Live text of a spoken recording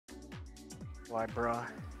Why, bruh?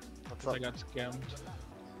 What's up? I got scammed.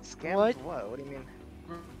 Scammed? What? What? What do you mean?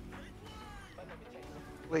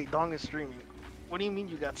 Wait, Dong is streaming. What do you mean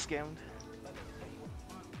you got scammed?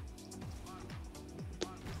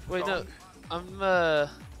 Wait, no. Dong? I'm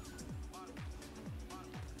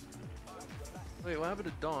Wait, what happened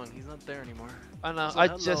to Dong? He's not there anymore. I know. So I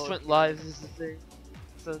hello, just went here. live. Is the thing.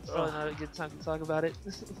 So it's probably Ugh. not a good time to talk about it.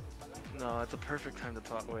 No, it's a perfect time to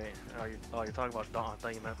talk. Wait, you're talking about Dong. I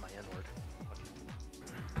thought you meant my N-word.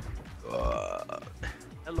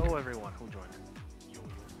 Hello, everyone who joined.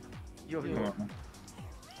 Yo.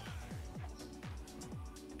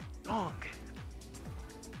 Dong!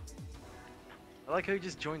 I like how he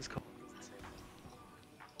just joins calls.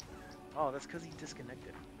 Oh, that's because he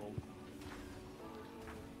disconnected. Well,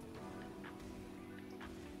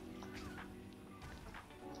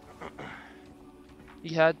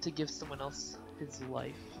 He had to give someone else his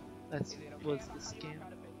life. That was the scam.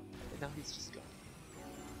 And now he's just gone.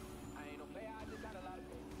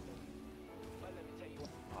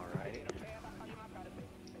 alright.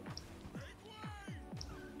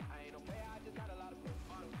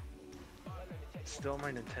 Still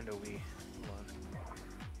my Nintendo Wii. Hold on.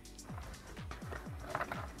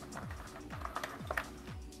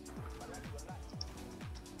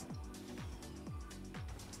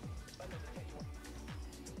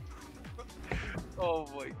 Oh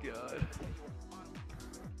my god.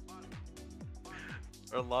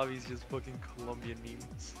 Our lobby's just fucking Colombian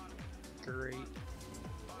memes. Great.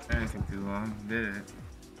 That didn't take too long, did it?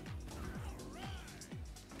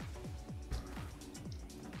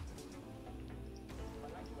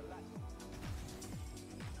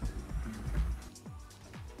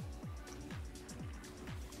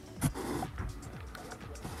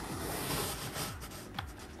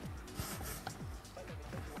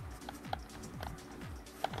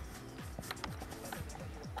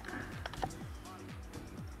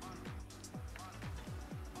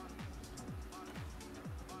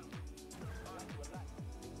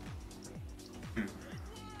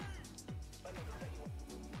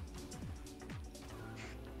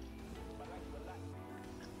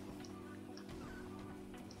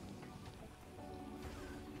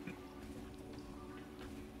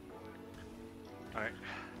 Alright.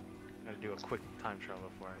 Gotta do a quick time travel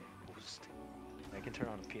before I boost. I can turn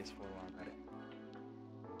on the PS4 while I'm at it.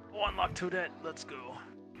 Oh, unlock Toadette! Let's go!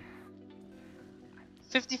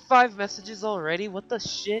 55 messages already? What the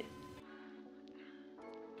shit?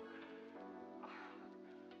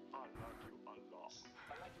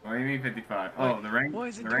 What do you mean 55? Wait, Oh, the rank. why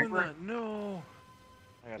is it the doing rank that? No!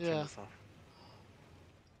 I gotta turn Yeah. this off.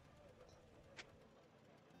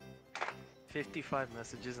 55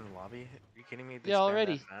 messages in the lobby? Are you kidding me? They Yeah, spam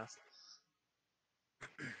already. that fast?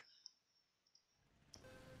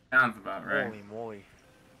 sounds about right. Holy moly.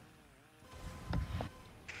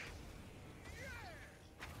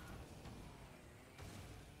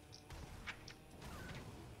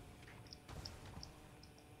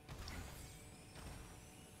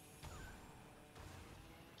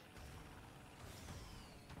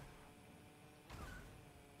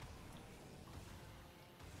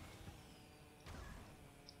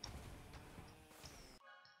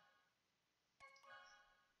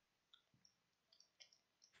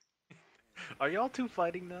 Are y'all two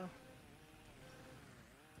fighting now?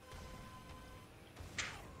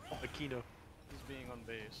 Aquino. He's being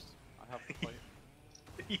unbased. I have to fight.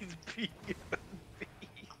 He's being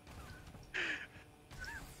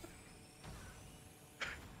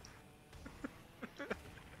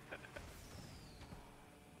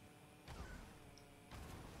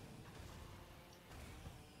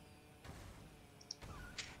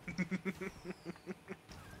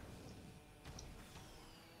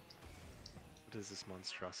What is this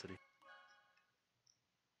monstrosity?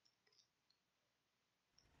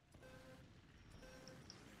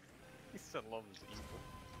 He said love is evil.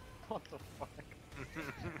 What the fuck?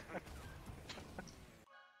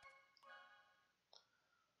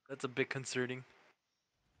 That's a bit concerning.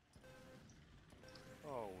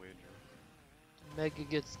 Oh, wager. Mega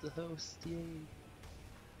gets the host, yay.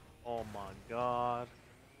 Oh my god.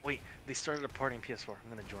 Wait, they started a party in PS4. I'm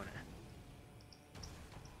gonna join it.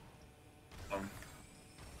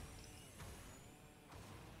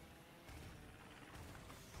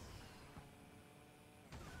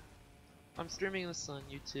 I'm streaming this on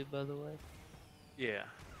YouTube, by the way. Yeah.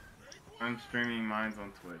 I'm streaming mines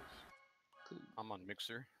on Twitch. Cool. I'm on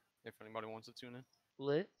Mixer, if anybody wants to tune in.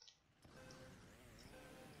 Lit.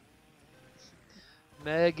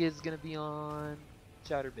 Meg is gonna be on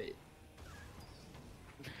Chatterbait.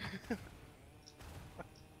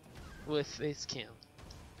 With face cam.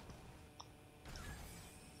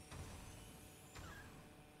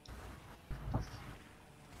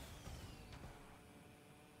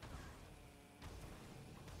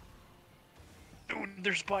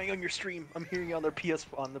 They're spying on your stream. I'm hearing you on their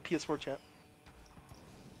on the PS4 chat.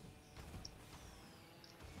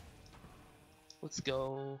 Let's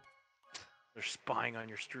go. They're spying on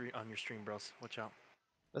your stream, bros. Watch out.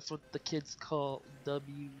 That's what the kids call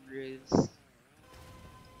W-Riz.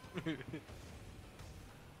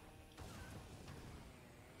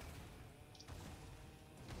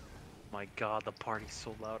 My God, the party's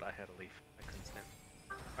so loud. I had to leave. I couldn't stand.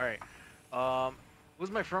 All right.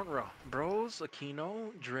 Who's my front row? Bros,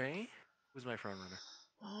 Aquino, Dre. Who's my front runner?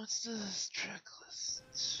 Oh, what's this track list?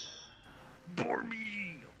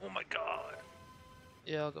 Barbie. Oh my God.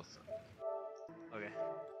 Yeah, I'll go front. Okay.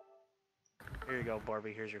 Here you go,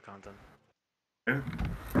 Barbie. Here's your content.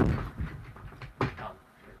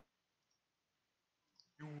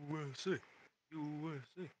 USA.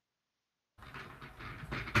 USA.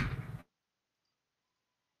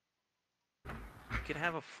 You could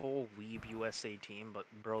have a full Weeb USA team, but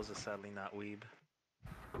Bros is sadly not Weeb.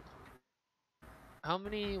 How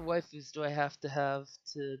many waifus do I have to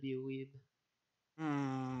be a weeb?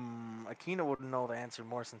 Aquino would know the answer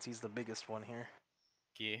more since he's the biggest one here.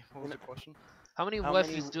 Okay, what was the question? How many How waifus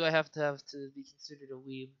many- do I have to be considered a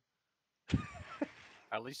weeb?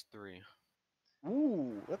 At least 3.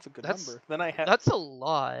 Ooh, that's a good That's- number. Then I have. That's a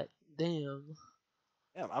lot. Damn.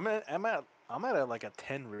 Yeah, I'm at like a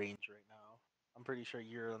 10 range right now. I'm pretty sure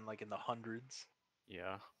you're in like in the hundreds.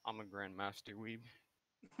 Yeah, I'm a grandmaster weeb.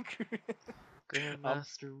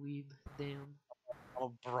 Grandmaster weeb. Damn. I'm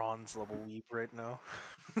a bronze level weeb right now.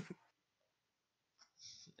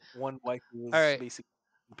 One wife is Alright, basically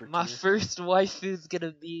super My tier. first waifu's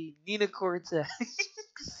gonna be Nina Cortex.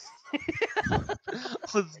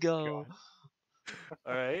 Let's go.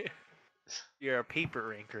 All right, you're a paper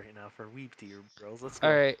rank right now for weeb tier, bros. Let's go.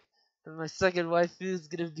 Alright. And my second waifu is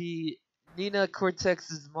gonna be Nina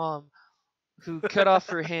Cortex's mom, who cut off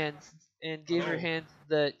her hands and gave her Oh. hands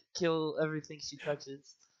that kill everything she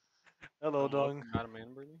touches. Hello, Welcome, dong. Madam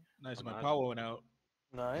Amberly. Nice, I'm my Adam. power went out.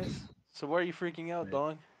 Nice. So why are you freaking out, Right.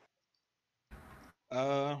 dong?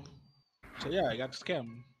 So yeah, I got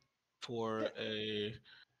scammed for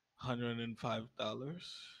 $105.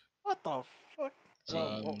 What the fuck?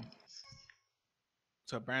 Um,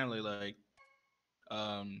 so apparently, like,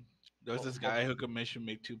 there was Well, this guy who commissioned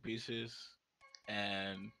me 2 pieces,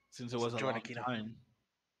 and since it was a Join long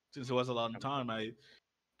Akino. time, I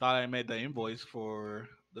thought I made the invoice for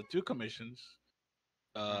the 2 commissions,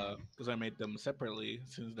 because I made them separately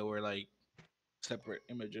since they were like separate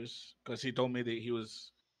images. Because he told me that he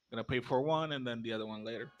was gonna pay for one and then the other one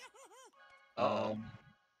later. Uh-oh.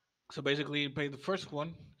 So basically, he paid the first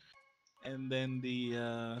one, and then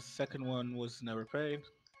the second one was never paid.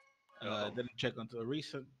 Didn't check until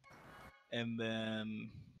recent, and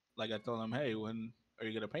then like I told him, hey, when are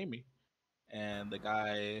you gonna pay me? And the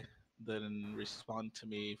guy didn't respond to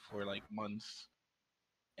me for like months,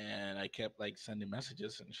 and I kept like sending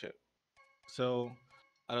messages and shit. So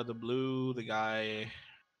out of the blue, the guy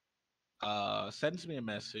sends me a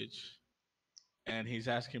message, and he's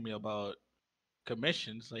asking me about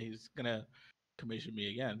commissions. Like he's gonna commission me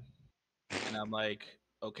again, and I'm like,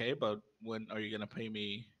 okay, but when are you gonna pay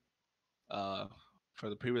me uh, for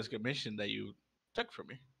the previous commission that you took from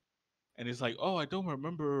me? And he's like, oh, I don't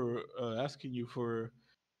remember asking you for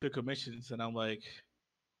the commissions. And I'm like,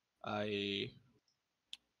 I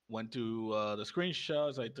went to the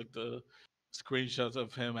screenshots. I took the screenshots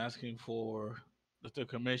of him asking for the 2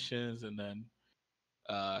 commissions, and then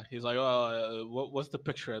he's like, "Oh, what's the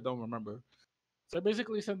picture? I don't remember." So I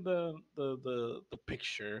basically sent the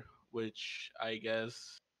picture, which I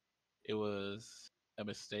guess it was a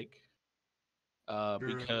mistake.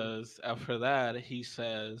 Because after that he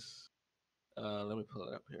says, "Let me pull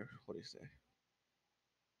it up here. What do you say?"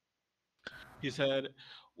 He said,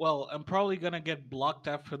 "Well, I'm probably gonna get blocked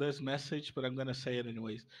after this message, but I'm gonna say it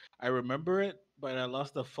anyways. I remember it, but I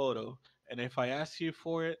lost the photo, and if I asked you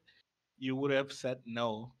for it, you would have said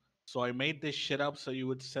no. So I made this shit up so you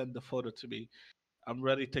would send the photo to me. I'm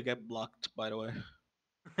ready to get blocked, by the way."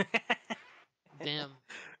 Damn.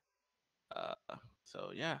 Uh,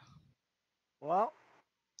 so yeah. Well,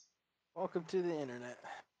 welcome to the internet.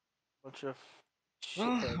 Bunch of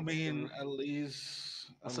Well, shitheads. I mean, at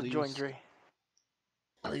least, Also join Dre.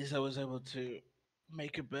 at least I was able to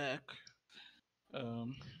make it back.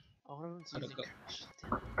 Um, Oh, everyone's had a, using cou- Crash.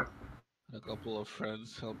 Damn. had a couple of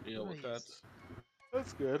friends help me out with that. Nice.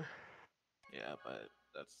 That's good. Yeah, but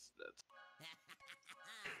that's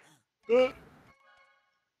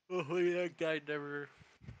Hopefully that guy never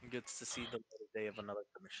gets to see the light of day of another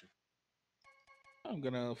commission. I'm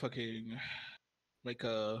gonna fucking make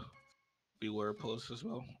a beware post as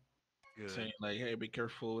well, Good. saying like, "Hey, be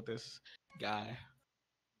careful with this guy."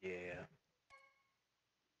 Yeah.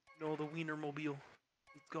 No, the Wienermobile.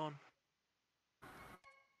 It's gone.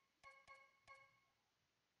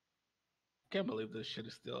 Can't believe this shit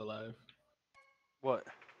is still alive. What?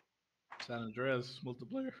 San Andreas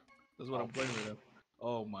multiplayer. That's what Oh, I'm playing right now.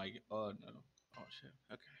 Oh my. Oh no. Oh shit.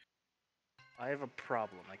 Okay. I have a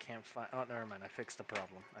problem. I can't find. Oh, never mind. I fixed the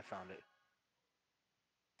problem. I found it.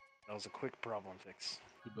 That was a quick problem fix.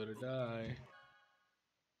 You better die.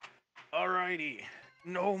 Alrighty.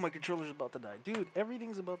 No, my controller's about to die. Dude,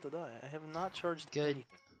 everything's about to die. I have not charged Good. anything.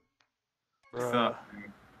 What's Bruh. up,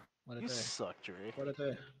 man? What a You day. suck, Dre. What a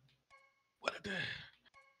day. What a day.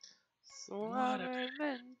 Suavemente.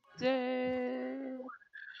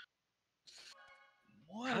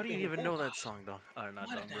 What How a do day. you even know that song, Don? Not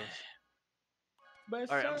What a Don day. Bros.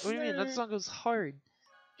 Best Alright, What do you mean? That song goes hard.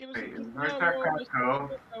 Give us Wait, a where's that Crash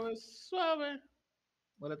Cove? suave.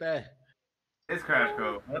 What a day. It's Crash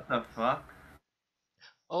Cove. What the fuck?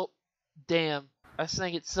 Oh, damn. I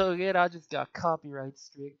sang it so good, I just got copyright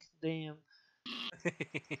strick. Damn.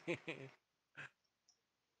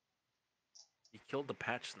 You killed the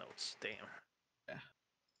patch notes. Damn. Yeah.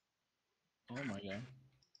 Oh my god.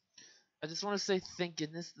 I just want to say thank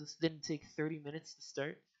goodness this didn't take 30 minutes to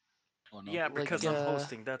start. Oh no. Yeah, Like, because I'm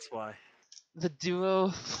hosting. That's why. The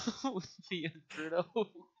duo with the Inferno.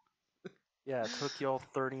 Yeah, it took y'all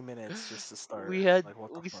 30 minutes just to start. We had Like,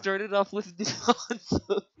 what the we fuck? started off listening on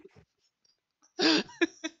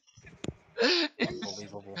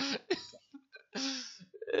Unbelievable.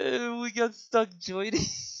 and we got stuck joining.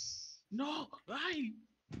 No. Why?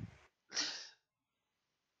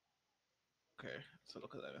 Okay. So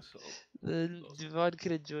look at that. So Then Devon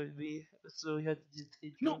couldn't join me, so we had to just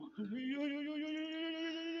no. intro.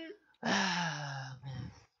 Ah,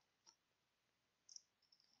 man.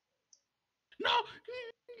 No.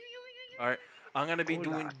 Alright, I'm gonna be Hola,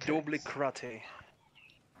 doing cracks. doble karate.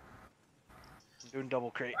 I'm doing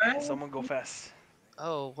double crate. Someone go fast.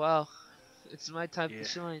 Oh wow, it's my time Yeah. to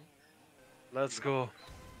shine. Let's go.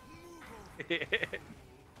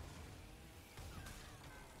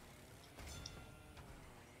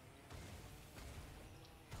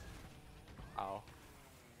 Ow.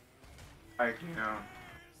 Like, you know.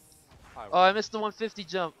 Oh, I missed the 150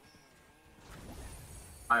 jump.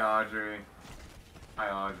 Hi, Audrey. Hi,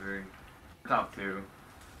 Audrey. Top two.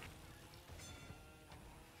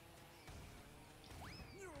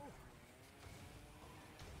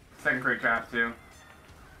 Second crate trap too.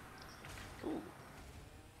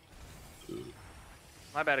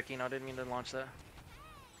 My bad, Aquino. I didn't mean to launch that.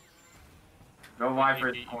 Go wide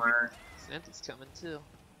for his corner. Santa's coming too.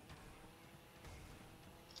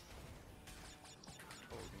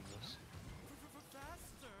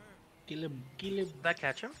 Kill him. Kill him. Did that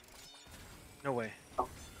catch him? No way.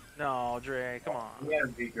 No, Dre, come on. He had a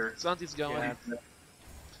beaker. Santi's going. Yeah.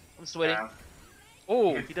 I'm sweating. Yeah.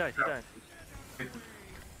 Oh, he died. He died. He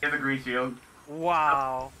has a green shield.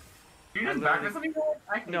 Wow. Did you I just back literally- this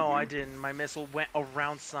something? No, I didn't. My missile went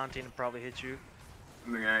around Santi and probably hit you.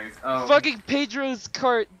 Nice. Oh. Fucking Pedro's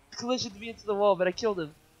cart collisioned me into the wall, but I killed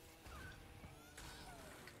him.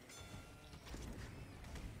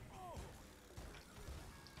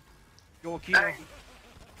 Yo, Aquino.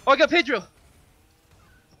 Oh, I got Pedro!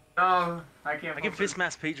 No, I can't. I can fist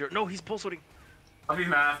mask Pedro. No, he's pulse holding. Oh, he's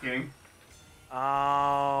masking.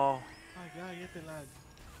 Oh. My god, get the lad.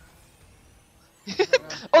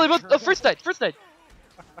 Oh, they both. Oh, first died. First died.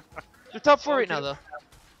 They're top 4 right now, though.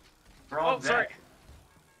 We're all Oh, sorry. dead.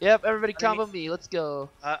 Yep, everybody I didn't combo me. Let's go.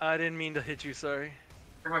 I didn't mean to hit you. Sorry.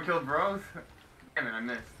 Everyone killed bros. Damn it, I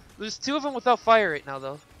missed. There's 2 of them without fire right now,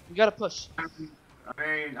 though. We gotta push. I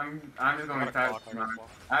mean, I'm just going to I got a tap. clock, I got a clock.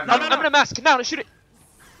 I'm I'm gonna mask. Now, shoot it.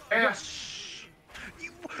 Yeah.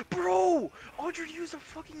 You, bro, Audrey used a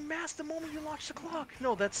fucking mask the moment you launched the clock.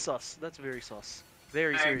 No, that's sus. That's very sus.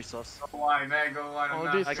 Very, Hey. very sus. Go wide, man. Go wide. Oh,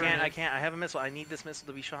 I'm dude, not. I can't. I can't. I have a missile. I need this missile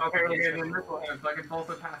to be shot. Okay, I need okay, this then missile. missile him so I can pulse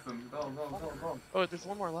it past him. Go, go, go, go. Oh, there's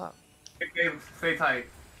one more lap. Okay, stay tight.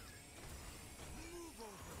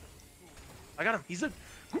 I got him. He's in.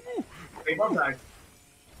 Hey, both guys.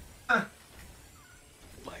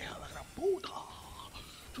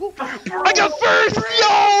 I got first!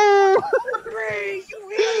 Yo! Ray, you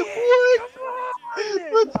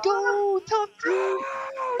What? Let's go! Top 2!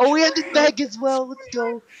 Oh, we ended Meg as well. Let's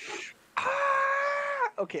go.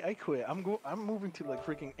 Okay, I quit. I'm moving to like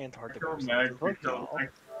freaking I Antarctica. killed or Meg. something. Fuck y'all.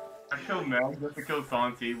 I killed Meg just to kill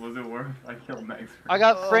Santi. Was it worth? I killed Meg. I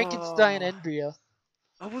got Frankenstein embryo.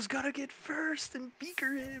 I was gonna get first and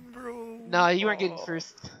beaker him, bro. Nah, you weren't getting Oh.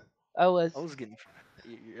 first. I was. I was getting.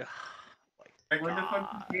 Yeah. Like, where the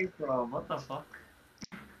fuck you came from? What the fuck?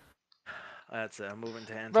 That's it. I'm moving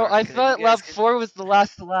to Bro, I Antarctica. thought You guys lap 4 was the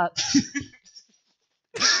last lap.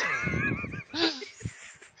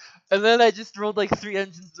 And then I just rolled like 3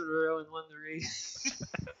 engines in a row and won the race.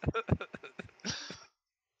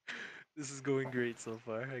 This is going great so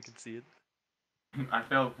far. I can see it. I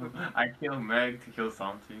killed Meg to kill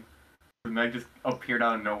Santi. Meg just appeared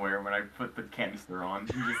out of nowhere when I put the canister on.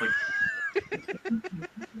 He just like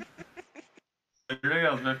literally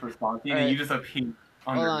I was meant for Santi, and then you just appeared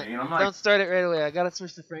Hold under on. me, and I'm like, Don't start it right away. I gotta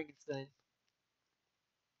switch to Frankenstein.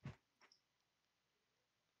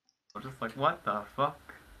 I'm just like, what the fuck?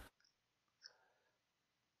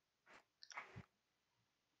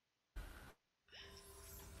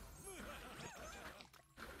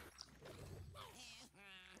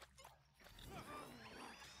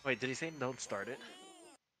 Wait, did he say don't start it?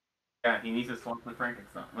 Yeah, he needs to swap to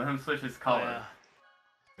Frankenstein. Let him switch his Oh, color.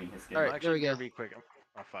 yeah. His skin. All right, there we Actually, go. gonna be quick.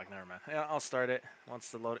 Oh fuck, never mind. Yeah, I'll start it once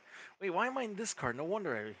the load. Wait, why am I in this card? No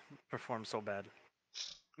wonder I performed so bad.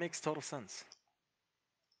 Makes total sense.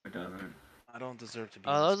 It doesn't. I don't deserve to be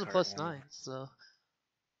Oh, in that this was a card. +9, so.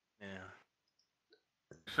 Yeah.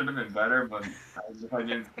 Should have been better, but if I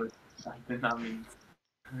didn't switch, I did not mean.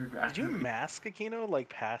 Did you mask Aquino like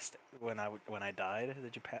past when I died?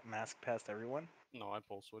 Did you mask past everyone? No, I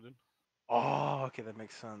pulse witted. Oh, okay, that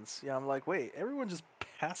makes sense. Yeah, I'm like, wait, everyone just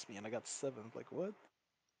passed me and I got 7th. Like, what?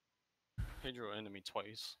 Pedro enemy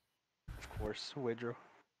twice. Of course, Widro.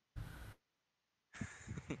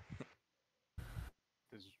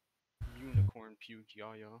 This unicorn puke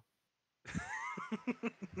yaya.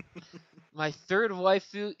 My third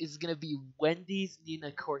waifu is gonna be Wendy's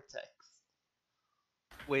Nina Cortex.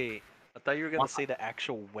 Wait, I thought you were gonna say the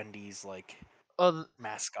actual Wendy's like Oh,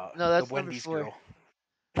 mascot. no, that's the Wendy's number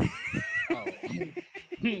 4. girl.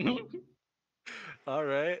 Oh. All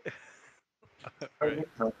right. All right.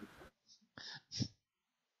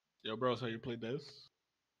 Yo, bros, how you played this?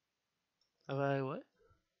 Have I what?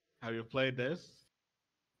 Have you played this?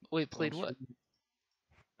 Wait, played On what? stream?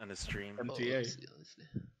 On the stream. Oh, MTA. let's see, let's see.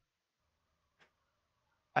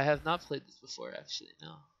 I have not played this before, actually,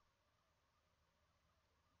 no.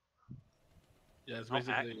 Yeah, it's Oh,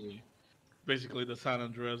 basically the San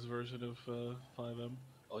Andreas version of 5M.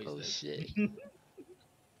 Oh, he's Oh, dead. shit.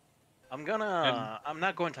 I'm gonna. I'm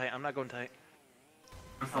not going tight. I'm not going tight.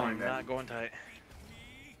 I'm not going tight.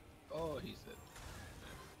 Oh, he's dead.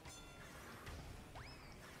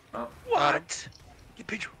 Oh, What? Get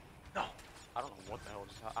Pedro. No. I don't know what the hell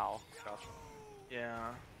just ow. Gotcha.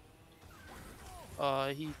 Yeah.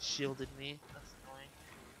 He shielded me. That's annoying.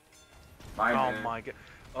 bye, Oh man. my god.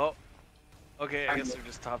 Oh. Okay, I guess they're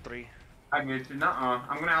just top 3. I get you. Nuh-uh.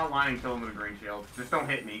 I'm gonna outline and kill him with a green shield. Just don't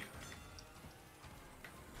hit me.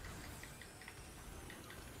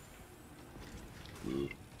 Do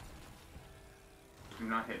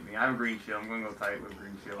not hit me. I have a green shield. I'm gonna go tight with a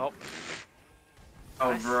green shield. Oh.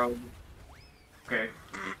 Oh, Nice. bro. Okay.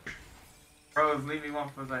 Bros, leave me alone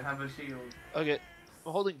because I have a shield. Okay,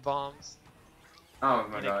 I'm holding bombs. Oh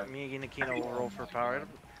my god. Me and Aquino will roll for power.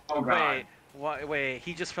 Oh god. Wait. Wait.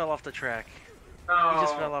 He just fell off the track. No. He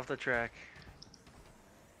just fell off the track.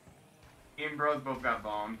 Me and bros both got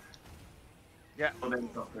bombed. Yeah. Oh, they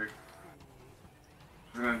suffered.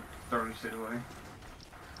 I'm gonna throw this shit away.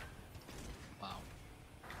 Wow.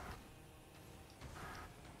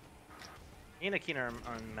 Me and Aquino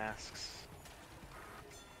are on masks.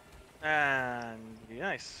 And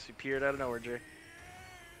nice. He appeared out of nowhere, Jay.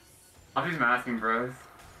 I'm just masking, bros.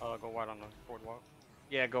 Go wide on the boardwalk.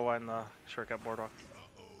 Yeah, go on the shortcut boardwalk.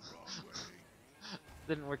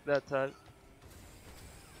 Didn't work that time.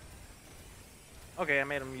 Okay, I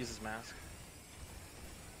made him use his mask.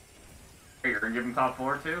 Hey, you're gonna give him top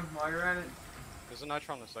 4 too while you're at it? There's a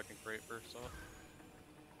nitro on the second crate first, so.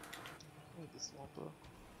 I need this Wampa.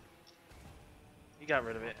 He got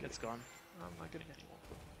rid of it. It's gone. I'm not getting any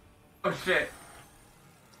Wampa. Oh shit!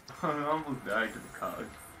 I almost died to the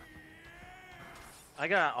cogs. I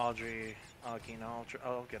got Audrey. Aquino.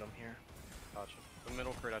 I'll get him here. Gotcha. The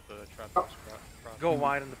middle crate at the trap. Go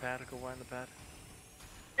wide in the pad. Go wide in the pad.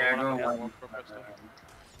 Yeah, one go up, yeah, one. one for pistol.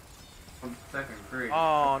 Second, great.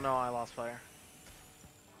 Oh no, I lost fire.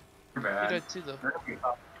 You're He bad. died too, though.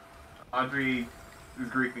 Audrey is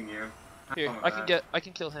griefing you. Here, Oh, I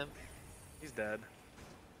can kill him. He's dead.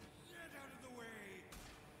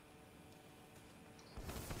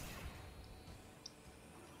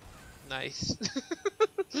 Nice.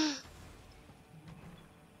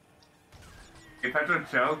 Hey, Petro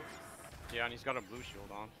choked. Yeah, and he's got a blue shield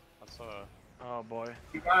on. That's Oh boy.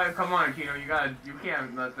 You gotta, come on, Kino, you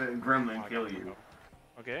can't let the gremlin kill you.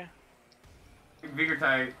 Okay. Bigger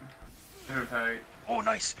tight. Bigger tight. Oh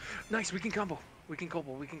nice, nice. We can combo. We can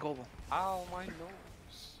Cobble. We can Cobble. Ow, my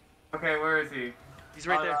nose. Okay, where is he? He's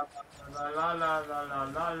right there. La la la la la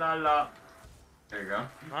la la la. There you go.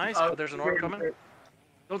 Nice, Oh, but there's an orb coming.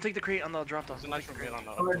 Don't take the crate on the drop down. There's a Don't nice take the reveal crate.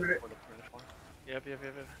 on the for the finish line. Yep, yep,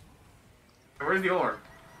 yep, yep. Where's the orb?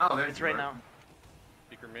 Oh, there's It's the right orb. now.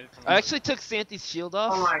 Beaker mid. I actually took Santi's shield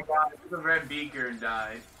off. Oh my god, the red beaker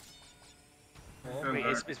died. So Wait,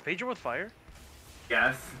 good. is Pager with fire?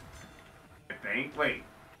 Yes. I think. Wait.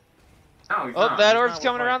 No, he's Oh, not. that He's orb's not with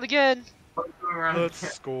coming fire. around again. He's going around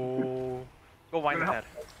Let's go. Go wind the pad.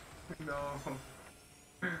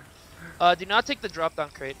 No. Do not take the drop down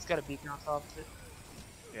crate. It's got a beacon on top of it.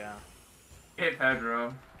 Yeah. Hit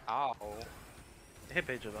Pedro. Ow. Hit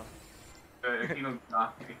Pager though. Aquino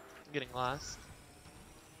got me. I'm getting last.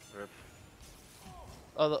 Rip.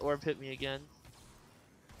 Oh, the orb hit me again.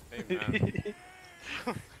 Hey man.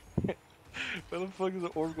 Why the fuck does the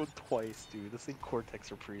orb go twice, dude? This ain't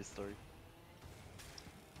Cortex or prehistoric.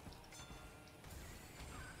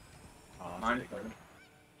 Oh, that's Mine big.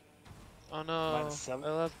 Oh no. -7. I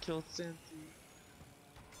left killed Santi.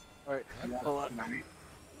 Alright, hold on.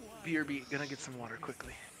 BRB, gonna get some water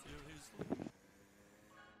quickly.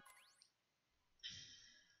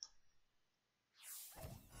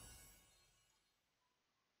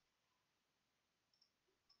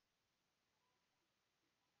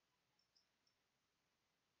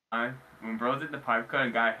 When bro did the pipe cut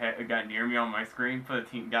and got near me on my screen,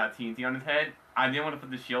 got TNT on his head, I didn't want to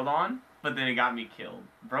put the shield on, but then it got me killed.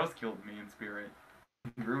 Bros killed me in spirit.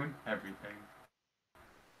 Ruined everything.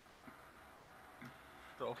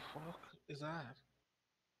 The fuck is that?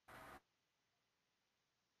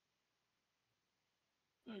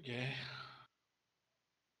 Okay.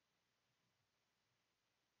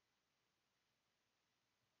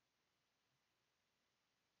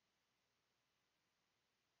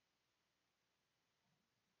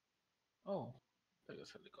 Oh, there's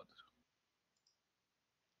a helicopter.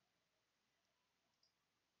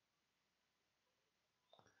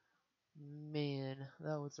 Man,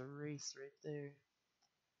 that was a race right there.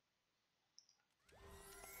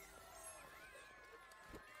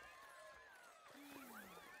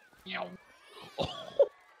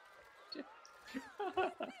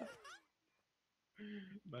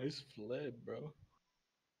 Nice flip, bro.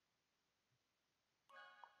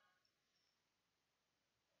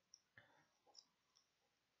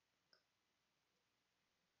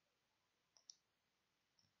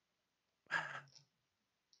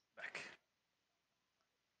 Back.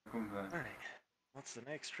 Cool, man. Alright, what's the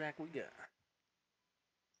next track we got?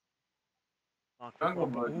 Jungle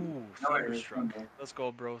Book. Ooh, No, it is Thunderstruck. Jungle. Let's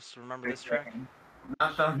go, bros. Remember this track?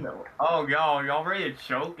 Not Thunder. Oh, y'all ready to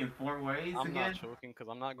choke in 4 ways I'm again? not choking because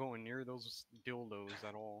I'm not going near those dildos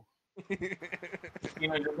at all. You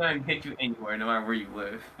know, they're gonna hit you anywhere, no matter where you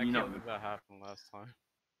live. I You know can't believe that happened last time.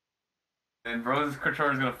 And Bro's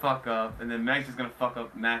controller's gonna fuck up, and then Meg's just gonna fuck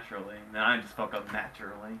up naturally, and then I just fuck up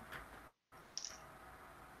naturally.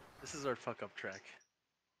 This is our fuck up track.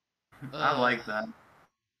 I like that.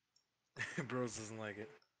 Bros doesn't like it.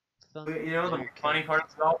 You know, the funny part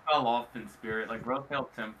is we all fell off in spirit. Like, Bro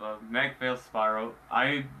failed Tempo, Meg failed Spiral,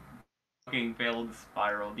 I fucking failed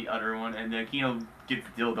Spiral, the other one, and then Kino gets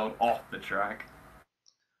dildoed off the track.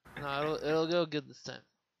 No, it'll go good this time.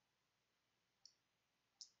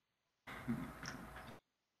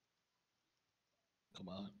 Come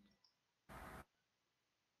on.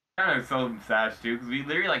 Kind of so sad too, because we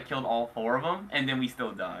literally like killed all 4 of them, and then we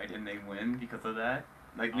still died, and they win because of that.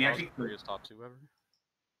 Like, we That was actually the greatest top 2 ever.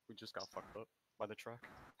 We just got fucked up by the track.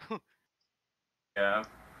 yeah.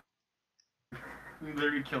 We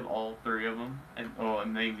literally killed all 3 of them,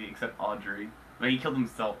 and maybe except Audrey. But he killed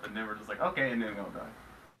himself, and then we're just like, okay, and then we all die.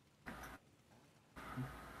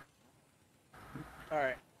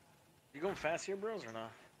 Alright. You going fast here, bros, or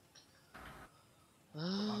not?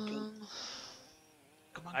 Um,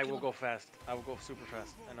 Come on, I kill will him. go fast. I will go super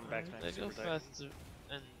fast, and I'm back I smash go super tight. fast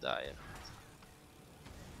and die.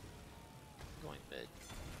 Going mid.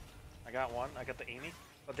 I got one. I got the Amy,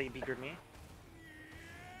 but they beakered me.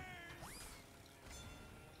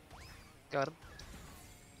 Got him.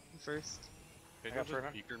 First. Did I you got just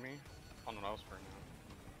Ferner. beaker me? Oh no, that was Ferner.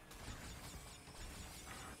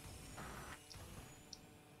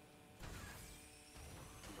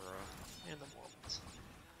 Bruh. And the moment.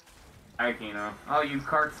 Hi, Kino. Oh, you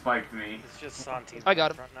cart spiked me. It's just Santi. I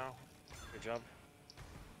got him. Front now. Good job.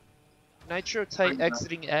 Nitro tight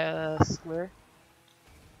exiting square.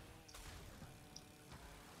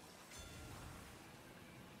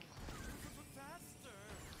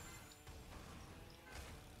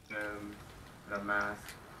 The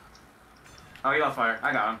mask. Oh, he lost fire.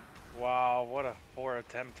 I got him. Wow, what a poor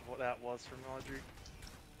attempt that was from Audrey.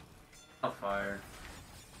 I'll fire.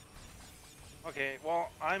 Okay, well,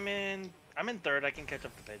 I'm in third. I can catch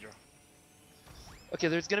up to Pedro. Okay,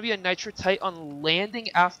 there's gonna be a nitro tight on landing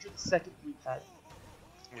after the second blue pad.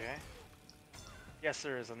 Okay. Yes,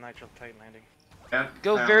 there is a nitro tight landing. Yep.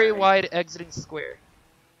 Go tight very landing. wide, exiting square.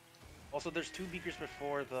 Also, there's 2 beakers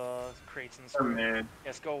before the crates in the Or square. mid.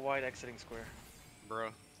 Yes, go wide, exiting square.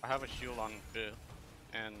 Bro, I have a shield on fifth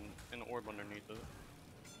and an orb underneath it.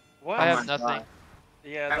 What? I Oh have my nothing. God.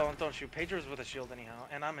 Yeah, don't shoot. Pedro's with a shield anyhow,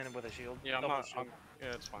 and I'm in with a shield. Yeah, I'm Double not. shield.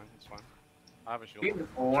 Yeah, it's fine. It's fine. I have a shield. Beat the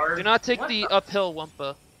orb. Do not take What the uphill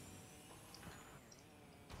Wumpa.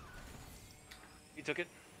 He took it.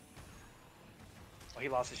 Oh, he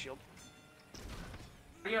lost his shield.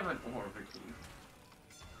 How do you have an orb, Ricky?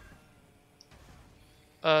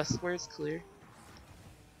 Square's clear.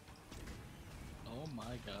 Oh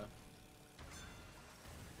my god.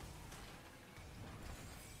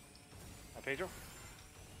 Pedro?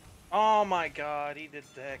 Oh my god, he did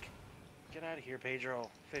the heck. Get out of here, Pedro.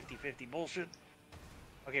 50-50 bullshit.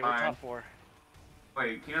 Okay, we're Fine. top 4.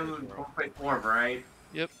 Wait, you know who played orb, right?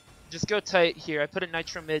 Just go tight here. I put a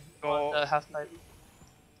nitro mid Go. on the half pipe.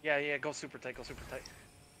 Yeah, go super tight, go super tight.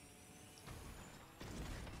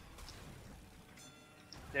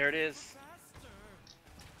 There it is.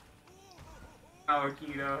 Oh,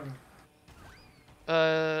 Keto.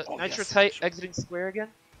 Oh, Nitro yes. tight, exiting square again.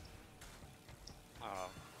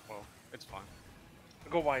 Well, it's fine.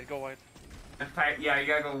 Go wide, go wide. Yeah, you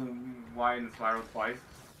gotta go wide and spiral twice.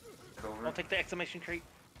 It's over. Don't take the exclamation crate.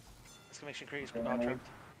 Exclamation crate is Okay. trapped.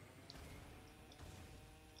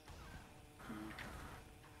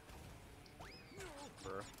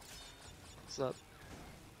 Bro. What's up?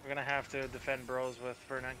 We're gonna have to defend bros with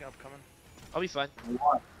Fernand upcoming. I'll be fine.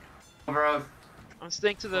 What? Bros. I'm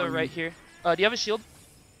staying to the right here. Do you have a shield?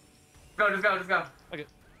 Just go. Okay.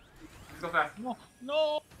 Just go fast. No,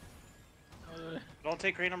 no. Don't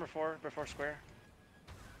take crate number 4 before square.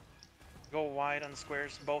 Go wide on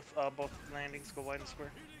squares. Both landings go wide on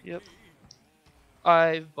square. Yep.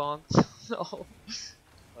 I've bonked. No.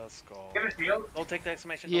 Let's go. Get a shield. Don't take the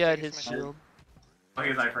exclamation. He don't had take his exclamation. shield. Oh,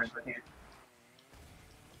 he's my friend. I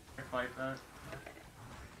can't fight that.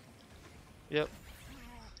 Yep.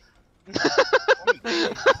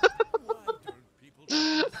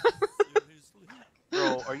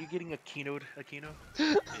 Bro, are you getting a keynote?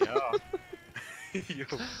 Yeah. Yo,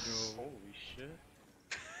 Holy shit.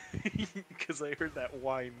 because I heard that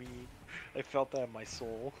why me. I felt that in my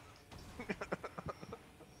soul.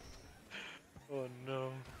 Oh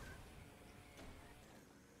no.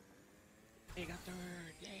 He got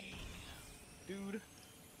third. Yay. Dude.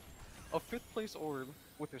 A 5th place orb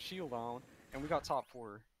with a shield on, and we got top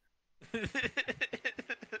 4.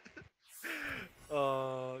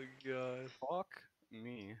 Oh god. Fuck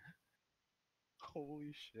me.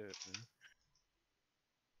 Holy shit, man.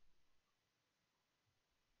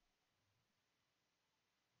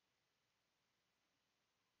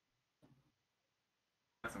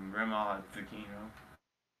 Got some grandma zucchino.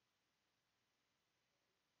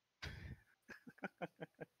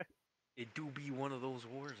 It do be one of those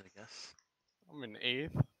wars, I guess. I'm in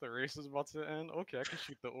 8th. The race is about to end. Okay, I can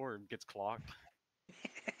shoot the orb. Gets clocked.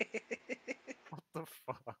 What the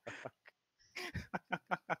fuck?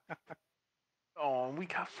 Oh, and we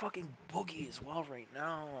got fucking Boogie as well right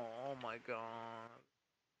now. Oh my god.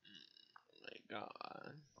 My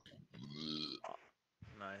god.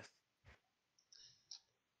 Nice.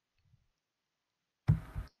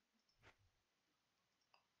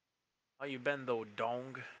 How you been though,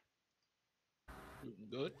 dong?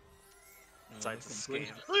 Good. Besides the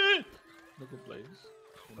complaints. scam. No complaints.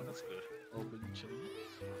 You know, That's good. all been chilling.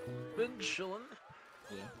 Been chillin'.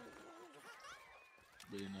 Yeah.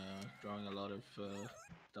 Been drawing a lot of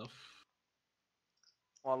stuff.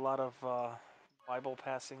 Well, a lot of Bible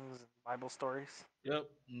passings and Bible stories. Yep.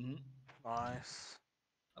 Mm-hmm. Nice.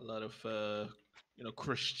 A lot of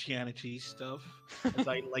Christianity stuff, as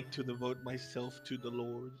I like to devote myself to the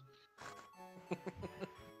Lord.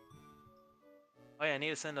 Oh yeah, I need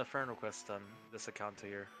to send a friend request on this account to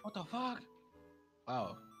your. What the fuck?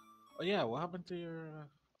 Wow. Oh yeah, what happened to your?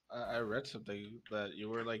 I read something that you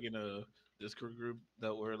were like in a Discord group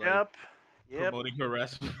that were like Yep. promoting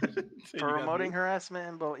harassment. So you got Promoting nuked?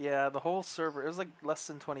 harassment, but yeah, the whole server. It was like less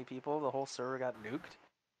than 20 people. The whole server got nuked,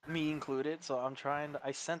 me included. So I'm trying.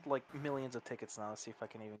 I sent like millions of tickets now to see if I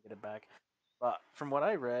can even get it back. But from what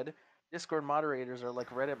I read, Discord moderators are like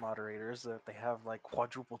Reddit moderators that they have like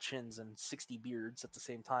quadruple chins and 60 beards at the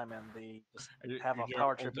same time, and they just And have a you're power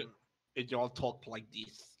all trip. and you all talk like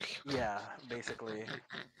this. Yeah, basically.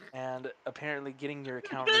 and apparently getting your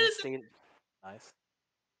account reinstated. Nice.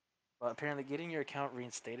 But apparently getting your account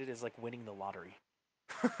reinstated is like winning the lottery.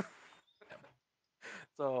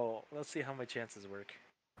 So let's see how my chances work.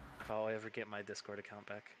 If I'll ever get my Discord account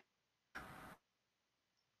back.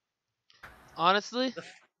 Honestly,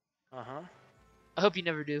 Uh-huh. I hope you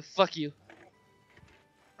never do. Fuck you.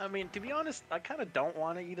 I mean, to be honest, I kind of don't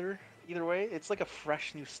want it either. Either way, it's like a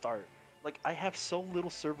fresh new start. Like, I have so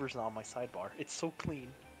little servers now on my sidebar. It's so clean.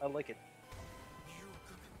 I like it.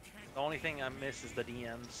 The only thing I miss is the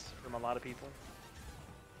DMs from a lot of people.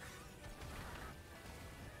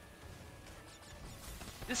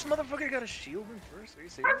 This motherfucker got a shield in first? Are you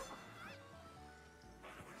serious?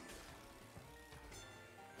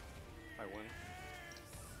 I win.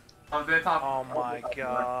 Oh, they're top. Oh my they're top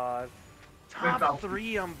god. They're Top top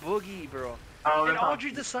 3 on Boogie, bro. Oh, they're And top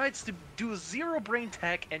Audrey decides to do zero brain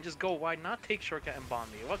tech and just go wide, not take shortcut and bomb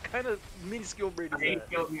me. What kind of minuscule brain is He that?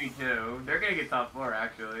 killed me too. They're gonna get top 4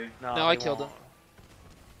 actually. No, they I killed won't. him.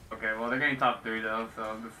 Okay, well they're getting top 3 though,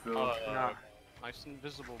 so this still. Nah. Nice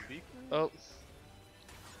invisible beacon. Oh.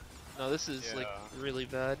 No, this is like Yeah. really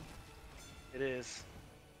bad. It is.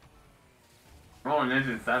 Rolling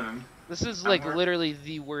engine 7. This is like Somewhere. literally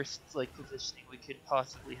the worst like positioning we could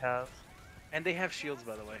possibly have. And they have shields,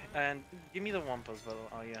 by the way. And give me the Wampas, by the way.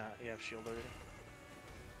 Oh yeah, you have shield already.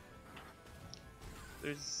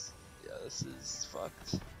 There's yeah, this is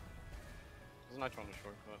fucked. There's a nitro on the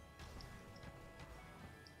shortcut.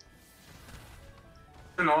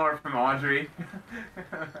 An order from Audrey.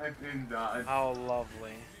 I didn't dodge. How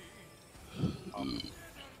lovely.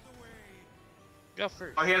 Go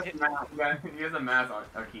first. Oh, he has a mass. Yeah, he has a mass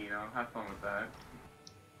Aquino. Have fun with that.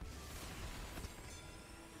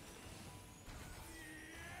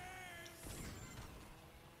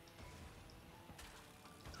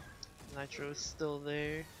 Nitro is still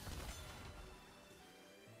there.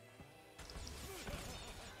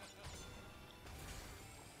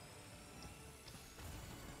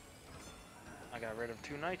 I got rid of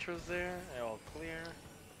 2 nitros there. All clear.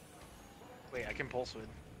 Wait, I can pulse with.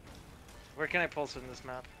 Where can I pulse in this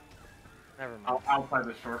map? Never mind. Outside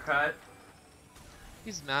the shortcut.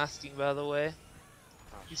 He's masking, by the way.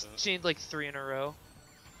 Oh, He's shit. chained like 3 in a row.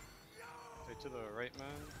 Stay to the right, man.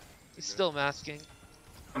 He's Good. still masking.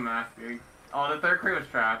 I'm asking. Oh, the third crate was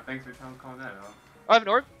trapped. Thanks for calling that out. Oh, I have an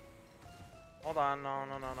orb. Hold on, no.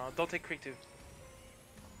 Don't take Creek 2.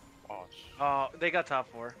 Watch. They got top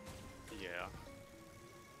 4. Yeah.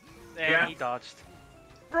 And Yeah. he dodged.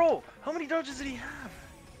 Bro, how many dodges did he have?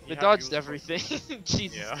 They Yeah, dodged he was- everything.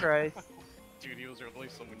 Jesus Yeah. Christ. Dude, he was really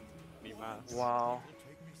so many masks. Wow.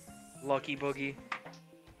 Lucky Boogie.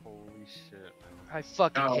 Holy shit, man. I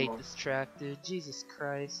fucking Oh. hate this track, dude. Jesus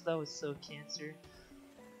Christ. That was so cancer.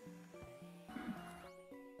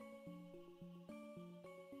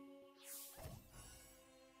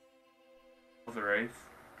 Was a race.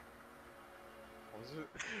 Was it?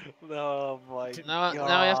 Oh my Now, god.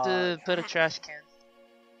 now I have to put a trash can.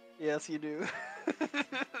 Yes, you do.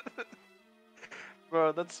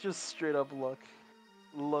 Bro, that's just straight up luck.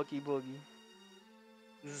 Lucky Boogie.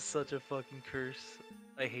 This is such a fucking curse.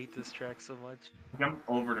 I hate this track so much. Jump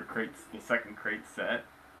over to crates, the second crate set.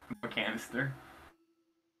 A canister.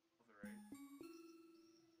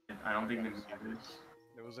 I don't think they moved it.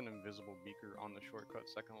 There was an invisible beaker on the shortcut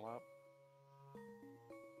second lap.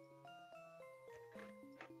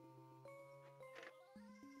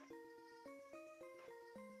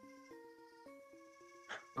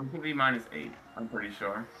 I'm gonna be -8. I'm pretty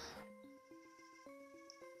sure.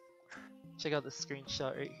 Check out the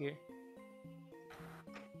screenshot right here.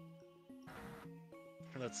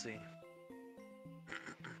 Let's see.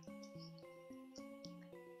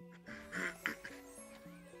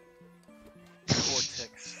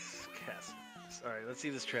 Vortex cast. Alright, let's see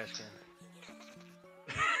this trash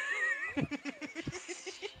can.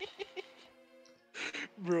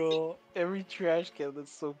 Bro, every trash can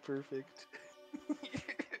that's so perfect.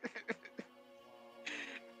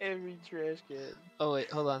 Every trash can. Oh wait,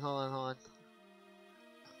 hold on.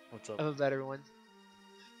 What's I up? have a better one.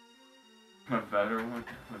 A better one.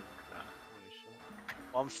 Holy shit.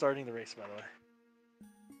 Well, I'm starting the race, by the way.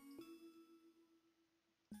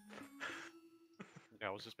 Yeah, I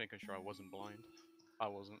was just making sure I wasn't blind. I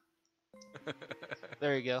wasn't.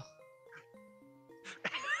 There you go.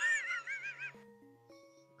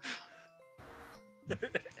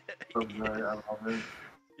 So good, I love it.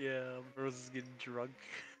 Yeah, Rose is getting drunk.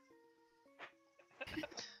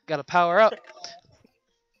 Gotta power up.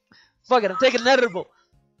 Fuck it, I'm taking an edible.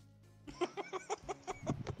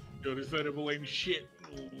 Yo, this edible ain't shit.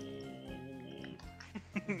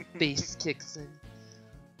 Bass kicks in.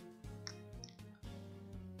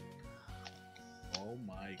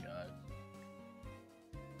 my god.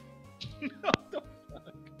 What the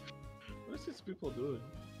fuck? What is these people doing?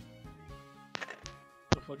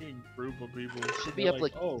 The fucking group of people. Should be They're up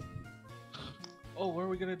like oh, what are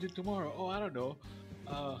we gonna do tomorrow? Oh, I don't know.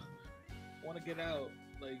 Want to get out,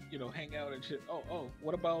 like hang out and shit. Oh,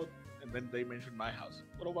 what about? And then they mentioned my house.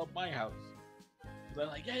 What about my house? They're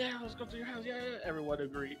like, yeah, let's go to your house. Yeah. Everyone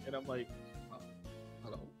agree, and I'm like,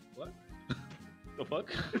 hello, what? The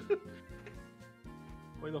fuck?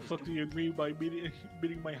 Why the fuck do you agree by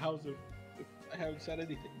meeting my house if I haven't said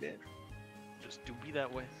anything, man? Just do be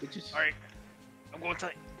that way. It just... All right, I'm going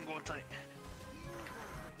tight.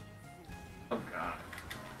 Oh god.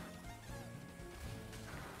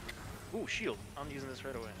 Ooh, shield. I'm using this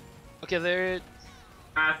right away. okay, there.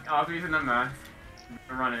 Mask. I'll be using the mask.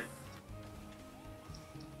 Run it.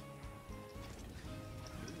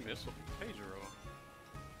 Missile Pedro.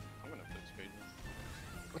 I'm gonna fix Pedro.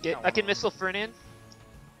 Okay, No, I can no. missile Fernand.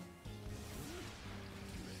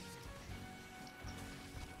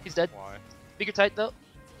 He's dead. Why? Bigger tight though.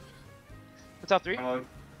 The top 3. Oh,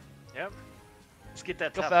 Yep. Let's get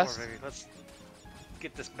that Go top fast. 4, baby. Let's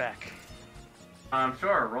get this back. I'm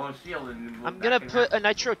sure. Roll a shield and. We'll I'm gonna back in put a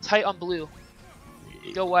nitro tight on blue.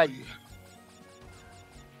 Go wide.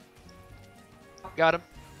 Got him.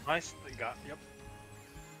 Nice. They got. Yep.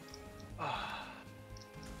 I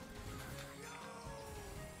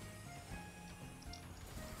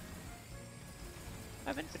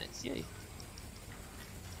have infinites, yay.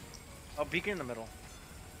 Oh, beacon in the middle.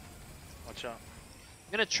 Watch out.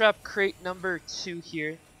 I'm gonna trap crate number 2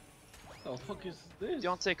 here. The fuck is this?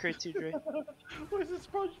 Don't say crate 2, Dre. What is this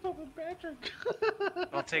SpongeBob and Patrick?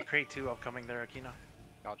 I'll take crate 2 upcoming there, Akina.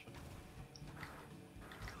 Gotcha.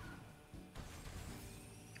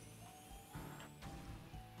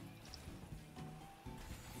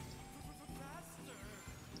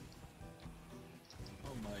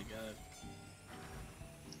 Oh my god.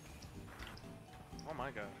 Oh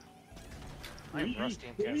my god. I'm rusty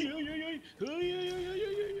and castle.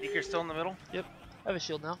 Beaker's still in the middle? I have a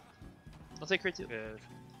shield now. I'll take crate 2. Good.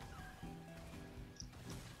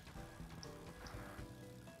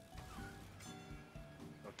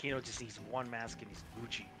 Kino just needs one mask and he's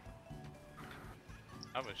Gucci.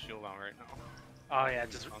 I have a shield on right now. Oh yeah,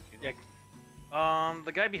 just yeah.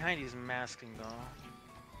 The guy behind you is masking though.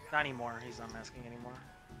 Not anymore. He's not masking anymore.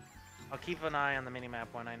 I'll keep an eye on the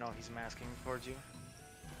minimap when I know he's masking towards you.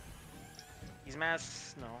 He's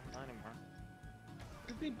masked. No, not anymore.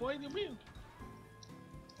 Good boy, you mean?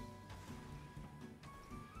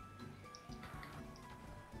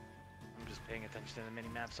 I'm just paying attention to the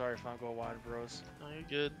minimap. Sorry if I go wide, bros. No, you're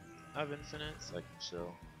good. I have infinites, so I can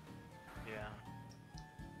chill. Yeah.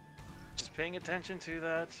 Just paying attention to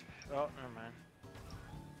that. Oh, never mind.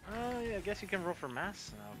 Yeah, I guess you can roll for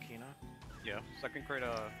mass now, Kino. Yeah, second crate in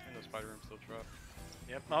the spider room still trapped.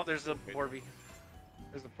 Yep. Oh, there's the Porby.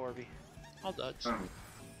 There's the Porby. I'll dodge. Oh.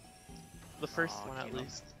 The first Aw, one at Kino.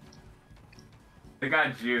 least. They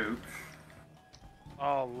got juked.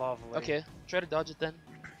 Oh, lovely. Okay, try to dodge it then.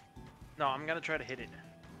 No, I'm gonna try to hit it.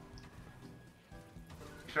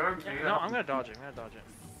 Sure. Yeah, no, I'm gonna dodge it.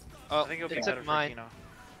 Oh, I think it'll be it better took for mine. Kino.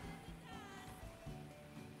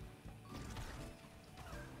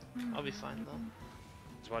 I'll be fine though.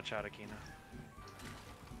 Just watch out, Akina.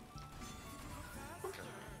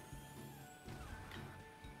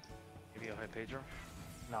 Maybe I'll hit Pedro.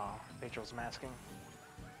 No, Pedro's masking.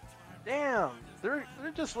 Damn, they're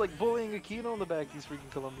just like bullying Aquino in the back. These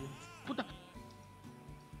freaking Colombians.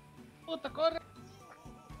 Puta corre!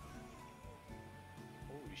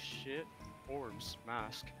 Holy shit. Orbs,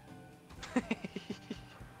 mask.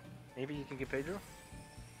 Maybe you can get Pedro.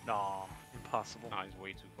 No, impossible. Nah, he's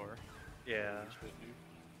way too far. Yeah. Holy shit, dude.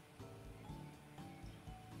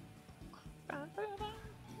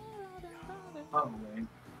 Oh, man.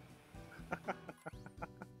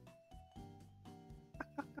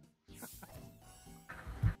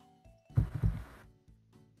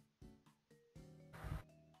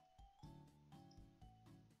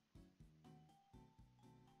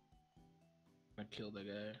 I killed that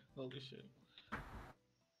guy. Holy shit.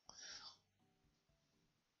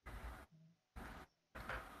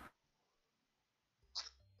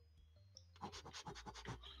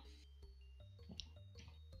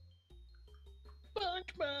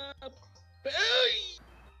 SpongeBob! Hey!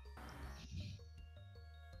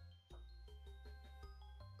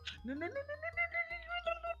 No.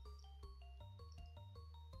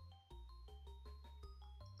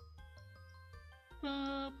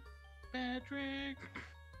 Bob, Patrick,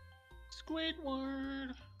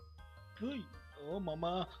 Squidward. Hey, oh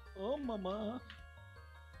mama, oh mama.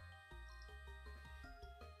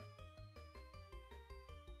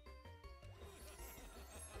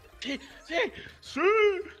 See, see,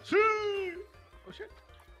 see. Oh shit.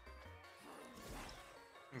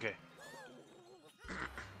 Okay.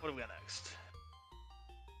 What do we got next?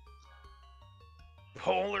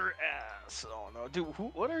 Polar ass. Oh no, dude.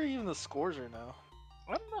 What are even the scores right now?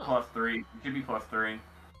 I don't know. +3. It should be +3.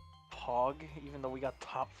 Pog. Even though we got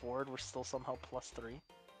top forward, we're still somehow +3.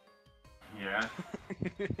 Yeah.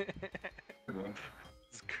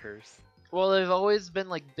 It's cursed. Well, they've always been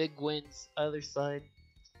like big wins either side.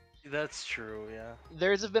 That's true. Yeah.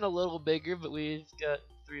 Theirs have been a little bigger, but we've got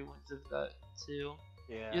 3 wins. We've got 2.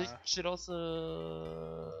 Yeah. You should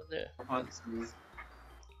also there. +3.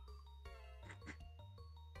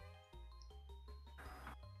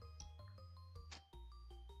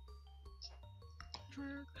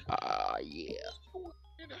 Yeah.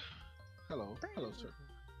 Hello, hello, sir.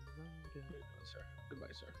 Sir. Goodbye,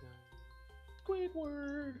 sir.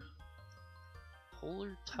 Squidward.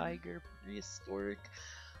 Polar tiger, prehistoric.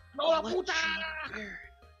 No, la electric puta! bear.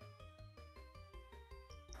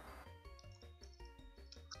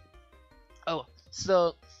 Oh,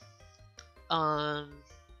 so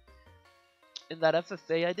in that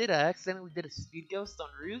FFA I accidentally did a speed ghost on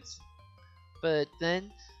Roots, but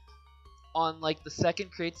then on like the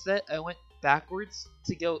second crate set I went backwards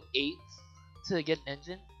to go 8th to get an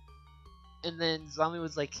engine, and then Zombie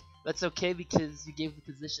was like, "That's okay because you gave the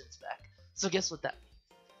positions back." So guess what that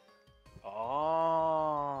means?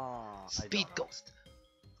 Oh. Speed ghost.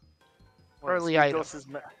 What, Early Speed item. Ghost is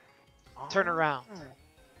Turn Oh. around.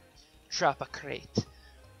 Trap a crate.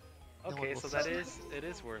 No Okay, one so will that suspect. it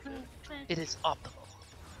is worth it. It is optimal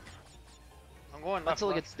I'm going left. until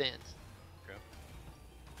it left. gets stands.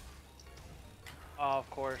 Oh, of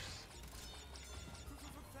course.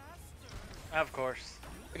 Of course.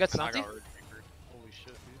 I got I something. got red triggered. Holy shit,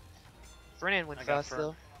 dude. Fernan went I got fast Fern.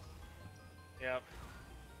 though. Yep.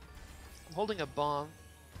 I'm holding a bomb.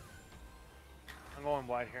 I'm going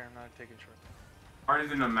wide here. I'm not taking short. Art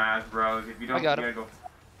is in the math, bros. If you don't, I got you him. gotta go.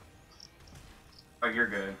 Oh, you're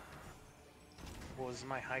good. What was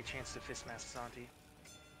my high chance to fist mask Santi?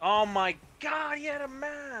 Oh my god, he had a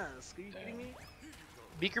mask! Are you kidding me?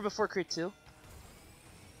 Beaker before crate 2.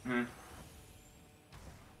 Hmm.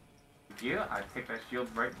 Yeah, I take that shield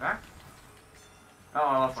right back. Oh,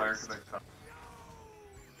 I lost fire because I suck.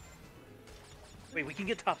 Wait, we can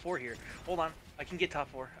get top 4 here. Hold on. I can get top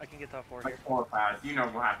 4. I can get top 4 here. Like 4 pass. You know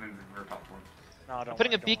what happens if we're top 4. No, don't I'm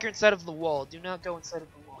putting worry, a don't beaker worry. inside of the wall. Do not go inside of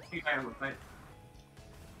the wall. You guys look like.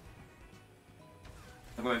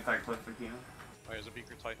 I'm going inside cliff for Kino. Oh, there's a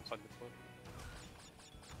beaker tight inside the cliff.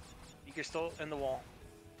 Beaker's still in the wall.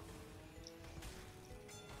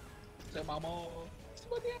 Say mama.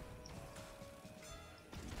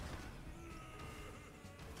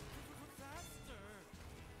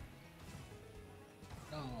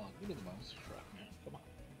 No, give me the mouse. Truck, man. Come on.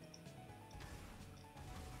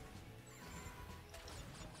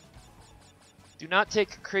 Do not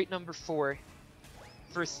take crate number 4.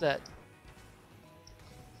 First set.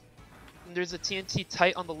 And there's a TNT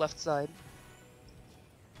tight on the left side.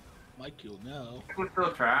 Mike, you'll know. It was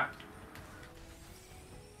still trapped.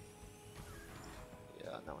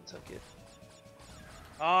 Yeah, no one took it.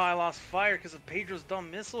 Oh, I lost fire because of Pedro's dumb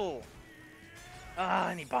missile. Ah,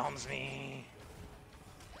 and he bombs me.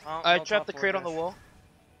 Oh, I no, trapped top the 4, crate on the guys. wall.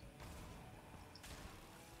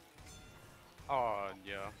 Oh,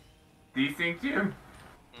 yeah. Desynced you.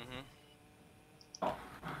 Mm-hmm. Oh.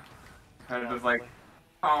 And it Yeah, was like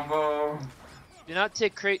probably. combo. Do not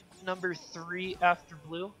take crate number 3 after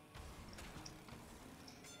blue.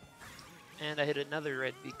 And I hit another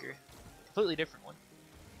red beaker. Completely different one.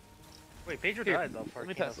 Wait, Pedro Here, died though. For let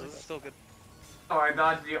me Kino, pass so this. it's still good. Oh, I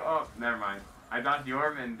dodged the. Oh, never mind. I dodged the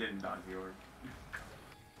orb and didn't dodge the orb.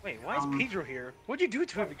 Wait, why is Pedro here? What'd you do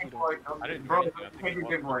to him, Big Kino? boy, I didn't bro, do anything. I think take he your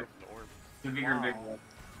big boy. walked the orb. The bigger big Wow. boy.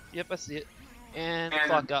 Yep, I see it. And And-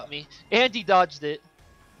 clock got me. And he dodged it.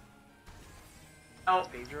 Oh,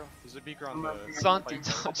 Pedro? There's a beaker on I'm the. not- Santi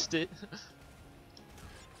plane. dodged it.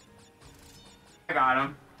 I got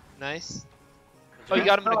him. Nice. Oh, you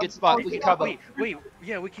got him in a good spot. We can combo. Wait,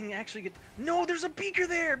 yeah, we can actually get. No, there's a beaker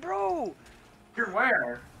there, bro! You're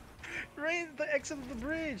where? Right at the exit of the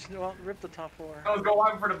bridge. No, I'll rip the top 4. Oh, go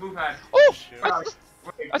on for the blue pad. Oh! Shit.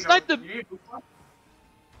 Wait, I sniped him. you need blue pad?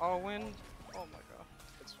 Oh, wind. Oh my god.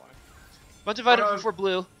 It's fine. Bunch of items before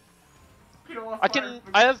blue. You don't want I fire. can.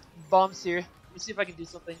 I have bombs here. Let me see if I can do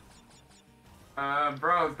something.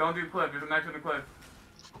 Bros, don't do cliff. There's a knife in the cliff.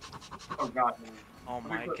 Oh god. Oh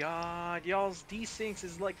my god, y'all's desyncs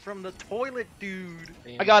is like from the toilet, dude.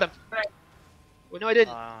 I got him. Wait, no, I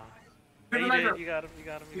didn't. Yeah, Here's you a did. nitro. You got him. You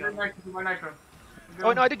got him. You Here's got him. my nitro.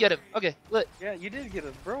 Oh no, I did get him. Okay, lit. Yeah, you did get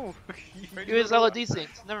it, bro. He was hella decent.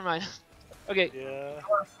 Never mind. Okay, Yeah.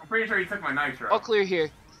 I'm pretty sure you took my nitro. all clear here.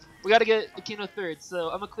 We gotta get Aquino third, so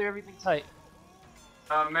I'm gonna clear everything tight.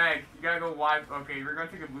 Meg, you gotta go wide. Okay, we're gonna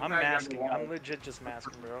take a blue I'm side, you gotta masking. go wide. I'm legit just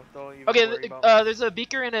masking, bro. Don't even Okay, worry about me. there's a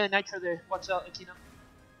beaker and a nitro there. Watch out, Aquino.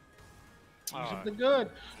 Do something good.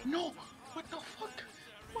 No! What the fuck?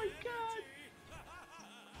 Oh my god!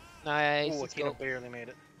 Nice. Ooh, Let's Akino go. barely made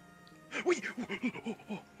it. Wait!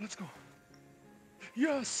 Let's go.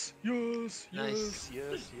 Yes! Yes! Nice.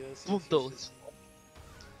 Yes! Puntos.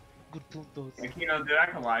 Good puntos. Akino, did I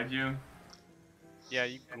collide you? Yeah,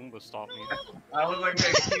 you Goomba stopped me. I was like,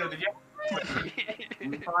 hey, Akino, did you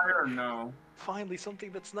have fire or no? Finally,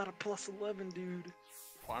 something that's not a plus 11, dude.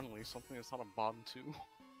 Finally, something that's not a bottom 2.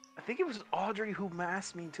 I think it was Audrey who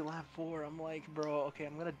masked me to lap 4. I'm like, bro, okay,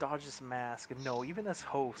 I'm gonna dodge this mask. And no, even as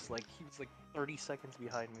host, like, he was like 30 seconds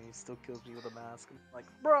behind me. He still kills me with a mask. I'm like,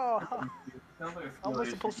 bro, Sounds like a how skill am I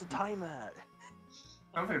issue. supposed to time that?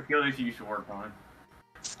 Sounds like a skill issue you should work on.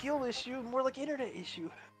 Skill issue, more like internet issue.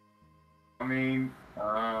 I mean,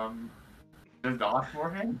 just dodge for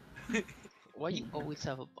him? Why you always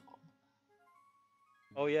have a bomb?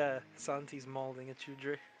 Oh yeah, Santi's molding at you,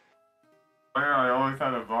 Dre. Where I always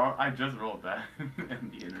had a bomb. I just rolled that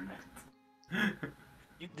in the internet.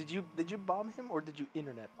 Did you bomb him or did you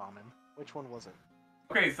internet bomb him? Which one was it?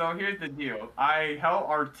 Okay, so here's the deal. I held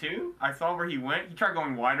R2. I saw where he went. He tried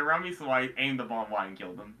going wide around me, so I aimed the bomb wide and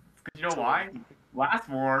killed him. Because you know why? Last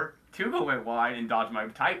war, Tuga went wide and dodged my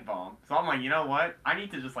tight bomb. So I'm like, you know what? I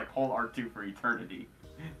need to just like hold R2 for eternity.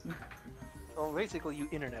 Oh, basically you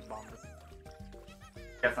internet bombed him.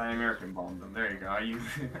 Yes, I American bombed him. There you go. I use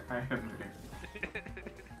I am.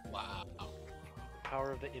 Wow.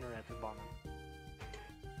 Power of the internet to bomb him.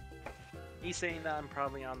 He's saying that I'm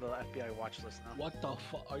probably on the FBI watch list now. What the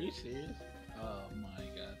fuck? Are you serious? Oh my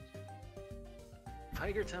god.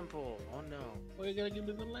 Tiger Temple. Oh no. Well, you gotta give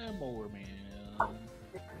me the lawnmower, man.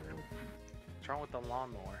 What's wrong with the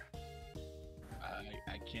lawnmower?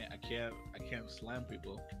 I can't slam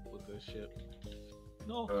people with this shit.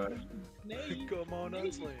 No. Nay. Come on,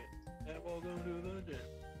 Unslay. And welcome to the gym.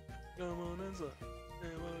 Come on, Unslay.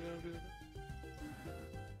 And welcome to the...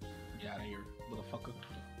 Get out of here, motherfucker.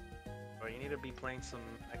 Bro, you need to be playing some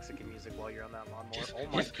Mexican music while you're on that lawnmower. Yes, Oh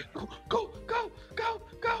my yes. god. Go!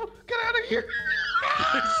 Get out of here!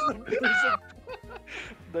 There's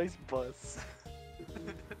a nice bus.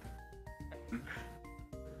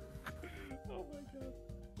 Oh my god.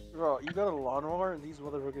 Bro, you got a lawnmower and these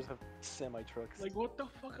motherfuckers have semi-trucks. Like, what the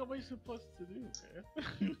fuck am I supposed to do,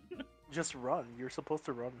 man? Just run. You're supposed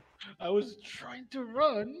to run. I was trying to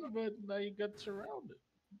run, but I got surrounded.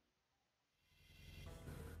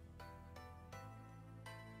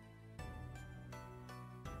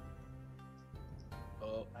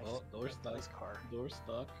 Oh, Nice. oh, door stuck. Nice car. Door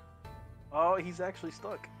stuck. Oh, he's actually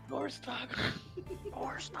stuck. Door stuck.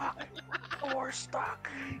 Door stuck. Door stuck.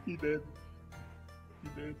 He did. He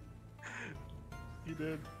did. He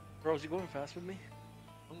did. Bro, is you going fast with me?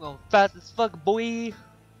 I'm going fast as fuck, boy.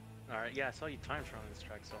 Alright, yeah, I saw you time trialing this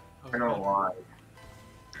track, so. I know why.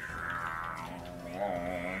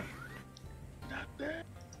 Not there.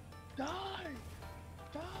 Die.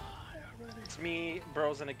 Die already. It's me,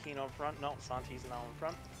 Bros, and Aquino in front. No, Santi's now in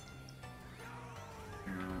front.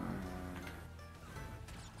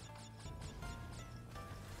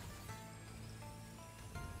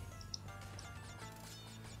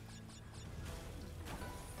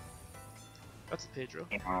 That's a Pedro.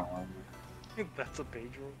 That's a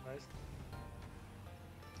Pedro, nice.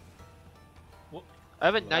 I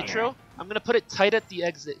have a nitro. I'm gonna put it tight at the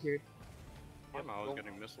exit here. Yeah, I was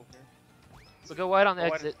getting missile here. So go wide on the Go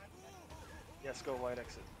wide. exit. Yes, go wide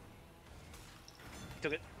exit.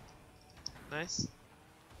 Took it. Nice.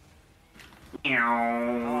 I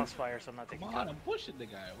lost fire, so I'm not Come taking on, cut. I'm pushing the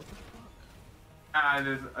guy. What the fuck?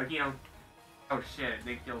 There's Akino. Oh shit,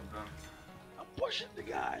 they killed them. I'm pushing the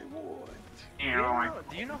guy. What?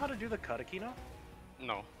 Do you know how to do the cut, Aquino?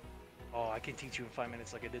 No. Oh, I can teach you in 5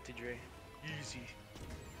 minutes like I did to Dre. Easy.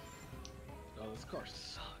 Oh, this car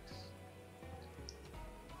sucks.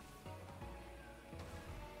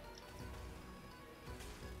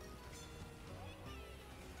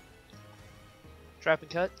 Trap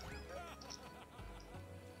and cut.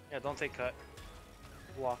 Yeah, don't take cut.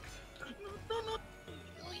 Blocked. No.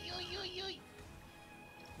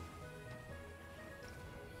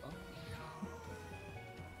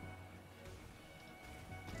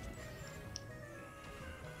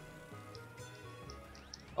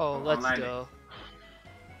 Oh, let's landing. go.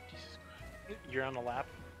 You're on the lap.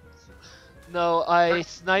 No, I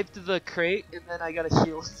sniped the crate and then I got a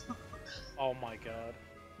shield. Oh my god.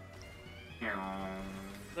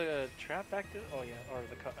 The trap active? Oh yeah, or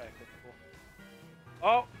the cut active.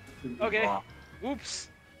 Cool. Oh, okay. Oops.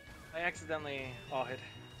 I accidentally hit.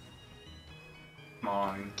 Come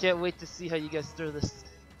on. Can't wait to see how you guys throw this.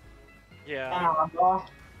 Yeah. I Oh,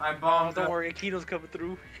 bombed. don't worry, Akino's coming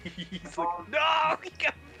through. He's like, no, he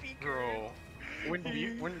got me. Bro.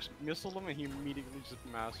 When missile him and he immediately just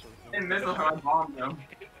mastered him. And missile him, I bombed him.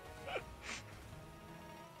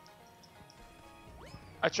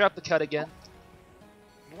 I trapped the cut again.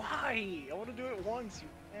 Why? I want to do it once, you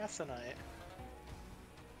asinine.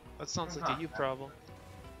 That sounds like a you problem.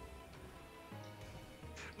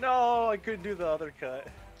 No, I couldn't do the other cut.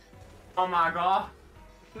 Oh my god.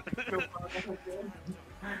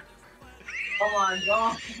 Oh my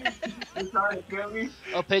god. You're trying to kill me?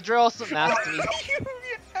 Oh, Pedro also masked me.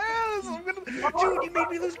 Yes! I'm gonna... Dude, you made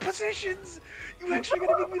me lose positions! You actually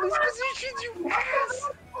gonna make me lose positions, you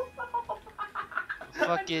ass!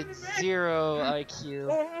 Fucking 0 IQ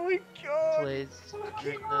Oh my god! plays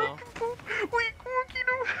right now. Wait,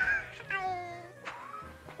 Akino!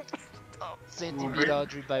 No! Same team beat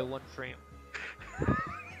Audrey by 1 frame.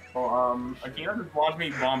 Oh, Akino just watched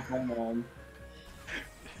me bomb Fernand.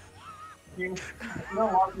 You know,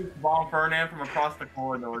 watch me bomb Fernand from across the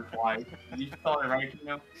corridor twice. You saw it, right,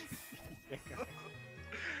 Akino?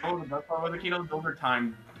 Oh, the best part was Akino, those are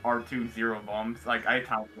timed R2 0 bombs. Like, I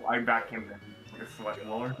back him in like a sweat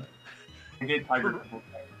blower. I did Tiger triple kill.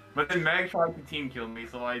 But then Meg tried to team kill me,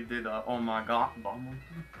 so I did oh my god bomb.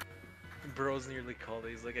 Bro's nearly called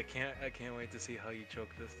it. He's like, I can't wait to see how you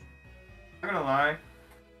choke this. I'm not gonna lie.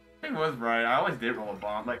 He was right. I always did roll a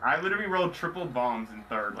bomb. Like, I literally rolled triple bombs in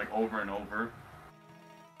third, like, over and over.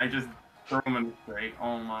 I just threw them in straight.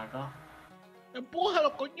 Oh my god.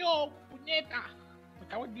 Empújalo, coño, puñeta. Me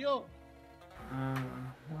cago en Dios.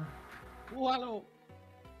 Empújalo.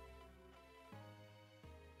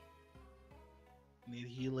 Need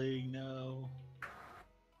healing now.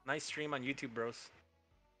 Nice stream on YouTube, bros.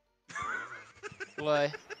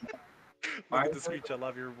 Why? Look at the screenshot,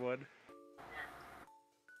 love your wood.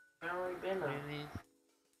 What do you mean?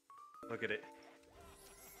 Look at it.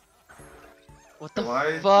 What the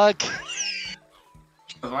Why? fuck?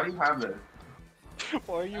 Why do you have this?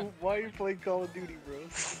 Why are you playing Call of Duty,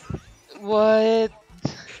 bros? What?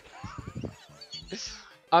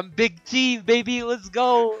 I'm big team, baby. Let's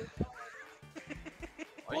go.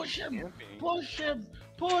 Push him! Camping. Push him!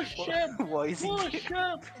 Push him! Why is he Push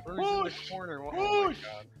him! Or he's in the corner. Oh my Push!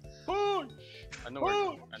 god. Push! I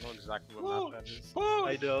know exactly what map that is.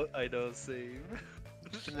 Push! I know, same.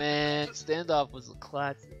 Man, standoff was a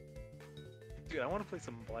classic. Dude, I want to play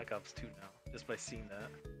some Black Ops 2 now, just by seeing that.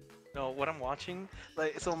 No, what I'm watching,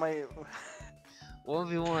 like, so my...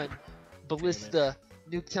 1v1. Ballista.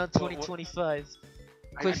 Nuketown 2025.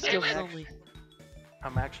 Quick skills only.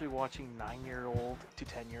 I'm actually watching 9-year-old to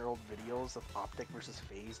 10-year-old videos of Optic versus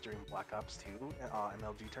FaZe during Black Ops 2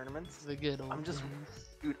 MLG tournaments. The good old I'm just, days.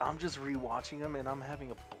 dude, I'm just rewatching them and I'm having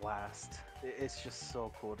a blast. It's just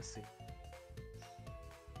so cool to see.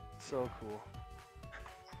 So cool.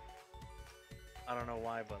 I don't know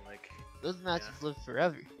why, but like... Those matches live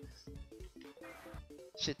forever.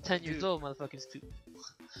 Shit, 10 years Dude. old, motherfuckers too.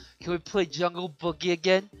 Can we play Jungle Boogie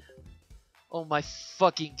again? Oh my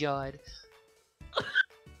fucking god.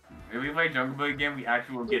 If we play Jungle Boy again, we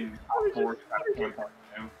actually will get in top 4 out of 1 part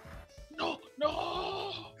 2. No!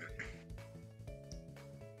 No!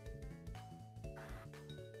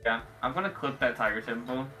 Yeah, I'm gonna clip that Tiger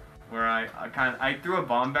Temple where I threw a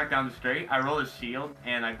bomb back down the straight, I rolled a shield,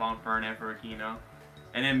 and I bombed Fernand for Aquino.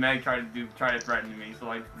 And then Meg tried to threaten me, so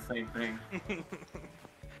I did the same thing.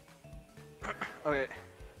 Okay.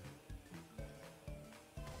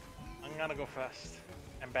 I'm gonna go fast.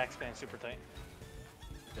 And backspam super tight.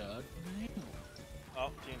 God. Oh,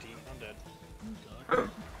 TNT, I'm dead.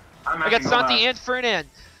 I'm I got actually gonna Santi laugh. and Fernand.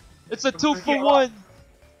 It's a 2 Okay, for 1.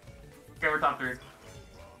 Okay, we're top 3.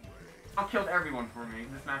 I've killed everyone for me.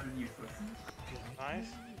 This match is useless. Nice.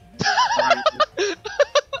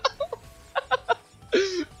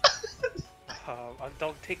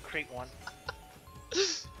 Don't take crate 1.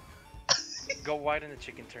 Go wide in the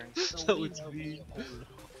chicken turn. So it's me.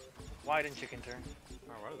 Wide in chicken turn.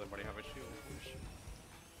 Oh, why does everybody have a shield?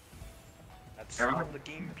 That's Everyone- how the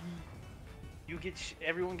game be. You get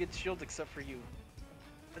everyone gets shields except for you.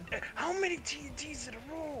 How many TNTs in a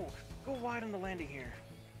row? Go wide on the landing here.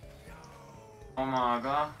 Oh my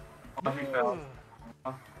god. Oh, he fell.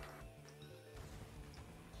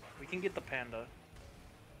 We can get the panda.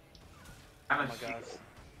 I'm Oh a my shield. god.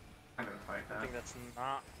 I'm gonna fight I that. think that's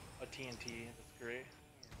not a TNT. That's great.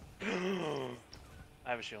 I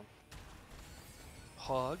have a shield.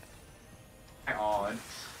 Hog. Odd.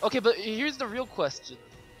 Okay, but here's the real question.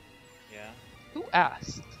 Yeah. Who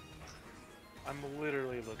asked? I'm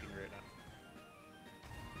literally looking right now.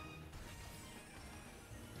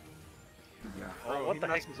 Yeah. Oh, Bro, what he the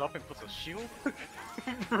heck? messes up and puts a shield.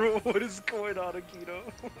 Bro, what is going on, Akito?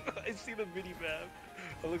 I see the mini map.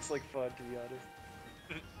 It looks like fun, to be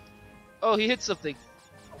honest. Oh, he hit something.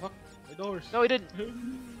 Oh, fuck. My doors. No, he didn't.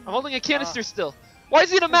 I'm holding a canister Ah. still. Why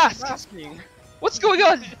is he in a mask? Masking. What's going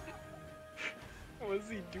on? What is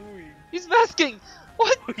he doing? He's masking.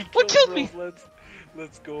 What? He What killed me? bros.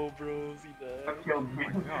 Let's go, bros. He died. That killed me.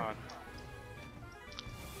 Oh my god.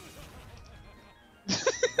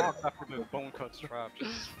 Fuck, after the bone cuts trap.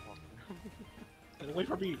 Jesus fucking. Get away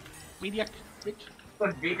from me. Maniac. Bitch.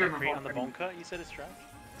 Let's beaker Crate on the bone cut, you said it's trash?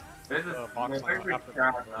 This is box there's on a after-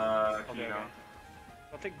 trap, Okay, you know. okay.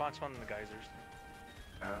 I'll take box one and the geysers.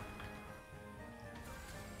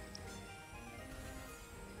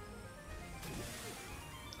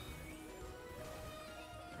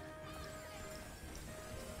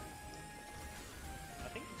 I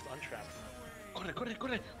think it's untrapped. Corre, corre,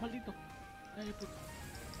 corre. Maldito. Ay, puto.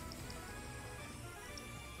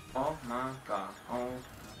 Oh my god. Oh.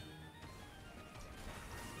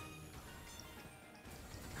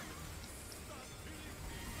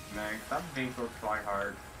 Man, stop being so try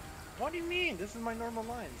hard. What do you mean? This is my normal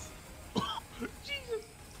lines. Jesus.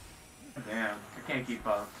 Damn, I can't keep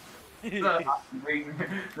up.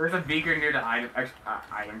 There's a beaker near the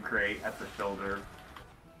item crate at the shoulder.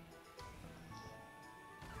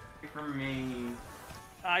 For me.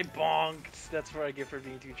 I bonked. That's what I get for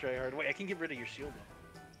being too tryhard. Wait, I can get rid of your shield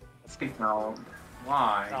though. Let's go. No.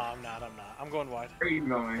 Why? No, I'm not. I'm going wide. Where are you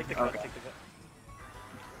going? Take the cut. Okay. Take the cut.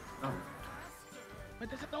 Oh.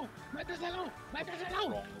 Méteselo. Méteselo. Méteselo.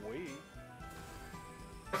 Wrong way.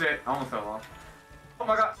 That's it. I almost fell off. Oh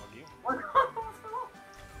my god. Fuck you. What?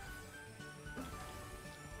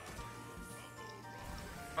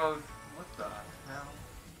 Oh, what the hell?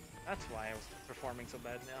 That's why I was performing so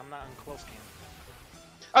bad. I'm not in close game.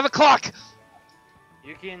 I have a clock.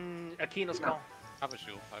 You can Akino's call. I have a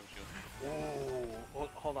shield. I have a shield. Oh,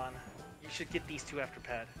 hold on. You should get these two after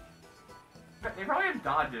pad. They probably have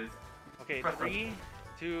dodges. Okay, Press 3,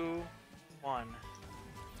 2, 1.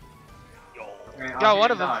 Yo. Okay, Got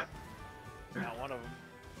one of them. dodge. Not one of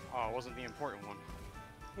Oh, it wasn't the important one.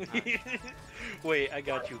 them. Wait, I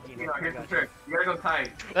got you, You Kino. know, I here's the got you. trick. You gotta go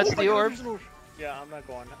tight. That's the orb. Yeah, I'm not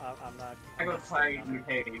going. I'm not. I go I'm not tight staying in the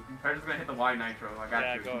cave. I'm just gonna hit the wide nitro. I got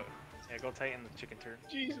Yeah, you. go. Yeah, go tight in the chicken turn.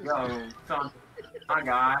 Jesus. Yo, son. My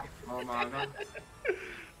guy. Oh my god.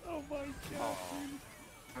 Oh my god. Oh.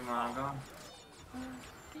 Oh my god.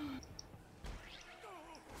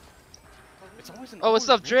 It's always an Oh, what's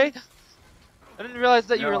orb, up, man. Dre? I didn't realize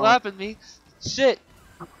that you were Yo. lapping me. Shit.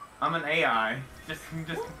 I'm an AI. Just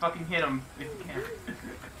fucking hit him if you can.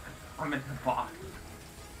 I'm a bot.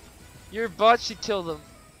 Your bot should kill them.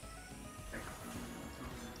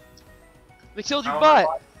 They killed your Oh,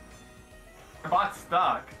 bot. My bot's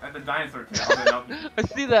stuck at the dinosaur tail. I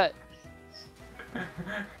see that.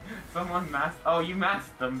 Someone masked. Oh, you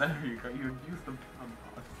masked them. There you go. You used them on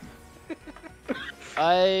bot.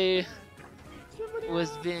 I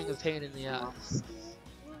was being a pain in the ass.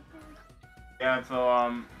 Yeah, so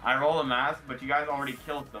I rolled a mask, but you guys already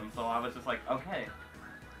killed them, so I was just like, okay.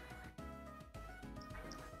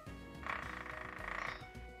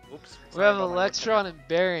 Oops. We sorry have about my Electron and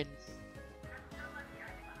Baron.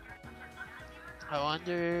 I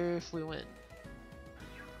wonder if we win.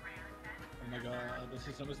 Oh my god, this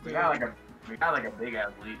is a mistake. We got like a big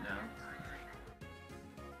ass lead now.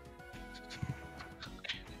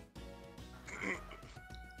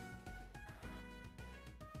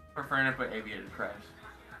 Preferring to put aviator crash.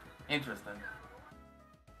 Interesting.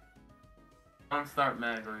 Don't start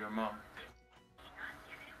Meg or your mom.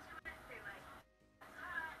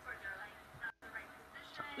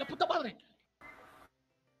 La puta madre.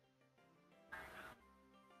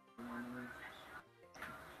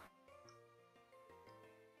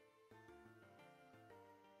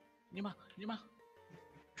 Nima, Nima.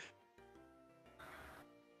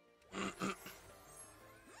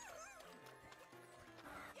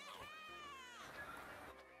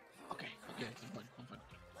 Okay, okay, I'm fine, I'm fine.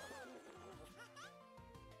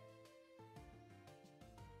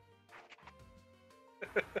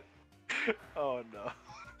 Oh no.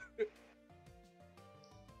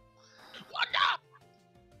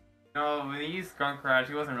 No, when he used Skunk Crash,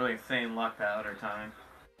 he wasn't really saying luck that other time.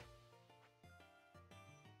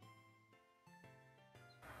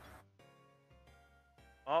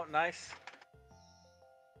 Oh, nice.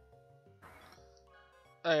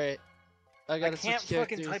 Alright. I I gotta can't switch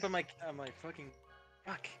fucking characters. type on my fucking.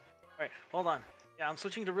 Fuck. Alright, hold on. Yeah, I'm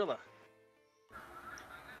switching to Rilla.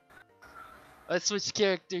 Let's switch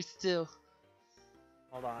characters too.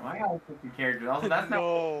 Hold on. Why gotta pick your character? Also, that's not.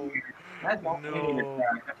 No. That's not No. idiot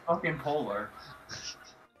attack. That's fucking polar.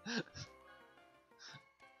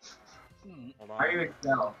 Hold on. Why do you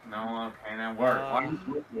excel? No, okay, that worked. Why do you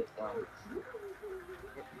switch it though?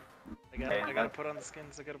 I gotta put on the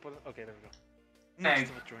skins. I gotta put. Okay, there we go. Hey. Next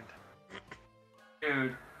to it joined.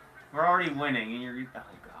 Dude, we're already winning, and you're. Oh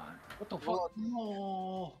god. What the fuck?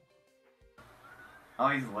 No. Oh,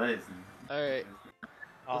 he's Liz. Alright,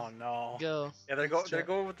 Oh no. go. Yeah, they're Let's try.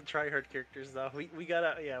 going with the tryhard characters though. We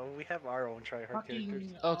gotta we have our own tryhard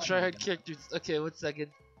characters. Oh, try hard characters. Okay, 1 second.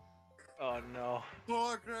 Oh no.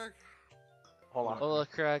 Oh, Greg. Hold on. Hola,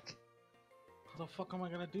 crack. How the fuck am I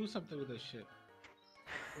gonna do something with this shit?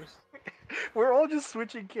 Where's... We're all just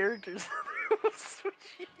switching characters.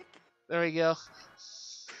 Switching. There we go.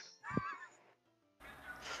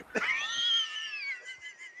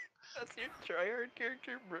 That's your tryhard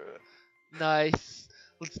character, bro. Nice.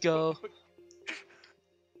 Let's go.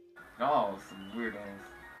 Oh, some weird ass.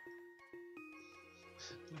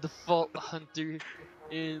 Default hunter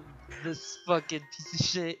in this fucking piece of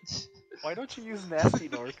shit. Why don't you use Nasty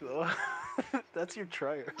Nork though? That's your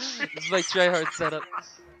tryhard. This is my tryhard setup.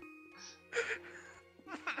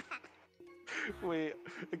 Wait,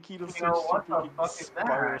 Akito switched Yo, what to the freaking fuck is that?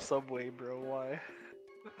 Spiral Subway, bro. Why?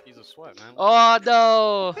 He's a sweat, man. Oh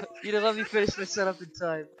no! You didn't let me finish my setup in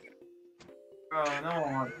time. Bro, no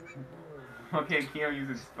one wants. Okay, Keo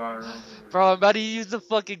uses Spiral. Bro, I'm about to use the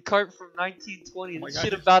fucking cart from 1920. Oh my This God,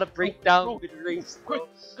 shit just about to break go, down go, mid-race, Quick,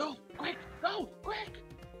 bro. go, quick, go, quick.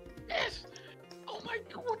 Yes. Oh my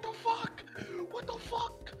god, what the fuck? What the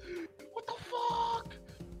fuck? What the fuck?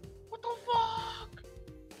 What the fuck?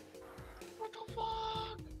 What the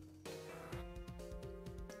fuck?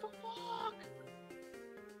 What the fuck?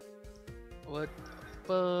 What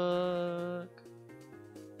the fuck?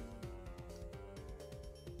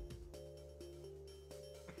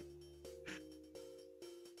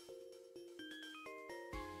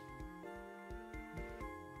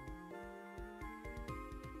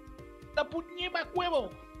 ¡La puñema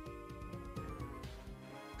huevo!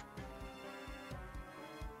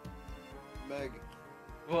 Meg,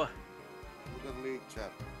 What? look at league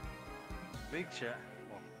chat. League chat.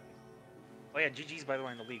 Oh yeah, GG's by the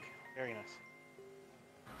way in the league. Very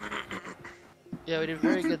nice. Yeah, we did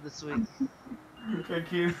very good this week.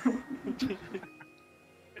 Thank you.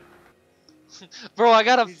 Bro, I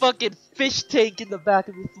got a fucking fish tank in the back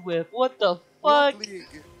of this whip. What the What fuck? league?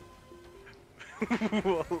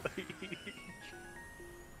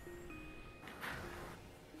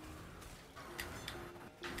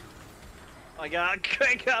 I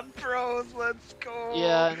got pros. Let's go.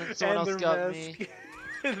 Yeah, and then someone else their got mask. me.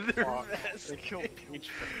 Their Fuck, mask. they killed Peach,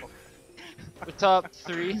 bro. We're top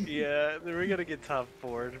 3. Yeah, then we're gonna get top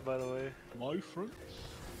 4 by the way. My friend.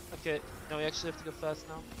 Okay, now we actually have to go fast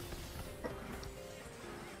now.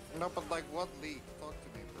 No, but like what league? Talk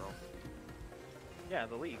to me, bro. Yeah,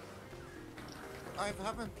 the league. I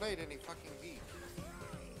haven't played any fucking league.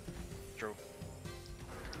 True.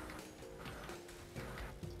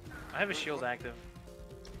 I have a shield active.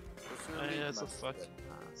 What's your Oh, league yeah, it's a mask fucking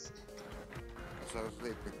then? mask. As I was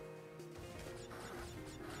sleeping.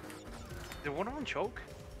 Did one of them choke?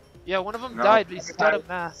 Yeah, one of them No. died, but he's got a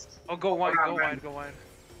mask. Oh, go wide, on, go man. wide, go wide.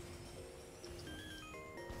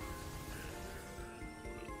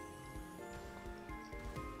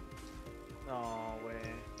 No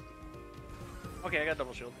way. Okay, I got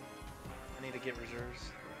double shield. I need to get reserves.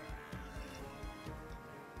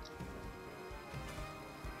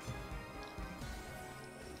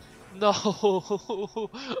 No!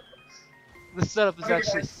 The setup is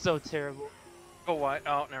actually so terrible. Go wide.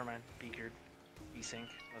 Oh, never mind. Beaker. B-Sync.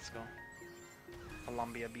 Let's go.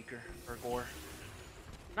 Columbia Beaker. Or Gore.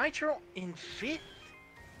 Nitro in 5th?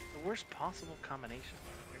 The worst possible combination.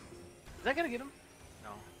 Is that gonna get him? No.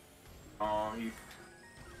 Oh, he's.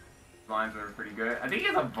 Lines are pretty good. I think he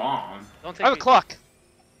has a bomb. Don't I take have a me- clock!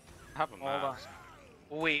 Have a Hold on. mask.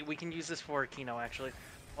 Wait, we can use this for Kino actually.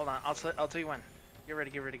 Hold on, I'll tell you when. Get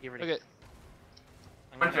ready, get ready, get ready. Okay,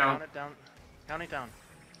 I'm gonna Watch out. count it down. Counting down.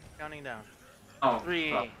 Counting down. Oh,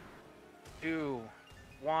 3, fuck. 2,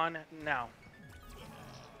 1, now.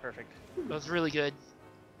 Perfect. that was really good.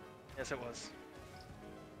 Yes, it was.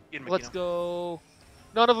 Get him, Let's Makino. go.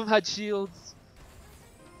 None of them had shields.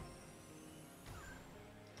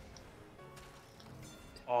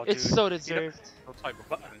 Oh, It's dude. so You know- deserved. No type of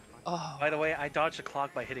But- weapon. Oh, By the way, I dodged the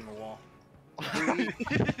clock by hitting a wall.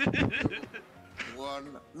 one.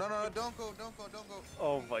 No, no, don't go, don't go, don't go.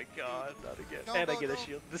 Oh my god, not again. No, And I no, get a no.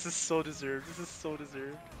 shield. This is so deserved. This is so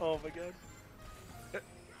deserved. Oh my god.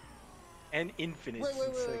 And infinite Wait, wait,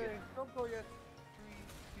 in wait, second. wait. Don't go yet.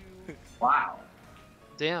 3, 2. Wow.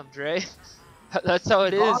 Damn, Dre. That's how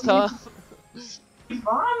it is, huh? He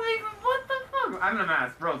bombed me? What the fuck? I'm in a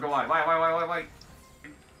mask. Bro, go wide. Why?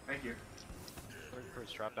 Thank you.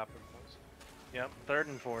 First trapped after the points. Yep, third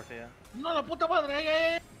and fourth, yeah. No, la puta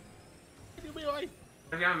madre. Dios mío, ay.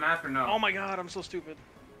 Does he have a mask or no? Oh my god, I'm so stupid.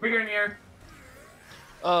 Bigger in the air.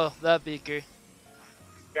 Oh, that beaker.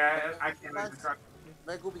 Yeah, I can't make the truck.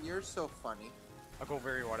 Megumi, you're so funny. I go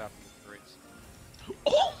very wide after the grades.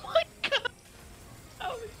 Oh my god.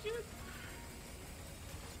 Holy shit.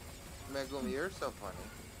 Megumi, you're so funny.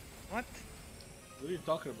 What? What are you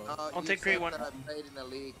talking about? I'll You take grade said one. that I played in a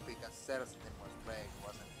league because Citizen was playing,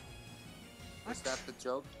 wasn't it? What? Is that the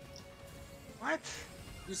joke? What?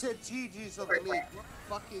 You said GG's on the league. What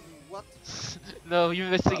fucking what? No, you're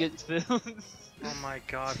missing it, Phil. Oh my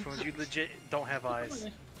god, Phoons, you legit don't have eyes.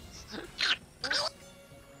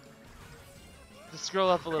 Just scroll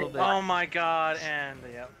up a little bit. Oh my god, and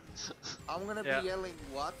yep. I'm gonna Yeah. be yelling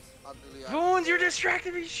what until you. Phoons, you're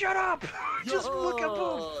distracting me. Shut up. Just look up.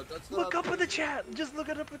 Yo, that's Look not up in the chat. Just look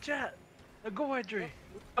it up in the chat. Now go ahead, Dre.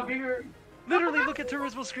 Bigger. Literally look at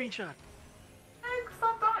Turismo's screenshot.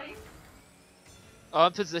 Stop dying. Oh,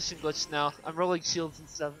 I'm position glitched now. I'm rolling shields in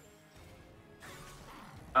 7.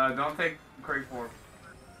 Don't take crate 4.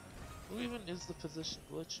 Who even is the position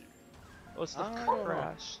glitcher? Oh, it's the I don't know.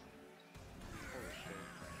 crash. Holy shit.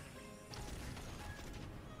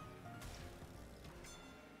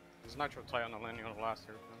 There's nitro tie on the landing on the last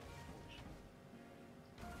here.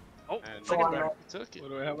 Oh, And- second die. You took it. What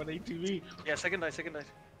do I have on ATV? Yeah, second die, second die.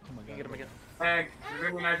 Oh my You god. get him again. Hey,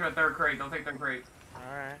 you're gonna be nitro at third crate. Don't take third crate.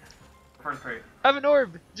 Alright. First crate. I have an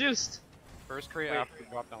orb! Juiced! First crate Wait. after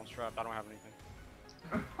drop down strapped. I don't have anything.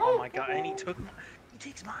 Oh my god, and he took my, he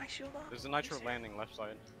takes my shield off. There's a nitro landing left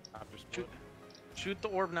side after split. Shoot the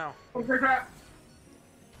orb now. Oh, crap.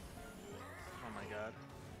 Oh my god.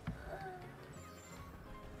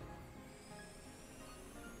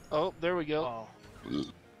 Oh, there we go. Oh,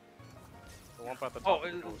 The one at the Oh, top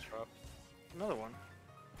it- was strapped. another one.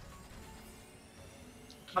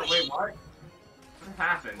 Oh, wait, what? What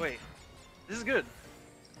happened? Wait, this is good.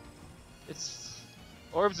 It's...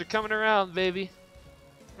 Orbs are coming around, baby.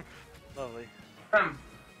 Lovely. Oh my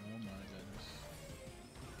goodness.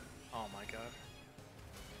 Oh my god.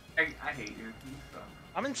 I hate you. You suck.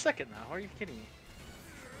 I'm in second now. Are you kidding me?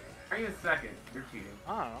 Are you in second? You're cheating.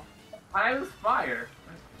 I don't know. I was fire.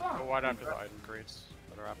 Go wide after the item crates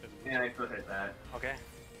that are after the Yeah, I still hit that. Okay.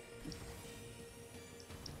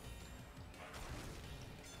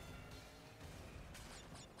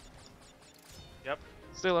 Yep.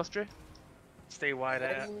 Stay left, Dre. Stay wide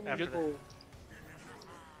after Good. that. What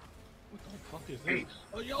the fuck is Hey. this?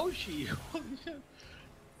 Oh, Yoshi! Holy shit.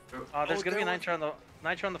 There's gonna be a there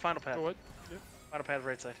nitro on the final pad. Go what? Final pad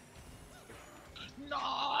right side.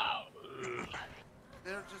 No!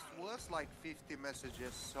 There just was like 50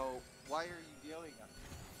 messages, so why are you yelling at me?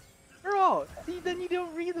 Bro, see, then you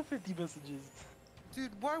don't read the 50 messages. Dude,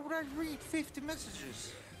 why would I read 50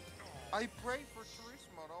 messages? I pray for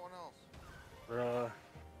Turismo, no one else. Bruh.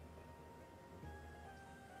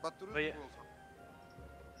 But Turismo But yeah. also.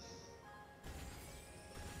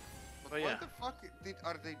 But But why yeah. the fuck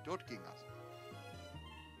are they dodging us?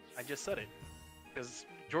 I just said it. Because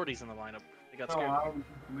Jordy's in the lineup. They got No, scared.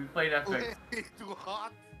 we played FX. It's too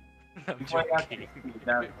hot. I'm We played joking. FX.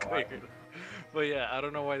 That's why. Weird. But yeah, I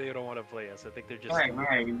don't know why they don't want to play us. I think they're just. Right,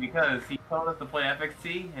 because he told us to play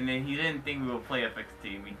FXT, and then he didn't think we would play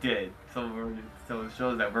FXT, and we did. So so it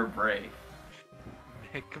shows that we're brave.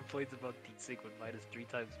 Man complains about D-Sync when mine is 3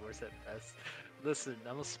 times worse at best. Listen,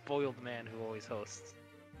 I'm a spoiled man who always hosts.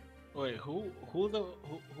 Wait, who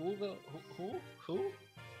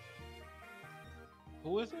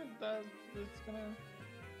is it that is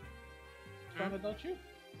gonna dodge you?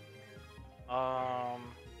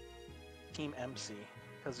 Team MC,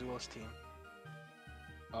 Kazuo's team.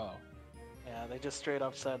 Oh. Yeah, they just straight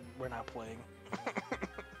up said we're not playing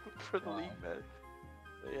for the Wow. league, man.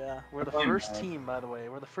 But yeah, we're the Fine, first man. team, by the way.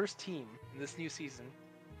 We're the first team in this new season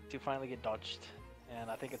to finally get dodged, and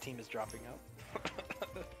I think a team is dropping out.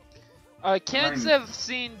 I can't Mine- have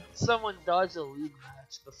seen someone dodge a league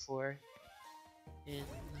match before in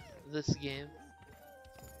this game.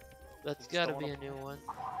 That's Just gotta don't be a wanna- new one.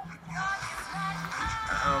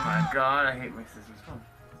 Oh my god, I hate my scissors.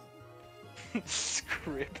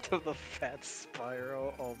 Script of the fat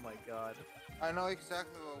Spyro. Oh my god. I know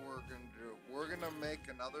exactly what we're gonna do. We're gonna make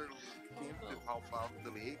another league team to help out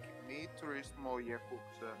the league. Me, Turismo, Yekux,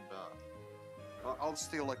 and I'll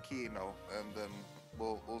steal Aquino, and then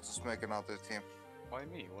we'll just make another team. Why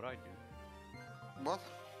me? What I do? What?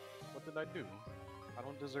 What did I do? I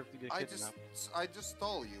don't deserve to get I kidnapped. just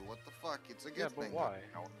stole you. What the fuck? It's a good Yeah, but thing. why?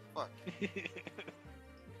 What the fuck?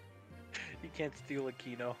 You can't steal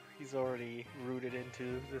Aquino. He's already rooted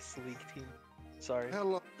into this league team. Sorry.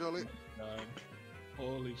 Hello, Jolly. God.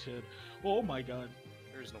 Holy shit. Oh my god.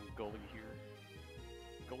 There's no gully here.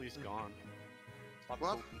 Gully's gone. Stop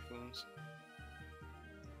What? poking Foons.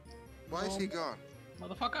 Why is he gone?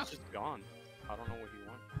 Motherfucker. He's just gone. I don't know what he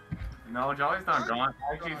wants. No, Jolly's not gone.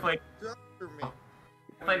 I actually played. After me.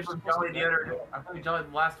 I played with Jolly the other day. I played Jolly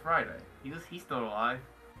last Friday. He's still alive.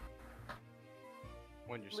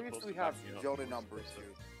 When you're At least supposed we to have back me up. Jolly number 2.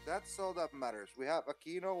 That's all that matters. We have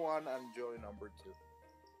Aquino 1 and Jolly number 2.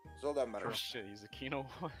 That's all that Oh matters. shit, he's a Kino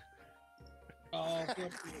one. Oh,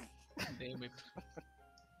 God damn it.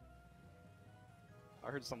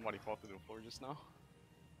 I heard somebody fall through the floor just now.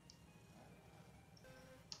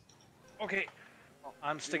 Okay.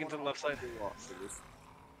 I'm sticking to the left side. After this.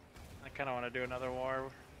 I kind of want to do another war.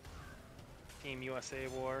 Team USA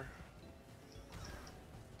war.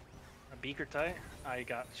 A beaker tie. I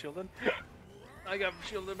got shielded. I got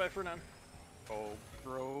shielded by Fernand. Oh,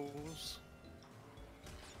 bros.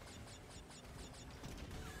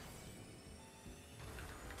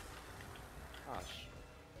 Gosh.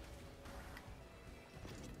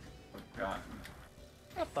 Oh god.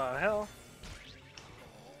 What the hell?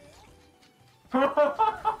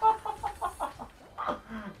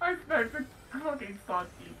 I expect a fucking salty.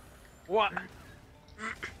 What?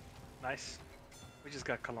 Nice. We just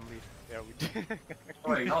got Colombian. Yeah, we did.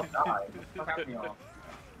 Wait, y'all died. What happened to y'all?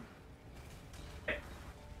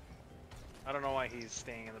 I don't know why he's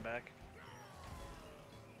staying in the back.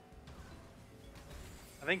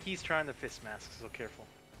 I think he's trying to fist mask, so careful.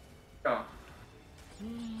 Oh.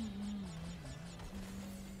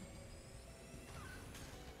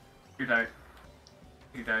 You're tight.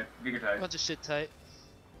 You're tight. Bigger tight. Bunch of shit tight.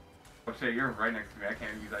 Oh shit, you're right next to me. I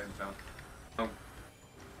can't use items now. Oh.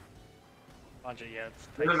 Bunch of it's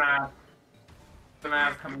There's a mask. The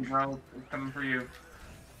mask coming, bro. It's coming for you.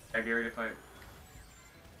 Yeah, get ready to fight.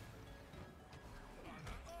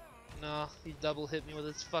 No, he double hit me with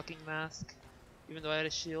his fucking mask. Even though I had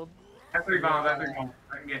a shield. That's 3 bombs. That's 3 bombs.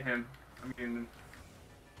 I can get him. I'm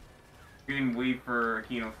getting weed for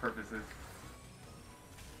Aquino's purposes.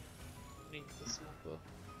 I need the smoke bow.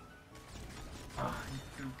 Oh, he's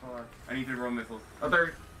too far. I need to roll missiles. Oh,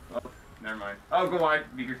 there. Oh, never mind. Oh, go wide.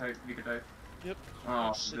 Beaker type. Beaker type. Yep.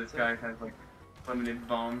 Oh, Shit, this though. guy has like limited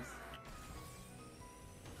bombs.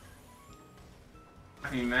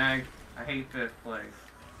 I mean, Mag, I hate 5th place.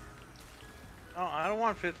 Oh, I don't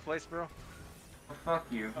want 5th place, bro. Well, fuck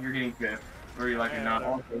you. You're getting 5th. Or you're like, Yeah, not.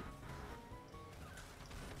 no. Okay.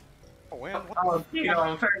 Oh, man, what Oh, Kino,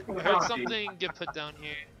 I'm trying to I heard something get put down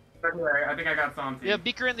here. I think I got Santi. Yeah,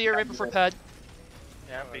 beaker in the air right before pad.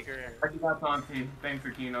 Yeah, beaker. I think I got Santi. Thanks,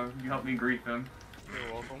 Aquino. You helped me grief him.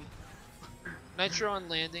 You're welcome. Nitro on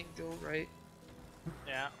landing, go right.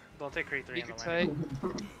 Yeah, don't take crate 3 in Beaker the lane.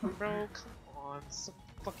 tight. Bro, come on. Some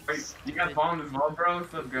fucking Wait, you got stupid- bombed as well, bro?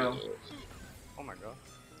 Let's go. Oh my god.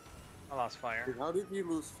 I lost fire. How did you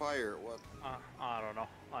lose fire? What? I don't know.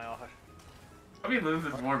 How many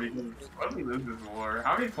loses more because what if we lose this war?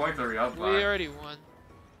 How many points are we up by? We already won.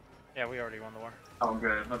 Yeah, we already won the war. Oh,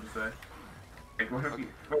 good. I was about to say. Wait, what if we?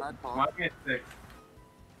 Wait, why are we at 6?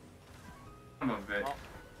 Son of a bitch. Oh,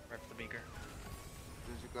 rip the beaker.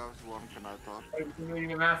 Did you guys want? Can I talk? Wait, you didn't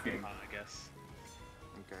even asking. I guess.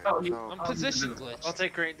 Okay. Oh, you- so I'm Oh, position you did it. Don't glitched.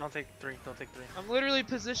 take crate. Don't take 3. Don't take 3. I'm literally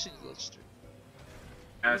position glitched.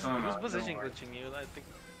 Yeah, Who's, it's on who's my- position don't worry. glitching you? I think.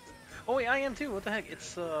 Oh wait, I am too. What the heck?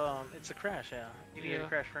 It's a crash. Yeah, you need Yeah. a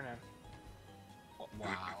crash for now.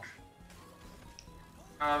 Wow.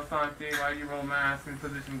 Oh, Santi, why do you roll mask in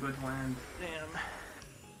position glitch land? Damn.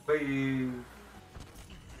 Please.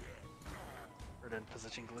 We're done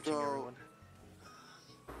position glitching So- everyone.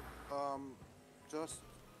 Just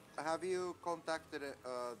have you contacted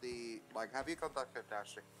have you contacted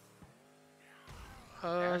Dashing? They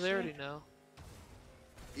already know.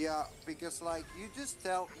 Yeah, because like you just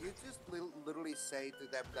literally say to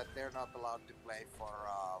them that they're not allowed to play for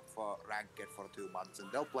ranked for 2 months, and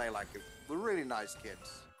they'll play like really nice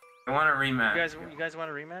kids. I want a rematch. You guys want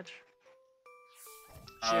a rematch?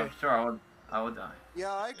 Sure. I would die.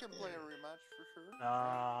 Yeah, I can play a rematch for sure.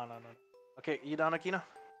 No. Okay, you down, Aquino?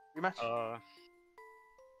 Rematch?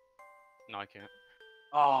 No, I can't.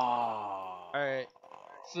 Oh. Alright,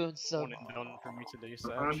 Foon sub. One and done for me today,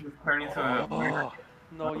 I'm Sag. just turning into a Oh,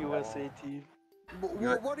 no USA team.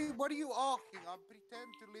 What are you asking? I pretend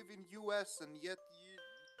to live in US and yet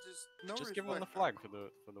you just no Just respect. give him the flag for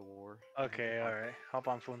the war. Okay, alright. Hop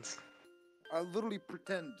on, Foons. I literally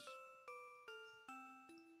pretend.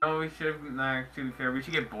 No, we should. Nah, to be fair, we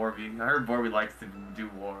should get Borby. I heard Borby likes to do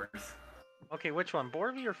wars. Okay, which one?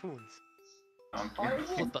 Borby or Foons? I will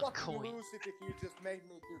Flip a fucking coin. lose it if you just made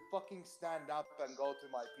me to fucking stand up and go to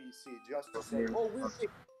my PC just to say, oh, we'll take.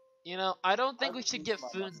 You know, I don't think I we should lose get my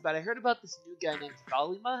Foons, but I heard about this new guy named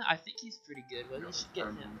Valima. I think he's pretty good. Well, you should get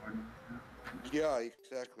him. Yeah,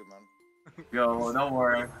 exactly, man. Yo, don't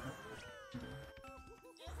worry.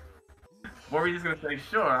 What were you just gonna say?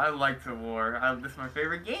 Sure, I like to war. This is my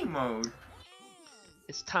favorite game mode.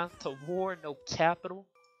 It's time to war, no capital.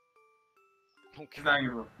 It's not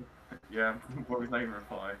even. Yeah, Borby's not even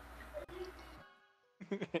reply.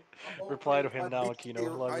 Reply to him My now, PC, Aquino.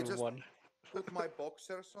 I Level just 1. put my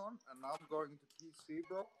boxers on and now I'm going to PC,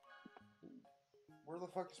 bro. Where the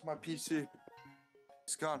fuck is my PC?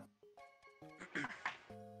 It's gone.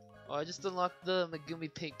 Oh, I just unlocked the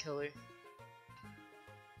Megumi paint color.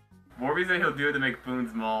 Borby said he'll do it to make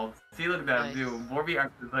Foons mauled. See, look at that Nice. view. Borby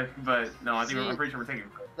actually like, but no, I think See, I'm pretty sure we're taking.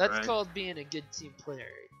 That's right? called being a good team player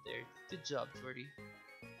right there. Good job, Jordy.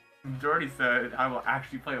 Jordy said, I will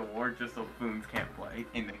actually play a war just so Foons can't play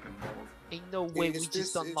and make him mold. Ain't no way Is we this-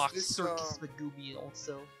 just unlocked is this, Circus Megumi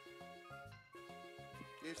also.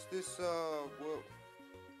 Is this, well,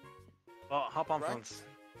 Well, hop on, ranked? Foons.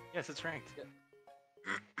 Yes, it's ranked.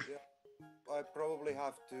 I probably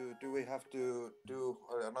have to. Do we have to do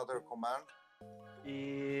another command?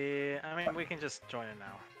 Yeah, I mean, we can just join it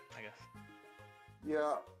now, I guess.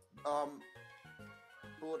 Yeah.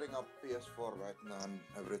 Booting up PS4 right now and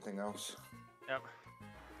everything else. Yep.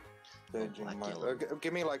 Changing Black my. yellow.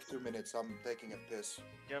 Give me like 2 minutes. I'm taking a piss.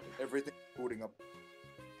 Yep. Everything booting up.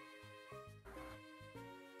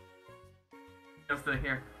 Just stay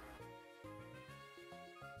here.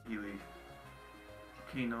 You leave.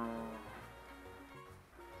 Kino.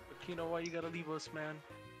 Aquino, why you gotta leave us, man?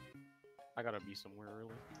 I gotta be somewhere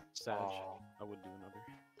early. Sag. Aw. I would do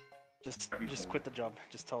another. Just quit the job.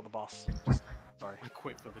 Just tell the boss. Just, sorry. I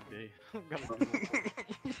quit for the day. Gotta do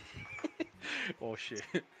more. Oh shit.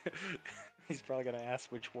 He's probably gonna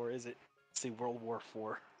ask which war is it. Say World War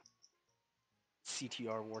IV.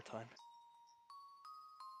 CTR wartime.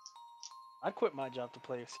 I'd quit my job to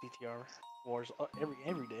play CTR wars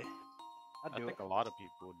every day. I'd I do it. think a lot of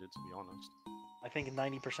people did, to be honest. I think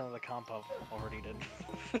 90% of the comp hub already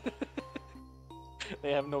did.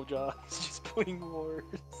 They have no jobs, just playing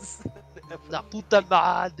wars. La puta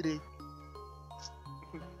madre.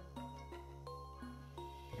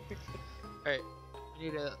 Alright, we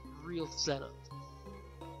need a real setup.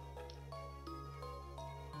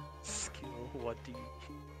 Skill, what do you...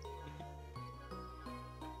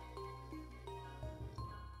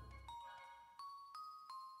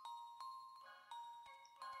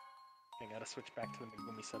 I gotta switch back to the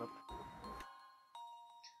Megumi setup.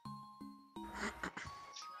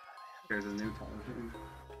 There's a new time.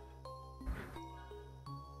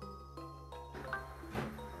 Man,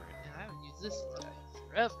 I haven't used this guy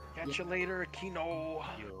forever. Catch you later, Aquino.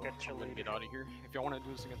 Yo, Catch you I'm gonna later. get out of here. If y'all wanna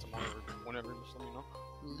do this again tomorrow or whenever, just let me know.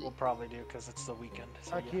 We'll probably do because it's the weekend.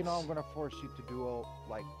 So Akino, yes. I'm gonna force you to do all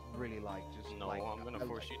really just No, like I'm gonna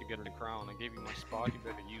force you to get the crown. I gave you my spot. You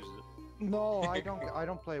better use it. No, I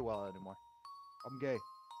don't play well anymore. I'm gay.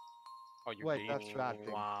 Oh, you're Wait, that's gay. bad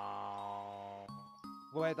thing. Wow.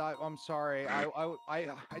 Wait, I'm sorry. I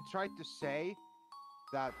tried to say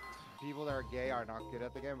that people that are gay are not good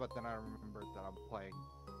at the game, but then I remembered that I'm playing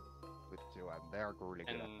with two and they're really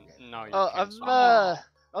good at the game. And now you're Oh, canceled.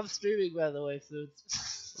 I'm streaming by the way,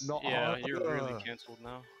 Foods. No, Yeah, you're really canceled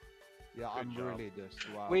now. Yeah, I'm Good job. really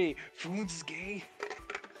just wow. Wait, Foons is gay?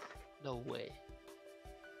 No way.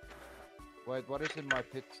 Wait, what is in my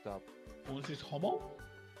pit stop? Who's this homo?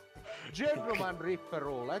 Gentleman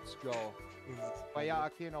Ripperu, let's go. But yeah,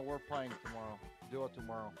 Akino, we're playing tomorrow. Duo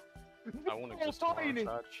tomorrow. I won't exist tomorrow,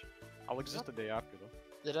 Satch. I'll exist the day after though.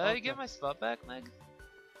 Did I Okay. get my spot back, Meg?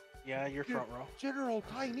 Yeah, you're front row. General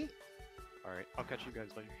Tiny. Alright, I'll catch you guys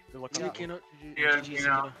later. Good luck. GG, Yeah. Aquino. Yeah, GG,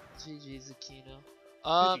 Aquino. GG's Aquino.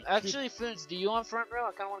 GG. Actually, Foods, do you want front row?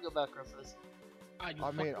 I kind of want to go back row for this.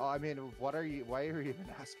 I mean, what are you? Why are you even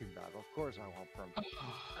asking that? Of course, I want from.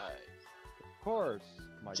 Of course,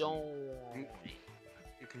 my G. Don't.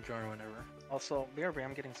 You can join whenever. Also, BRB,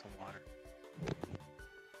 I'm getting some water.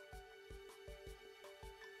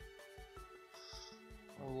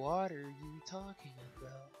 What are you talking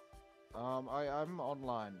about? I'm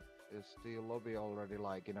online. is the lobby already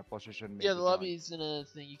like in a position? Yeah, to the join? lobby's in a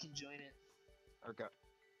thing. You can join it. Okay.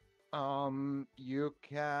 You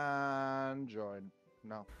can join.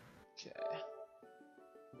 No. Okay.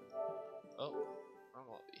 Oh, wrong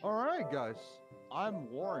lobby. Alright, guys. I'm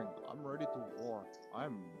warring. I'm ready to war.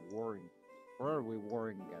 I'm warring. Where are we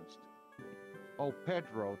warring against? Oh,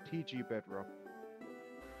 Pedro. TG Pedro.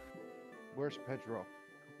 Where's Pedro?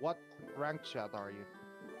 What rank chat are you?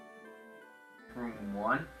 Room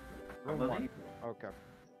 1. Room believe. 1. Okay.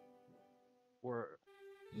 We're...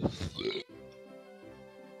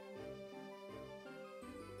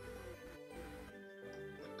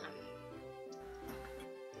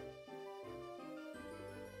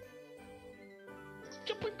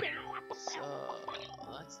 So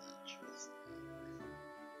that's interesting.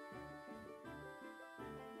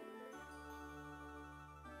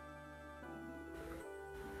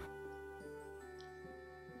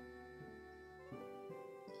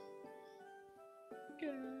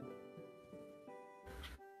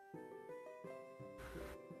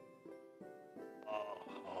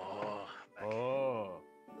 Oh, back. Oh.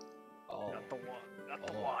 Oh, Got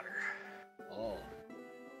the Oh. water. oh,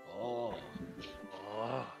 oh,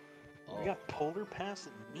 Oh. oh. We got Polar Pass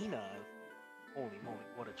and Mina. Holy moly,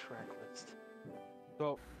 what a track list.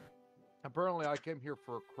 So, apparently I came here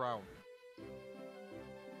for a crown.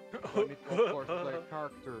 So I need to, of course, play a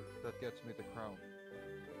character that gets me the crown.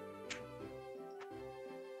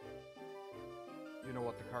 You know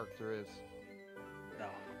what the character is? No.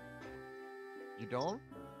 You don't?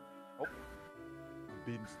 Nope.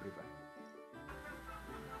 Binstrive.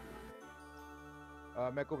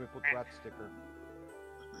 Megumi put rat sticker.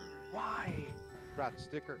 Why? Rat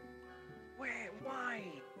sticker. Wait, why?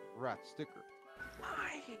 Rat sticker.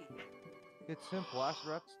 Why? It's simple as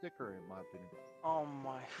rat sticker in my opinion. Oh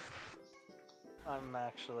my. I'm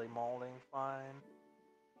actually molding. Fine.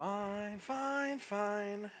 Fine, fine,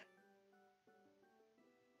 fine.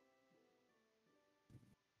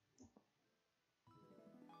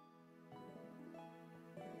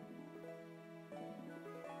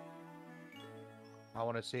 I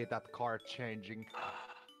want to see that card changing.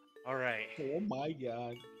 Alright. Oh my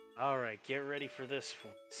god. Alright, get ready for this,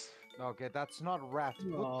 folks. Okay, that's not rat. Put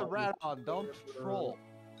the No, rat on, don't troll.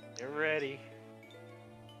 Get ready.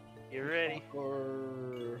 Get ready.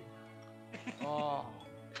 Fucker. Oh.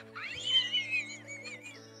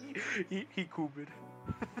 he coobed.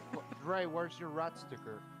 Dre, where's your rat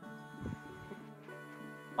sticker?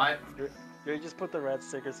 What? Dre just put the red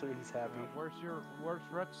sticker so he's happy. Where's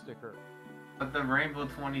red sticker? But the Rainbow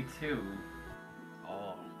 22.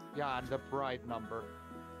 Oh, Yeah, and the bright number.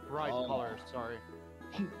 Bright Oh. colors, sorry.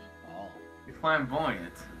 oh, It's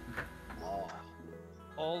flamboyant. oh.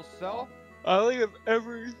 Also, I don't think I've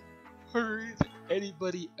ever heard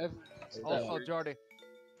anybody ever. say that also word. Jordy.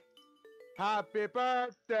 Happy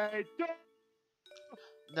birthday to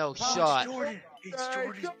No Happy shot. Jordan! It's Hey,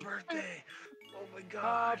 Jordan's Jordan! birthday! Oh my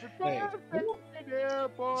god! Happy Hey. birthday, dear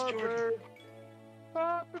Bobby! Jordan.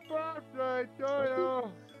 Happy birthday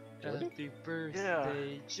to Happy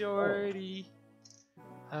birthday, Jordy.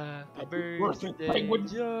 Happy Happy birthday, birthday, penguin.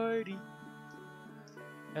 Jordy.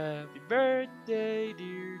 Happy birthday,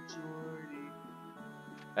 dear Jordy.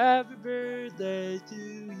 Happy birthday to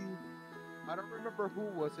you. you. I don't remember who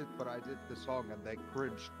was it, but I did the song and they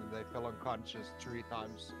cringed and they fell unconscious 3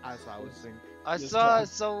 times as I was singing. I Yes, saw Tom.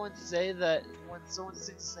 someone say that when someone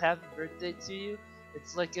sings happy birthday to you,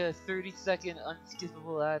 it's like a 30-second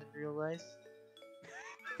unskippable ad in real life.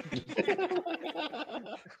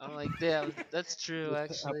 I'm like, damn, that's true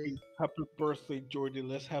actually. Happy birthday, Jordy.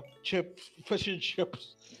 Let's have chips, fish and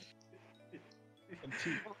chips. And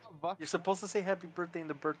tea. You're supposed to say happy birthday in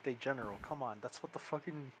the birthday general. Come on, that's what the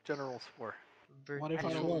fucking general's for. What if I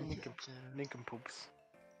don't Actual want? nincompoops.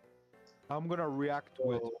 I'm gonna react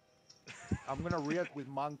with Oh.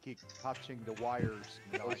 monkey touching the wires.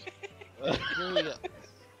 Nice. Here we go.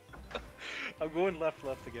 I'm going left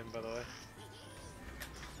again, by the way.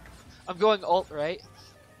 I'm going alt right.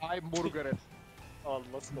 I burger it. Oh,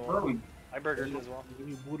 let's go. Bro, I burgered as well.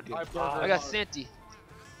 I burger I got Santi.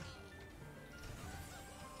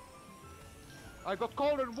 I got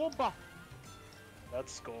Golden Wumpa.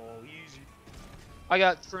 Let's go, easy. I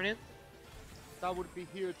got Fernan. That would be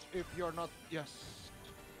huge if you're not. Yes.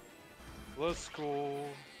 Let's go.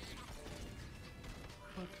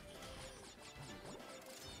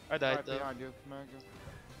 I died Right though. behind you, Maggie.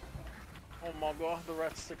 Oh my god, the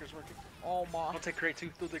rat sticker's working. Oh my. Don't take crate 2,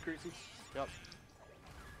 don't take crate 2. Yep.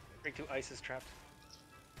 Crate 2 ice is trapped.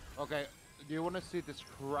 Okay. Do you want to see this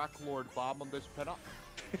crack lord bomb on this pena?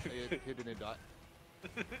 he didn't die.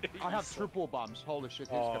 I have triple bombs. Holy shit,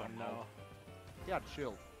 he's Oh gonna no. blow. Yeah,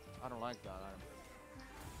 chill. I don't like that item.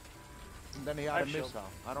 And then he had I've a shield. missile.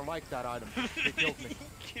 I don't like that item. He killed me.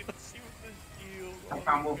 Kills you with the shield. I Oh can't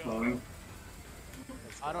my move God. flowing.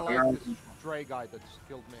 I don't Yeah. like this Dre guy that just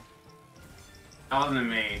killed me. That wasn't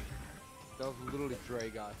me. That was literally Dre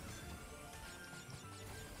guy.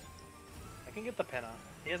 I can get the penna.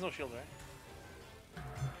 He has no shield, right?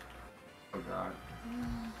 Oh god.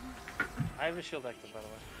 I have his shield active, by the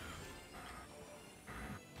way.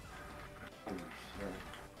 Holy shit.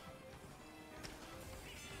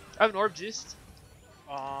 I have an orb juiced.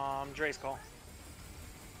 Dre's call.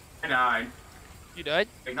 I died. You died?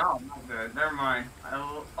 Wait, no, I'm not dead. Never mind.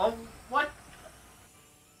 Oh, what?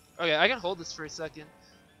 Okay, I can hold this for a second.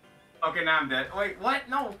 Okay, now I'm dead. Wait, what?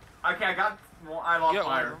 No. Okay, I got. Well, I lost You got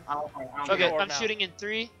one of fire. them. I lost fire. I don't Okay, know. orb I'm now. shooting in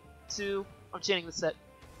 3, 2. I'm chaining the set.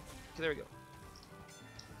 Okay, there we go.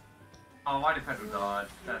 Oh, why did I have to dodge?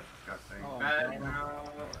 That's disgusting. Oh,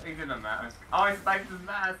 That, he's in a mask. Oh, he spiked his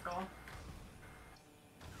mask off.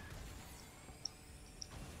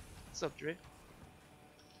 What's up, Dre?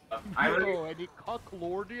 I Yo, literally. any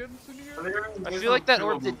cucklordians in here? I feel like that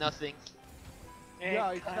orb did nothing.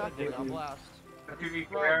 Yeah, Kinda exactly. did. I'm last. To be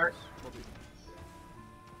fair,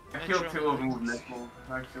 I killed Metro 2 of them with Mines. missiles,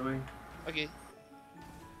 actually. Okay.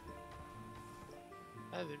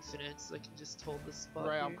 I have infinite, so I can just hold this spot.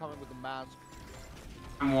 Ray, I'm here. coming with the mask.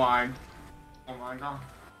 I'm wide. Oh my god.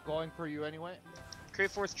 Going for you anyway.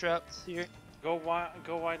 Crate Force trapped here. Go wide and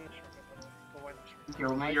go wide in the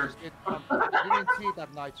Kill me, I you're. just didn't see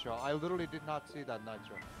that nitro. I literally did not see that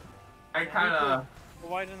nitro. I kinda. Go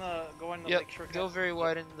wide in the Yep, lake shortcut. go very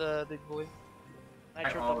wide in the big boy.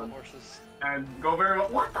 Nitro I double own. horses. And go very well.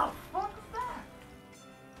 What the fuck is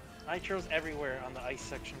that? Nitro's everywhere on the ice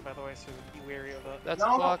section, by the way, so be wary of it. That's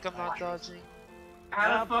No. a block, I'm not dodging. I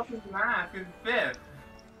had a fucking mask in 5th.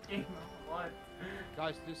 What?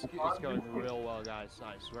 Guys, this is going real well, guys.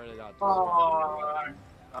 I swear to God. Oh,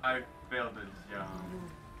 I failed the jump.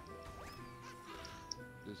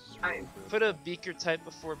 This is I- really good. Put a beaker type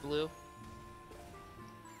before blue.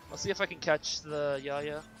 I'll see if I can catch the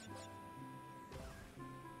Yaya.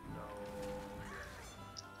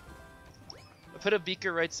 I put a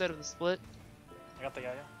beaker right side of the split. I got the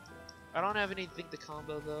Yaya. I don't have anything to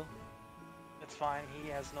combo though. It's fine, he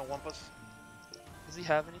has no Wumpus. Does he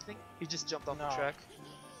have anything? He just jumped off No. the track.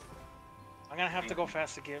 I'm gonna have to go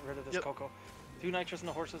fast to get rid of this Yep. Coco. 2 Nitros and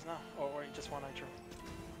the horses now? Or just 1 Nitro?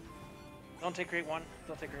 Don't take grade 1.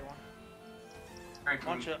 Don't take grade 1. Alright,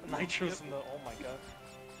 Bunch of Nitros in the. Oh my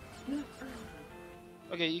god.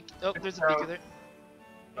 Okay, you, oh, there's a beaker there.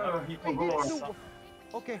 Oh, he Wait, can so-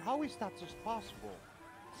 okay, how is that just possible?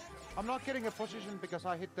 I'm not getting a position because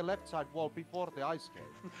I hit the left side wall before the ice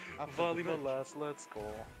cave. After the Volley the bridge. last, let's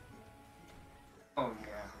go. Oh,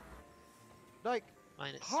 yeah. Like,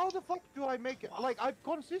 Minus. how the fuck do I make it? Like, I've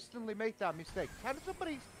consistently made that mistake. Can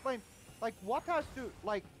somebody explain, like, what has to,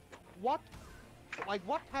 like, what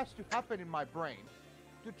has to happen in my brain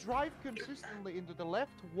to drive consistently into the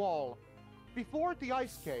left wall before the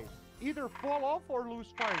ice cave? Either fall off or lose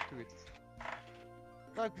fire to it.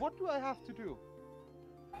 Like, what do I have to do?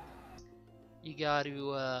 You got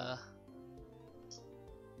to,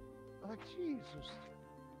 Like, Jesus.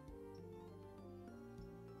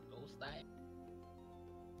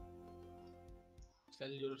 Sell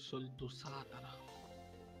your soul to Satan.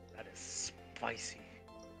 That is spicy.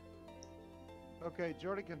 Okay,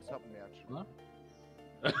 Jordy can sub me, actually.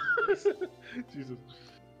 Huh? Jesus.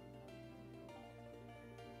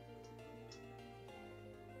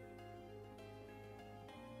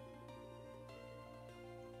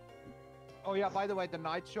 Oh yeah, by the way, the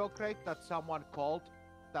night show crate that someone called,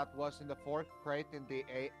 that was in the 4th crate in the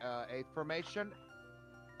 8th formation.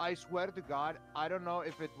 I swear to God, I don't know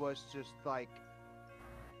if it was just like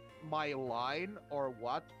my line or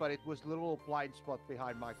what, but it was little blind spot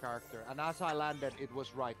behind my character, and as I landed, it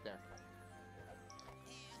was right there.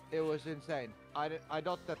 It was insane. I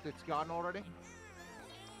thought that it's gone already,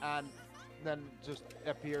 and then just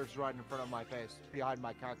appears right in front of my face, behind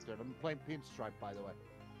my character. I'm playing Pinstripe, by the way.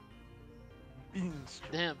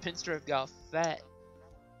 damn, Pinstripe got fat.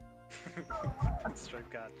 Pinstripe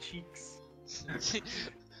got cheeks.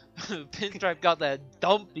 Pinstripe got that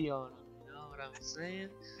dumpy on him, you know what I'm saying?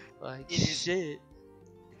 Like, It is- shit.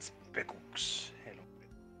 It's pickles.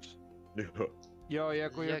 Hello. Yo,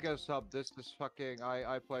 Yaku, Yeah. you can sub. This is fucking.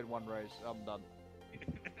 I played 1 race. I'm done.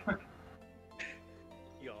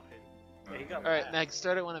 Yo, hey, he got Alright, mad. Meg,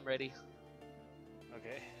 start it when I'm ready.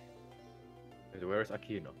 Okay. Where's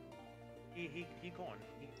Aquino? He going.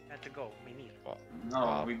 He had to go. Me neither.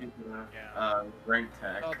 No, we did the Yeah. rank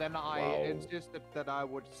tech. So then I Wow. insisted that I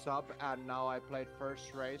would sub, and now I played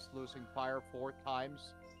first race, losing fire 4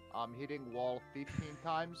 times, I'm hitting wall 15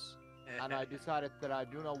 times, and I decided that I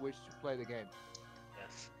do not wish to play the game.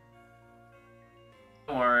 Yes.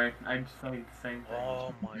 Don't worry, I just say the same thing.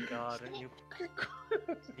 Oh my god,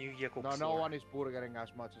 you Yeko No, no one is burgering as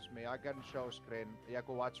much as me. I can show screen. You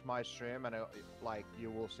can watch my stream, and like you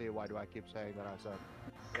will see why do I keep saying that I said.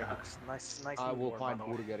 Nice I will war, find by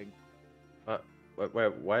the way. burgering.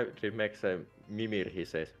 Why did Meg say Mimir, he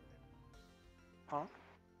says? Huh?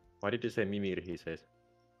 Why did you say Mimir, he says?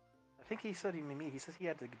 I think he said he says he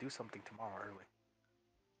had to do something tomorrow early.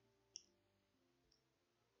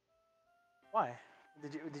 Why?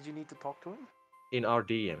 Did you need to talk to him? In our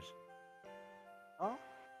DMs. Huh?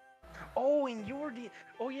 Oh, in your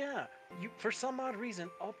Oh yeah, you for some odd reason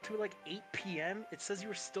up to like 8 p.m. it says you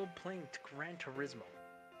were still playing Gran Turismo,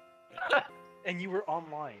 and you were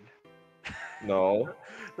online. No.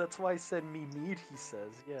 That's why I said Mimir. He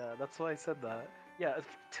says, yeah, that's why I said that. Yeah,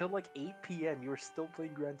 till like 8 p.m. you were still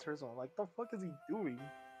playing Gran Turismo. I'm like, the fuck is he doing?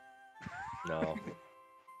 No.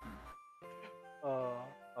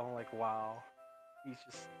 I'm like, wow. He's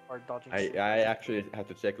just hard dodging. I actually had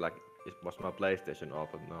to check, like, was my PlayStation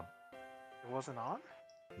open? No. It wasn't on?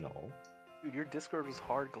 No. Dude, your Discord was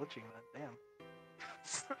hard glitching, man. Damn.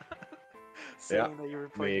 Saying that you were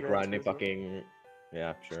playing Me Gran grinding Turismo. fucking...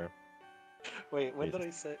 Yeah, sure. Wait, when Jesus. did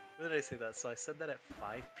I say? When did I say that? So I said that at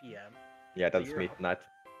 5 p.m. Yeah, So that's you're- midnight.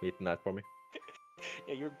 Midnight for me.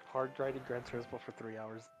 Yeah, you're hard grinding Gran Turismo for 3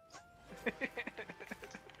 hours.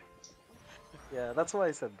 Yeah, that's why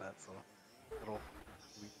I said that. So, little,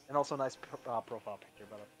 and also nice profile picture,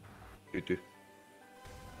 by the way. You too.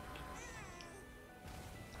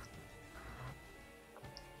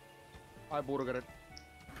 I burgered.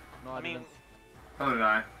 No, I I mean, didn't. So did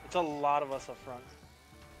I. it's a lot of us up front.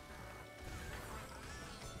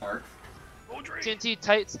 Marks. TNT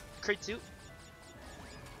tight crate 2.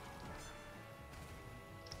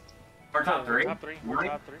 We're top three. Top three. Really?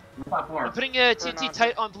 Top three. We're top four. I'm putting Turn TNT on.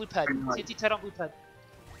 tight on blue pad. Turn on. TNT tight on blue pad.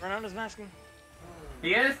 Renan is masking.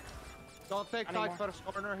 He is? Don't take Anymore. tight first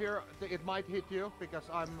corner here. It might hit you because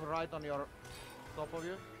I'm right on your top of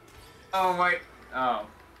you. Oh, wait. Oh.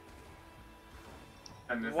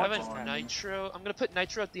 I missed I that have ball. a nitro. I'm gonna put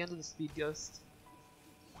nitro at the end of the speed ghost.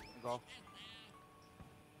 Go.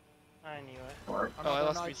 I knew it. Or- Oh, I Another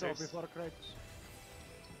lost nitro reserves. before crates.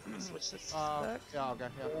 I'm gonna switch this Uh, back. yeah, okay,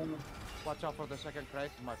 yeah. Watch out for the second crate.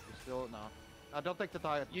 Might be still no. Don't take the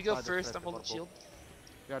tide. You go Tidus first. crate I'm holding before shield. blue.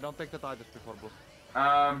 Yeah, don't take the Tidus before blue.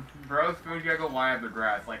 Bro, Spoon, you gotta go wide of the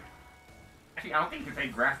grass. Like, actually, I don't think you can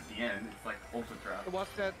take grass at the end. It's like ultra trap. Was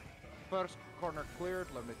that first corner cleared?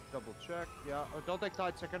 Let me double check. Yeah, don't take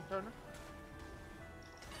tide second turner.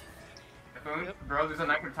 Spoon, Yep. bro, there's a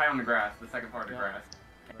nitro tie on the grass, the second part of the Yeah. grass.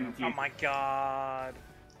 Yeah. And Oh T- my god.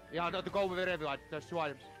 Yeah, no, to go with everyone. There's 2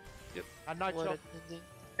 items. Yep. And nitro. Blooded ending.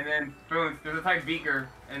 And then, Spoon, there's a tight beaker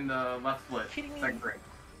in the left split. Kidding me? Second grade.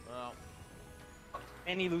 Well,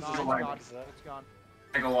 And he loses no, a it's wide. gone. because of that. It's gone.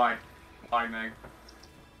 I go wide. Wide, Meg.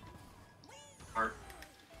 Or...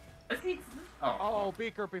 Let's see. Oh. Oh,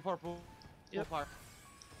 beaker before blue. Yep. Blue fire.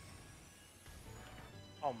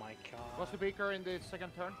 Oh my god. Was the beaker in the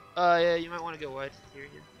second turn? Yeah, you might want to go wide. Here,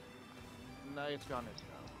 here. No, it's gone. It's gone.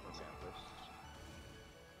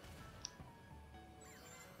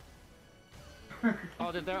 Okay,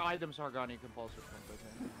 oh, their items are gone. You can pulse it from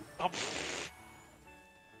the Oh, pfft.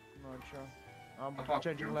 Not sure. I'll talk to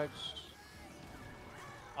Changing you. legs.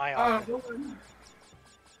 I Oh, offered.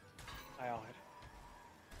 I offered.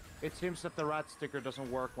 It seems that the rat sticker doesn't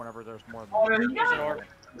work whenever there's more than Oh, one. there you There's an go. orb.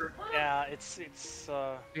 Yeah, it's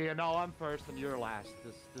Yeah, no, I'm first and you're last.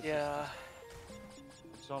 This yeah.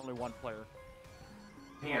 it's only one player.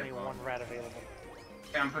 Yeah, Only one rat available.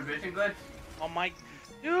 I'm position glitch. Oh my,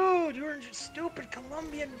 dude, you're in stupid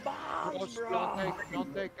Colombian bombs, Ghost, bro.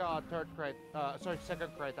 don't take third crate. Sorry,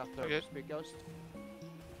 second crate after Okay. Speed Ghost.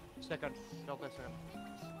 Second. Don't take second.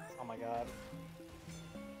 Oh my god.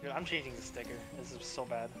 Dude, I'm changing the sticker. This is so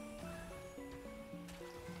bad.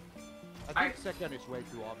 I think second is way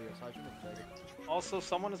too obvious. I shouldn't take it. Also,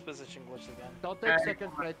 someone is position glitched again. Don't take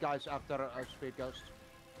second crate, guys, after Speed Ghost.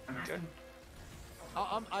 Okay.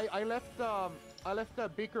 I left the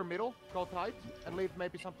beaker middle, go tight, and leave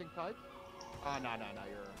maybe something tight. No, you're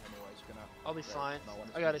anyways gonna... I'll be yeah, fine. no one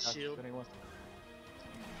is I got gonna a catch shield. it Anyway.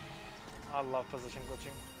 I love position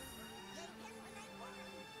glitching.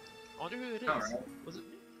 I wonder who it is. Alright. Was it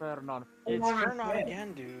me? Fair none. It's Oh, Fernand yeah.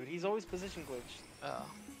 again, dude. He's always position glitched. Oh,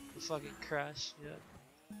 the fucking crash. Yeah.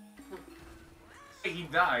 Hey, he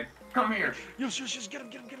died. Come here. Yes, get him,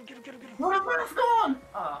 get him, get him, get him, get him, get him. What a mask on!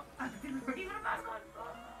 I didn't even a mask on.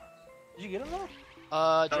 Did you get him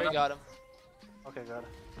though? Dre got him. Okay, good.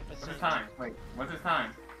 I What's think. his time? Wait, what's his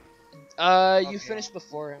time? You finished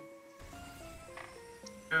before him.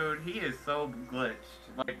 Dude, he is so glitched.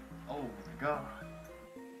 Like, oh my god.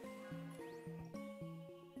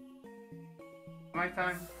 My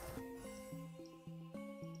time.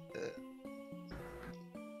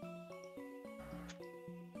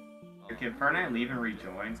 Can Fernand leave and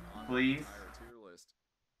rejoin, please? Our tier list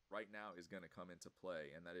right now is going to come into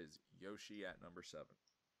play, and that is Yoshi at number 7.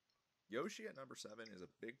 Yoshi at number 7 is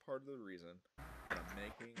a big part of the reason that I'm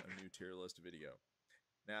making a new tier list video.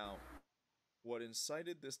 Now, what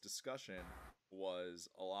incited this discussion was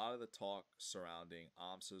a lot of the talk surrounding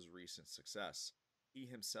Amsa's recent success. He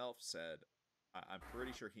himself said, I'm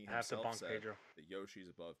pretty sure he himself said Pedro. that Yoshi's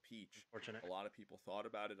above Peach. Fortunate. A lot of people thought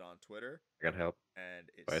about it on Twitter. I can help. And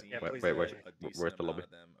it Wait, seems wait, that wait, a decent where's the amount lobby?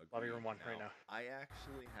 of them agree. Lobby room 1 right now. I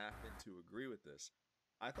actually happen to agree with this.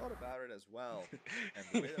 I thought about it as well, and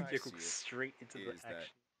the way that I see it straight into the is that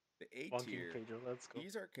action. the A Bonking tier, Pedro, let's go.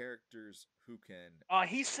 these are characters who can. Oh,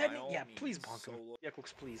 he said by it. all Yeah, means, please bonk him. solo- Yeah,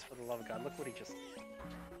 Cooks, please, for the love of God. Look what he just.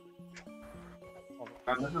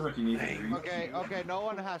 This is what you need to do. Okay, no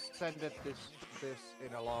one has sent it this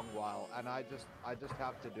in a long while, and I just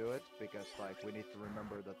have to do it because like we need to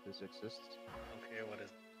remember that this exists. Okay, what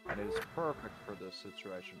is it? And it is perfect for this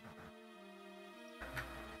situation.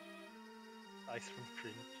 Ice from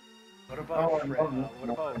Fringe. What about Fred?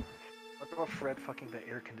 love this What about Fred fucking the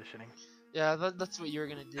air conditioning? Yeah, that's what you were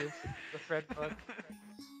gonna do. The Fred fuck.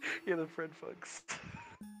 Yeah, the Fred fucks.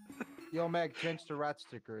 Yo, Meg, change the rat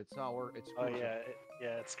sticker. It's not work. It's Oh cruising.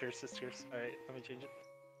 yeah, it's scarce. It's scarce. All right, let me change it.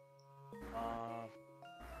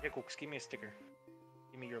 Yeah, Cooks, give me a sticker.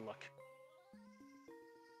 Give me your luck.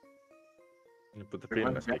 You put the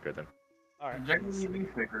Finland sticker then. All right. Jack is using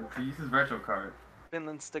stickers. He uses retro card.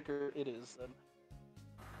 Finland sticker. It is. Then.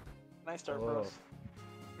 Can I start, Oh. bros?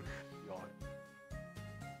 Yawn.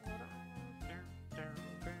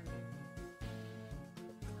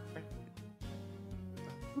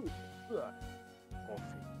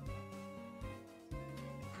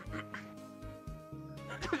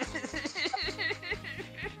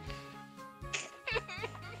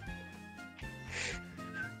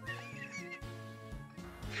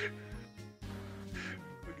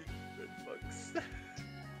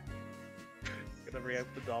 Gonna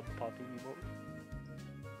react the Dob Poppy emote.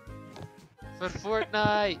 For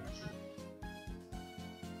Fortnite.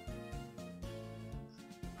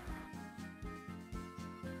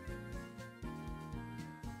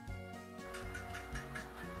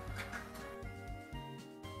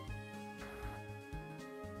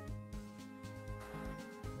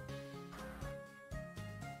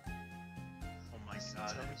 Oh my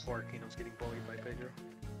god, poor Kino's getting bullied by Pedro.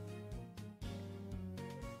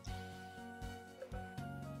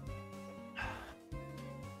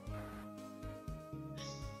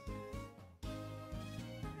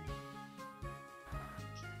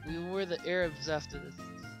 We were the Arabs after this.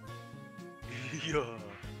 Yeah.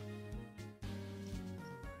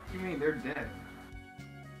 You mean they're dead?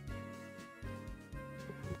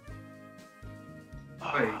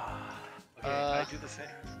 Wait. Okay, I do the same.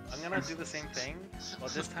 I'm gonna do the same thing,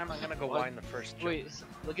 but this time I'm gonna go wine the first jump. Wait,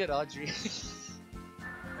 look at Audrey.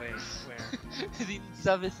 Wait, where? He's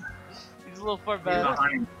 7. He's a little far He's back.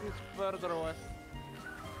 behind. It's further away.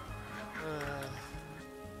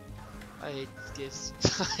 I hate this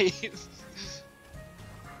game.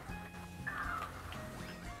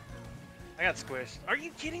 I got squished. Are you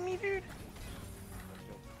kidding me, dude?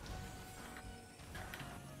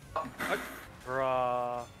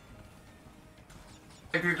 Bruh.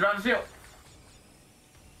 If you drop the shield.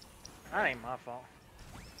 That ain't my fault.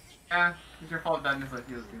 Yeah, it's your fault that Miss like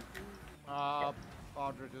heals you.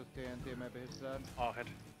 Audrey just TNT, maybe he's dead. Oh, head.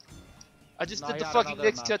 I just No, did he the had fucking another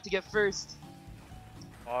next map. cut to get first.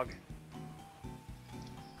 Hog.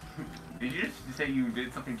 Did you just say you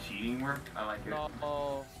did something cheating work? I like it.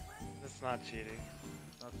 No, That's not cheating.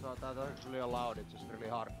 that's actually allowed. It's just really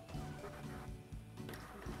hard.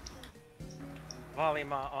 Volley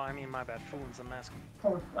my. Oh, I mean my bad. Foons, I'm asking.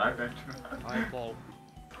 I bet I fall.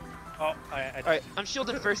 Oh, I Alright, I'm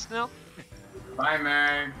shielded first now. Bye,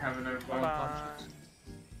 Meg. Have a nice one.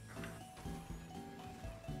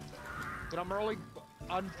 But I'm rolling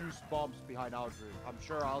unjuiced bombs behind Audrey. I'm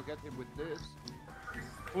sure I'll get him with this.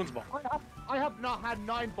 Foons bomb. I have not had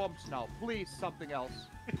 9 bumps now. Please, something else.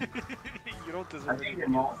 You don't I deserve think it. it's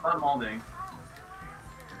not molding.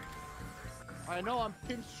 I know I'm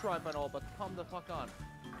pinstripe and all, but come the fuck on.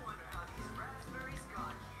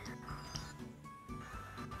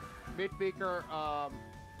 Mid beaker,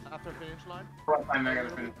 after finish line. What time I gotta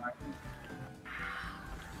finish my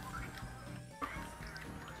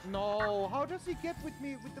No, how does he get with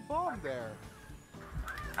me with the bomb there?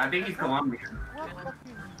 I think he's Colombian. What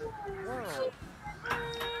fucking world?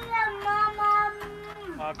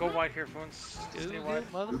 Go wide here, Foons. Stay Dude, wide.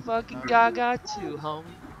 motherfucking Gaga too, homie.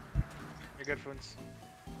 You're good, Foons.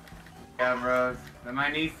 Yeah, bros. My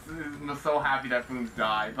niece was so happy that Foons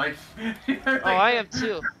died. Like, Oh, I am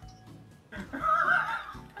too.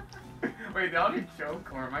 Wait, did I joke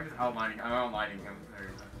or am I just outlining? I'm outlining him. There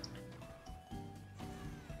you go.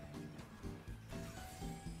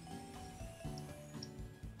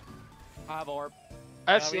 I have orb.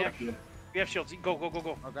 I have we shield. have, we have shields. Go, go, go,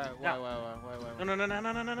 go. Okay, wait. No, no, no, no,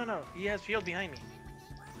 no, no, no, no, no. He has shield behind me.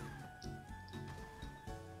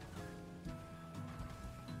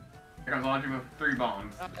 Here comes launching with 3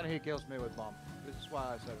 bombs. And he kills me with bomb. This is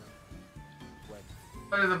why I said wait.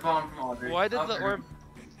 What is a bomb from Audrey? Why did the orb...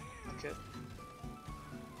 Okay.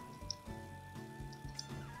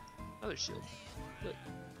 Another shield. Good.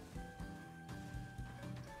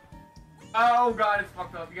 Oh god, it's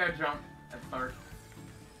fucked up. You gotta jump at start.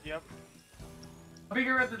 Yep.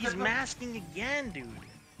 Figure out the He's masking again, dude.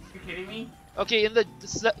 you kidding me? Okay, in the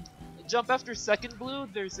jump after second blue,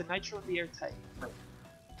 there's a nitro in the air type.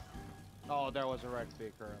 Oh, there was a red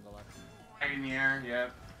speaker on the left. Right in the air,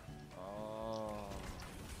 yep. Oh.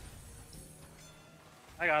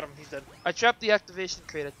 I got him. He's dead. I trapped the activation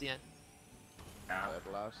crate at the end. Yeah.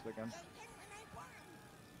 That last again.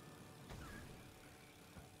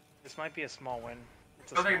 This might be a small win.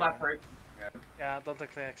 It's a Don't think small left, win. right? Yeah. Yeah, don't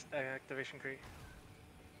take the activation crate.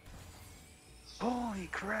 Holy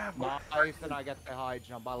crap! Nice, and I get the high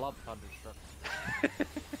jump. I love Thunderstruck.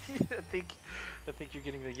 I think you're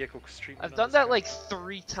getting the Yekok's treatment. I've on done this that guy. like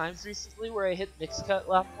 3 times recently where I hit mix cut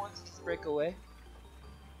lap once to break away.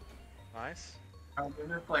 Nice. This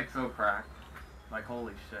is like so cracked. Like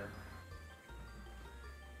holy shit.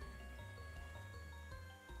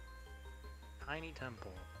 Tiny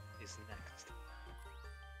Temple is next.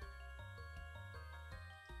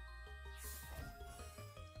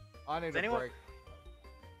 I need Does a anyone- break.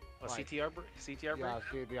 Oh, Right. CTR break? CTR break? Yeah,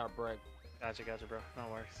 CTR break. Gotcha, gotcha, bro. No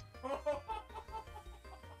worries.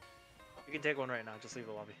 You can take one right now. Just leave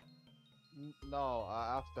the lobby. No,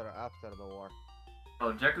 after the war.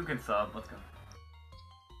 Oh, Jeku can sub. Let's go.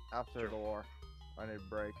 After the war. I need a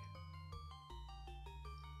break.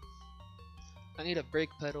 I need a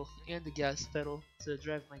brake pedal and a gas pedal to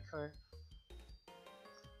drive my car.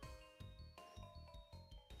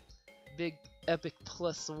 Big epic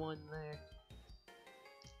 +1 there.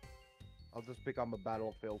 I'll just become a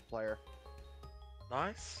battlefield player.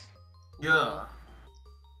 Nice. Yeah.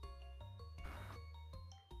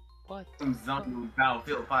 What? Some zombie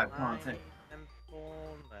Battlefield 5 Tiny content.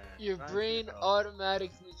 Temple, man. Your Nice brain job.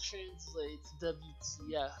 automatically translates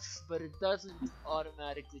WTF, but it doesn't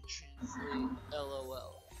automatically translate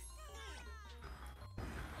LOL.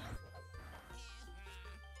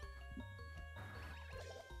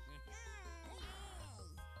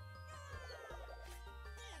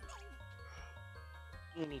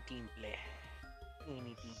 Any team play.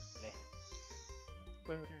 Any team play.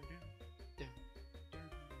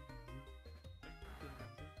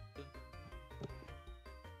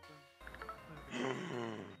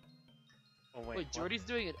 Oh wait, Wait, what? Jordy's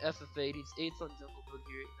doing an FF8. He's 8th on Jungle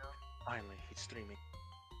Boogie right now. Finally, he's streaming.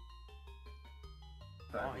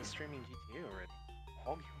 Oh, he's streaming GTA already.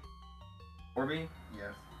 Hog you. Orby?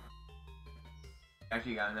 Yes.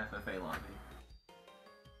 Actually got an FFA lobby.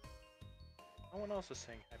 No one else is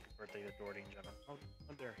saying happy birthday to Jordy and Jenna. How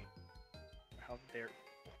dare he? How dare...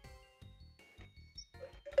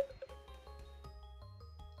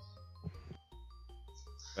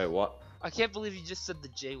 Wait, what? I can't believe you just said the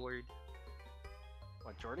J word.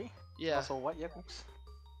 What, Jordy? Yeah. Also, what, Yekooks?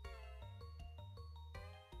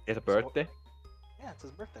 It's a birthday? Yeah, it's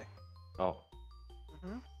his birthday. Oh.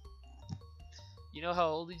 Mm-hmm. You know how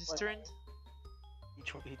old he just What? turned?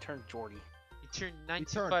 He turned Jordy. He turned He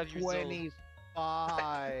 95 turned years old.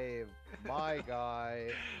 25. My guy.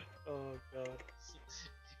 Oh god.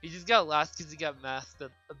 He just got last because he got masked at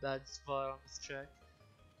a bad spot on this track.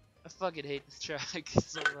 I fucking hate this track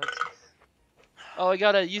so much. Oh, I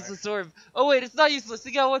got a useless orb. Oh wait, it's not useless.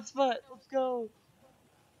 He got 1 spot. Let's go.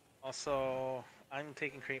 Also, I'm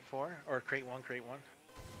taking crate 4, or crate 1, crate 1.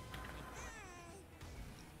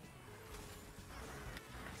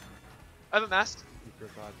 I have a mask.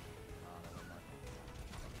 Secret God. Never mind.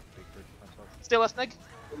 Secret myself. Stay left, Meg.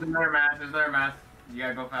 There's another mask, there's another mask. You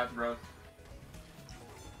gotta go fast, bros.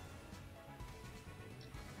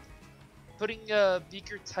 Putting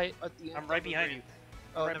beaker tight at the end. I'm right of the behind ramp. you.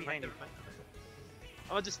 Oh, right never mind, behind you. never mind. I'm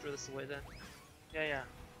gonna just throw this away then. Yeah, yeah.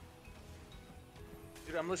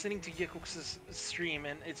 Dude, I'm listening to Yekooks' stream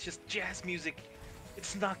and it's just jazz music.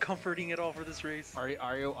 It's not comforting at all for this race.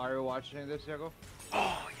 Are you watching this, Diego?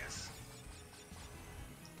 Oh yes.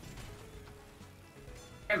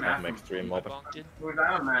 I'm extreme mob.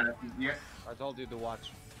 Without mana, yeah. I told you to watch.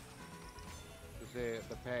 To see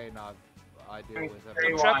the pain I deal with.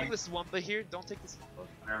 I'm trapping this Wumpa here. Don't take this Wumpa.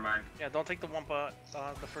 Never mind. Yeah, don't take the Wumpa,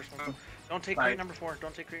 the first one. Don't take crate number 4.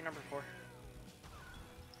 Don't take crate number 4.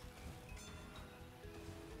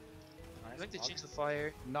 I think they changed the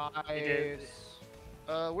fire. Nice.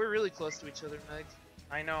 We're really close to each other, Meg.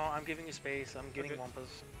 I know, I'm giving you space. I'm getting Wumpas.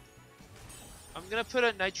 I'm gonna put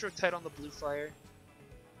a nitro kite on the blue fire.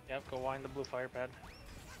 Yep, go wind the blue fire pad.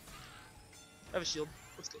 I have a shield.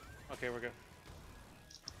 Let's go. Okay, we're good.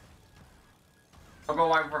 I'll go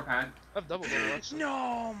wide for pad. I have double barrel actually.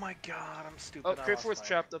 No, my god, I'm stupid. Oh, crate 4's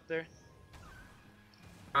trapped up there.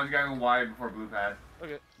 I was gonna go wide before blue pad.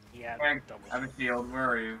 Okay. Yeah, Hank, double. I have a shield. Where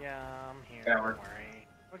are you? Yeah, I'm here. Yeah, Don't we're- worry.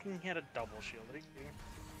 Fucking hit a double shield. What are you doing?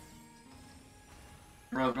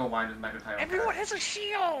 Bro, go wide as mega title. Everyone has a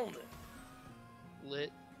shield!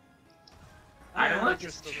 Lit. I don't like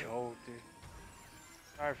just joke, dude.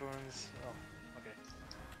 Sorry, Foons. Oh, okay.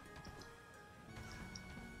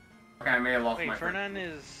 Okay, I may have lost Wait, my Fernan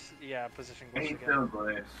is, yeah, position glitch He's again. still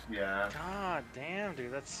glitch, yeah. God damn,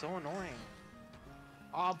 dude, that's so annoying.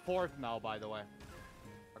 I'm 4th now, by the way.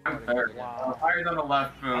 I'm According to third. the game. Wow. Fire's on the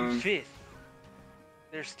left, I'm boom. 5th.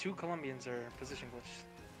 There's 2 Colombians are position glitched.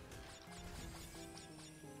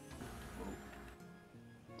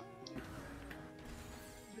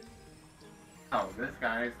 Oh, this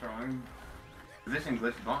guy is throwing position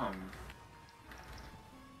glitch bombs.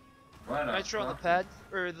 What a Nitro on the fuck. pad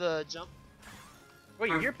or the jump.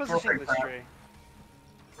 Wait, I'm your position perfect, glitch, Stray.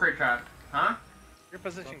 Great trap. Huh? Your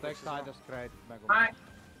position Don't glitch take as well. side as great, Mega Hi. Man.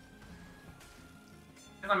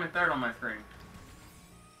 Because I'm in third on my screen.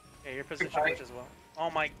 Yeah, your position Goodbye. glitch as well. Oh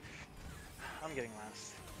my... I'm getting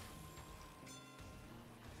last.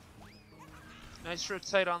 Nitro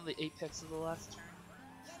tight on the apex of the last turn.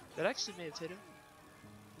 That actually may have hit him.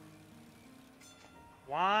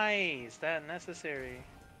 Why is that necessary?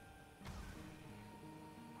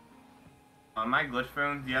 Am I glitch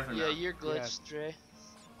phones? Yes or no? Yeah, you're glitched, Yes. Dre.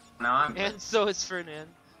 No, I'm And so is Fernan.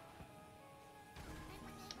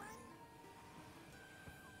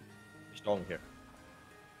 Strong here.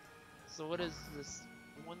 So what is this?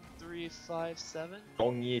 1, 3, 5, 7?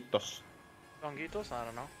 Longitos. Longitos? I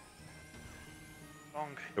don't know.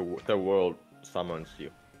 Long. The world summons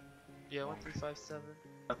you. Yeah, 1, 3, 5, 7.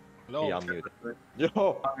 Hello. Yeah, I'm muted.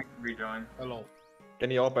 Yo! I'll rejoin. Hello.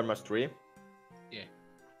 Can you open my stream? Yeah.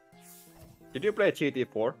 Did you play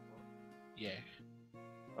GT4? Yeah.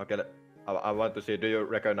 Okay, I want to see, do you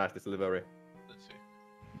recognize this livery? Let's see.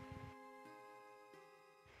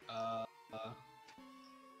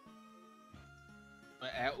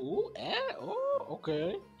 Oh,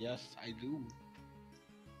 okay. Yes, I do.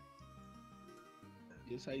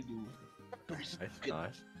 Yes, I do. Nice,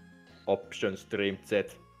 nice. Option stream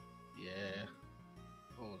set. Yeah.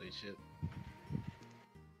 Holy shit.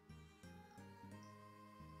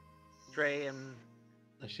 Dre and...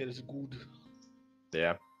 That shit is good.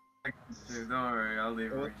 Yeah. Dude, don't worry, I'll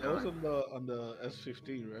leave it. That was on the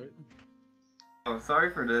S15, right? Oh,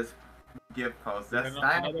 sorry for this gift post. That's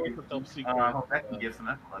Another one for top secret. I hope that can give some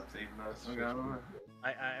epilepsy. But,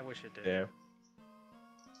 okay. I wish it did. Yeah.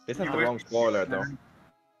 This has You the wish- wrong spoiler though.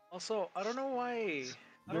 Also, I don't know why...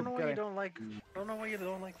 I don't know why you Okay. don't like... I don't know why you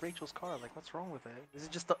don't like Rachel's car. Like, what's wrong with it? Is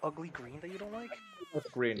it just the ugly green that you don't like?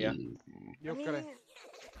 Green, yeah. You're I gonna, mean,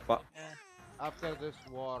 But after this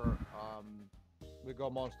war, we go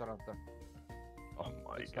Monster Hunter. oh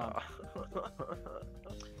my It's fun. god.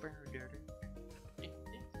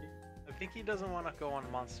 I think he doesn't want to go on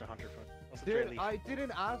Monster Hunter for... What's the Dude, Leaf? I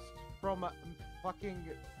didn't ask from a fucking...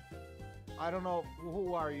 I don't know,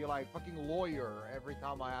 who are you, like, fucking lawyer every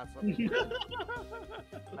time I ask something.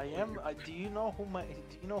 I am... do you know who my...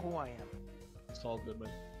 Do you know who I am? It's all good, man.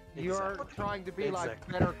 You're Exactly. trying to be like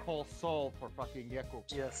Exactly. Better Call Saul for fucking Yaku.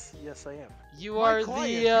 Yes, yes I am. You My are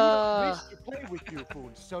client the do not wish to play with you,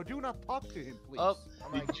 Foons, so do not talk to him, please. Oh.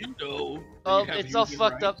 I'm like, Did you know? that Oh, you have it's all human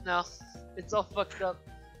fucked rights? up now. It's all fucked up.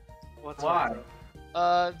 What's Why?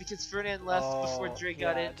 Because Fernan left before Dre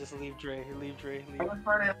got in. Just leave Dre, leave Dre, I leave. was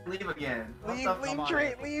trying to leave again. What's Leave, up? leave come on, Dre,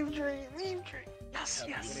 Michael. leave Dre, leave Dre. Yes,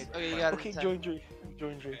 Yeah, yes. Okay, you got it. Okay, in time. join Dre.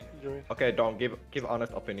 Join Dre, join. Okay, don't give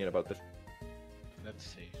honest opinion about this. Let's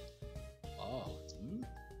see. Oh.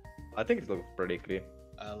 I think it looks pretty clean.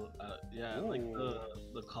 Yeah, I like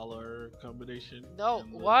the color combination. No,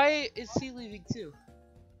 and the- why is he leaving too?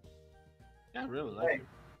 Yeah, I really like Hey. it.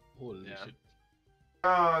 Holy Yeah. shit.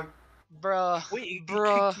 Bruh. Wait, he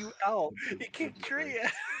Bruh. kicked you out. He kicked Dre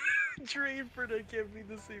out. Draper to give me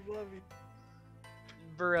the same lobby.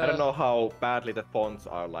 Bruh. I don't know how badly the fonts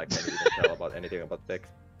are like when you can tell about anything about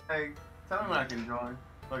text. Hey, tell me I can join.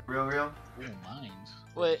 Like real. Oh, mines.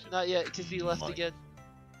 Wait, not yet, because he left again.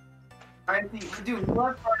 I see. Dude,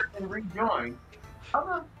 left part and rejoin. How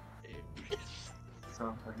the?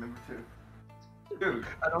 So like number 2. Dude,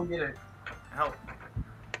 I don't get it. Help.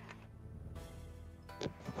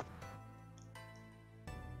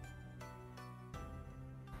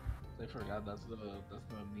 I forgot that's the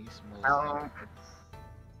niece mode.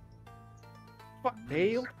 Fuck,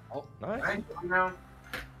 tail. Oh, Nice. I know.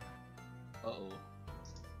 uh-oh.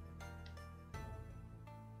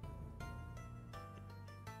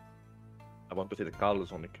 I want to see the Carl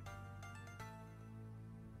Sonic.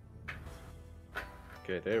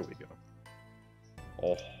 Okay, there we go.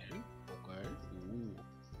 Oh, Okay. Ooh.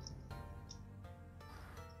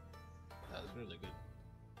 That's really good.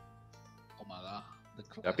 Oh my god. The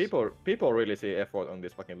class. yeah, people really see effort on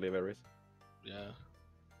these fucking liveries. Yeah.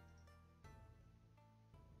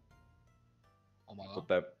 Oh my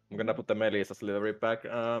god. I'm gonna put the Melissa's livery back.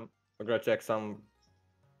 I'm gonna check some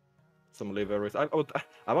liveries.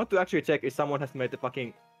 I want to actually check if someone has made the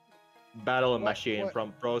fucking battle machine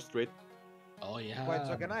from Pro Street. Oh yeah. Wait,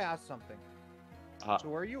 so can I ask something? So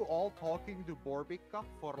were you all talking to Borbika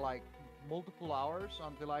for like multiple hours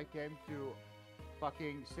until I came to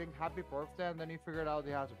fucking sing happy birthday and then you figured out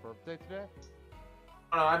he has a birthday today?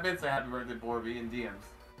 Oh, no, I've been saying happy birthday, Borby, in DMs.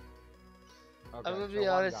 Okay, I'm gonna so be one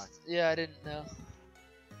honest. guy. Yeah, I didn't know.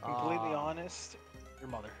 Completely honest, your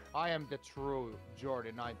mother. I am the true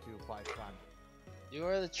Jordy925 fan. You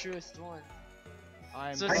are the truest one.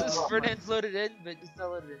 I am So the- since Fernand's loaded in, but he's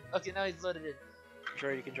not loaded in. Okay, now he's loaded in.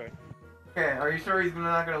 Sure, you can join. Okay, are you sure he's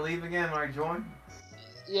not gonna leave again when I join?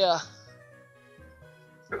 Yeah.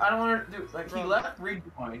 Dude, I don't want to do like he left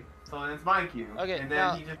rejoin, so it's my queue. Okay, and then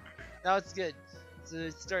now- he just. Now it's good. So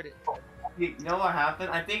it started. You know what happened?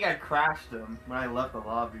 I think I crashed him when I left the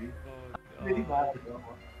lobby. Really bad.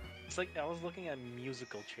 It's like I was looking at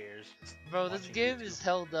musical chairs. just Bro, this watching game YouTube. is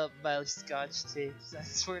held up by like scotch tapes. I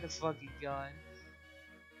swear to fucking god.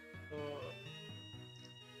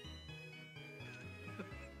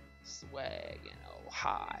 Swag in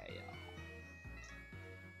Ohio.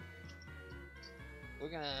 We're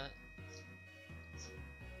gonna.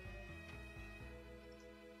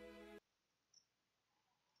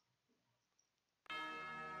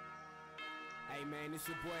 Hey man, it's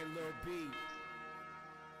your boy Lil B.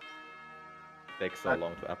 Takes so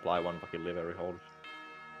long to apply one fucking livery hold.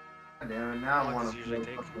 God damn it! Now I How long want does to it usually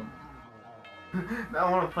play. take? Now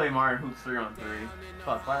I want to play Mario Hoops 3 on 3.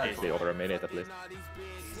 Fuck, why Easily over a minute at least.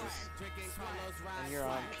 And you're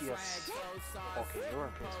on PS. Okay, you're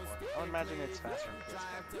on PS4. I would imagine it's faster on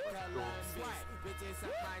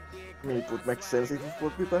PS4. It would make sense if it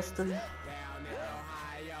would be faster. Okay.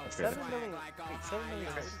 7 million. Wait, 7 million.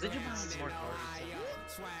 Did you buy some more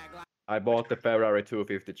cards? I bought the Ferrari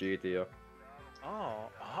 250 GTO. Oh,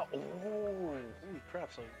 holy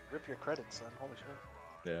crap! So rip your credits then. Holy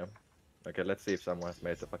shit. Yeah. Okay, let's see if someone has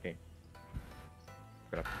made the fucking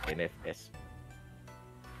NFS.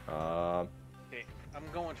 Okay, I'm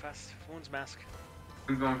going fast. Phone's mask.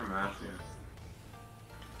 I'm going for math, yeah.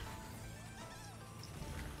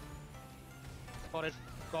 Got it.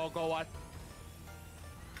 Go what?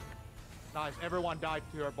 Nice, everyone died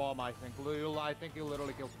to your bomb, I think. I think you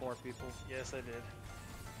literally killed 4 people. Yes, I did.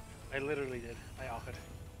 I literally did. I offered.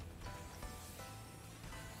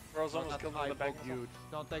 Bro's almost killed me in the back. Huge.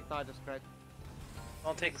 Don't take Titus crate.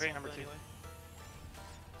 I'll take crate number 2.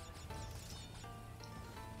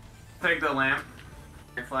 Take the lamp.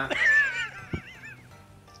 Next lamp.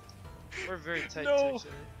 We're very tight No. to each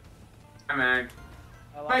other. Hi, Mag.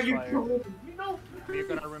 I lost Mag, you fire. you know. You're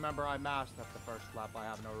gonna remember I masked at the first lap, I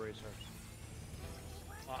have no research.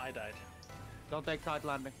 Oh, I died. Don't take tight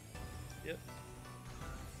landing. Yep.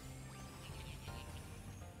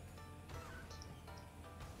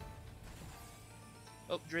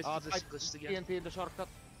 Oh, Dre's position glitched again. TNT in the shortcut.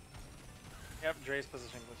 Yep, Dre's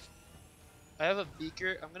position glitched. I have a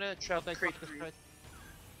beaker. I'm gonna try to Take crate Titus 3. crate.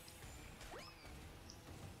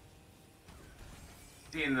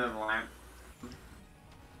 See in the lamp.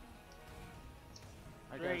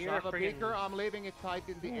 Okay, Dre, so you're I have a friggin- beaker, I'm leaving it tight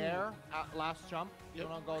in the air at last jump. Yep. Do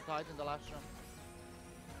not go tight in the last jump.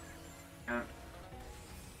 Yeah.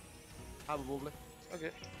 Have a bubbly.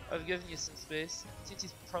 Okay. I've given you some space.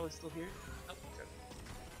 TT's probably still here. Oh, okay.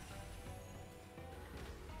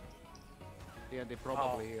 TNT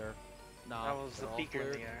probably Oh. here. No, That was the they're all beaker in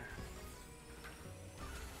cleared. the air.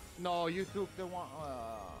 No, you took the one.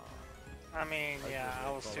 I mean, I yeah, just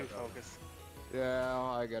I was too apologize. focused. Yeah,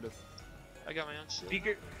 I get it. I got my own shit.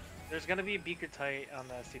 Beaker, There's gonna be a beaker tight on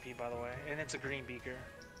the SCP, by the way, and it's a green beaker.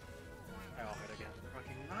 I'll hit again.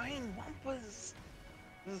 Fucking 9 Wumpas!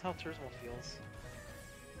 This is how Tursmal feels.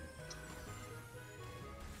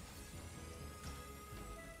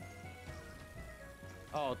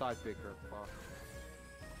 Oh, tight picker. Fuck.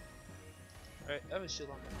 Alright, I have a shield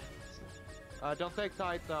on my Don't take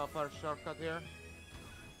tight first shortcut here.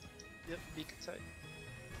 Yep, beacon tight.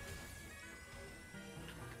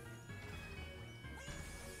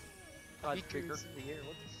 Tight picker. Beaker's in the air,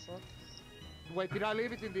 what the fuck? Wait, did I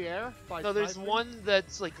leave it in the air? By No, there's sniping? one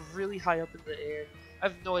that's like really high up in the air. I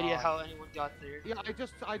have no idea how anyone got there. Yeah,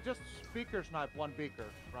 I just speaker sniped one beaker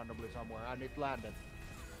randomly somewhere and it landed.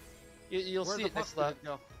 You'll Where see the it next fuck lap. did it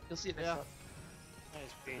go? You'll see it next Yeah. lap.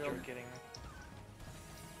 Nice Pedro getting.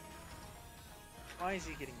 Why is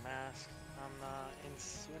he getting masked? I'm not in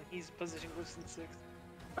when he's position glitched in 6th.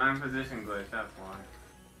 I'm position glitch, that's why.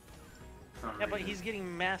 Yeah, but he's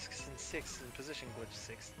getting masks in 6th and position glitch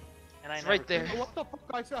 6th. And I It's never right there. could- What the fuck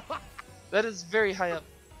I said? That is very high up.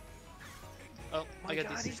 Oh, My I got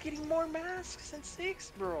God, DC. he's getting more masks in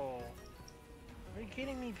 6th, bro. Are you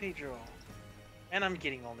kidding me, Pedro? And I'm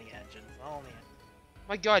getting only engines. Only engines.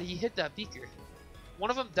 My God, he hit that beaker. One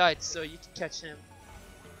of them died, so you can catch him.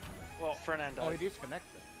 Well, Fernando. Oh, he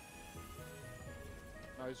disconnected.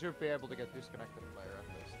 No, he should be able to get disconnected player at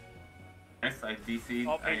least. Nice, I DC'd.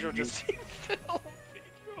 Oh, Pedro I just Pedro.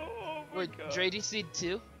 Oh my Wait, God. Dre DC'd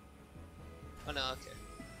too? Oh no, okay.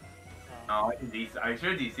 No, I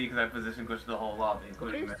should DC because I position glitched the whole lobby, What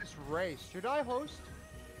including is me. this race? Should I host?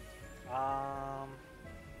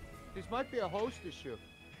 This might be a host issue.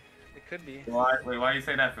 It could be. Why? Wait, why do you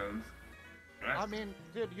say that, Foons? I mean,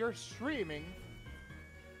 dude, you're streaming.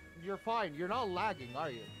 You're fine. You're not lagging,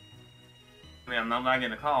 are you? I mean, I'm not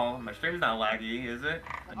lagging the call. My stream's not laggy, is it?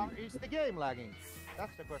 Is the game lagging?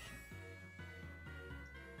 That's the question.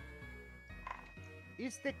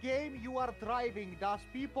 Is the game you are driving, does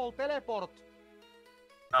people teleport?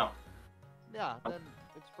 No. Yeah, then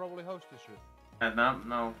it's probably host issue.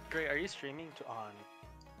 No. Great. Are you streaming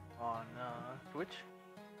on Twitch?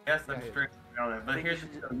 Yes, I'm Yeah, yeah. streaming on it. But think here's you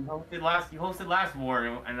the deal. You hosted last war,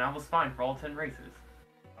 and I was fine for all 10 races.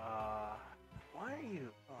 Why are you?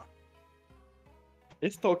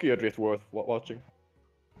 Is Tokyo Drift worth watching?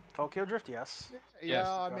 Tokyo Drift, yes. Yeah, Yes,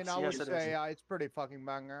 I mean, I yes, would it is. say it's pretty fucking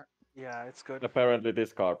banger. Yeah, it's good. Apparently,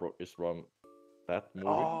 this car is from that movie.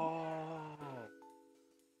 Oh.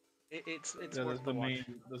 It's Yeah, worth the watch.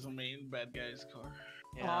 that's the main bad guy's car.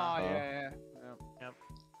 Yeah. Ah, Oh. yeah. Yep.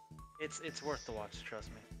 It's worth the watch. Trust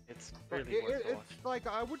me. It's But really worth the watch. it's like,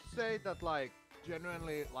 I would say that, like,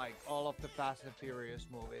 genuinely, like, all of the Fast and Furious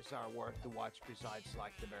movies are worth to watch besides,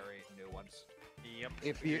 like, the very new ones. Yep.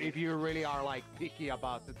 If you really are, like, picky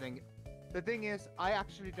about the thing. The thing is, I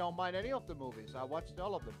actually don't mind any of the movies. I watched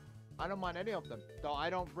all of them. I don't mind any of them. So I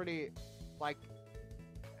don't really, like,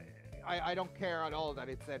 I don't care at all that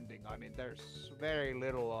it's ending. I mean, there's very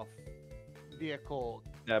little of vehicle.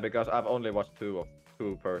 Yeah, because I've only watched two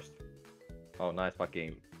first. Oh, nice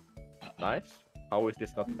fucking. Nice. How is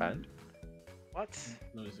this not banned? What?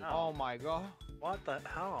 Oh my god. What the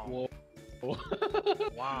hell? Whoa.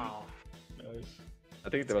 Wow. Nice. I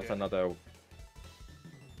think there was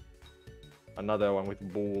another one with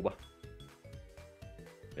boob.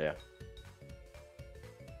 Yeah.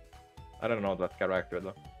 I don't know that character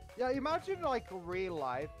though. Yeah, imagine like real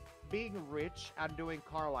life being rich and doing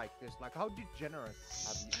car like this. Like, how degenerate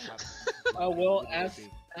have you? Well, would you be?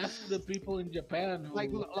 ask the people in Japan who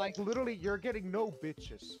Like literally, you're getting no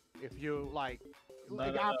bitches if you like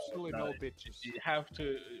absolutely no bitches. You have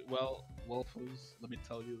to. Well, Wolfos, let me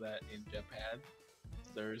tell you that in Japan,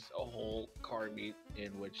 there's a whole car meet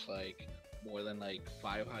in which like more than like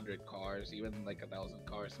 500 cars, even like 1,000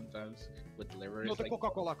 cars sometimes with liveries. No, the like,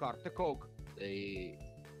 Coca-Cola car, the Coke. They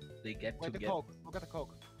get Wait, to the get. Coke. Look at the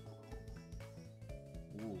Coke.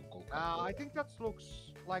 Ooh, Coca-Cola. I think that looks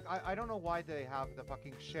like I don't know why they have the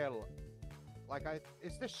fucking shell. Like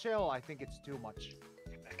it's the shell. I think it's too much.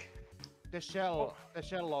 The shell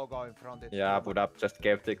logo in front. It's Yeah, I too would much. have just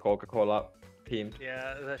kept the Coca-Cola themed.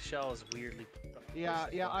 Yeah, the shell is weirdly. Yeah.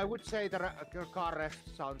 I would say the car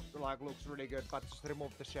rest sounds like looks really good, but just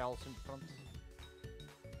remove the shells in front.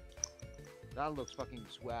 That looks fucking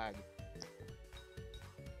swag.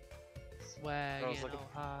 Swag Bros, in look at-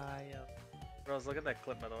 Ohio. Bros, look at that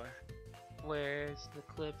clip, by the way. Where's the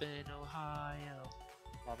clip in Ohio?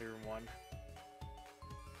 Lobby room 1.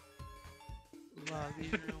 Lobby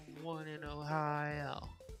room 1 in Ohio.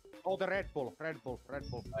 Oh, the Red Bull. Swag in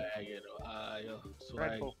Ohio. Red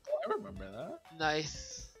Swag. Bull. Oh, I remember that.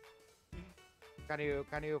 Nice. Can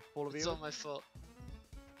you full It's view? all my fault.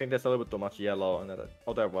 think there's a little bit too much yellow, and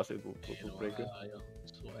otherwise it would look pretty good.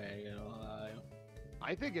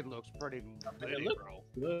 I think it looks pretty It good, looks bro.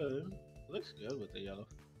 good. It looks good with the yellow.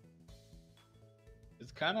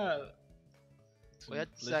 It's kind of. We had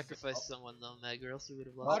to sacrifice someone though, Meg, or else we would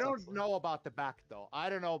have I lost. don't know about the back though. I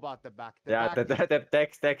don't know about the back. Yeah, back the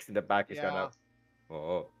text in the back is yeah, kind of.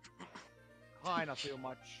 Oh, kinda too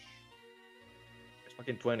much. it's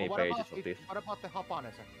fucking 20 What pages about of this. What about the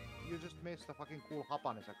Hapanese? You just missed the fucking cool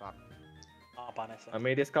Hapanese card. Hapanese. I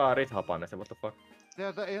mean, this car is Hapanese, what the fuck?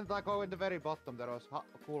 In the very bottom there was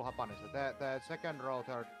cool Hapanese. The second row,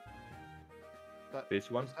 third. This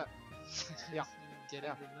one? Yeah. Getting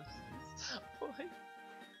Yeah. the messages. Boy.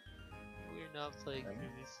 We're not playing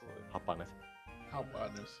movies for. Hapanese.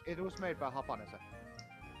 Hapanese. It was made by Hapanese.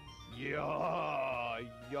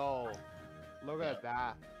 Yo. Look at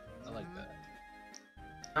that. I like that.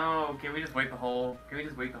 No, can we just wait the whole? Can we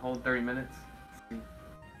just wait the whole 30 minutes? You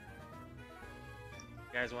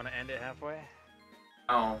guys want to end it halfway?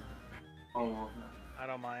 Oh. Oh. I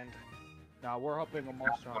don't mind. Now we're hoping a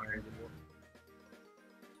monster hunter.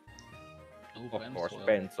 Of course,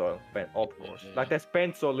 Benzo. Of course. Yeah. Like there's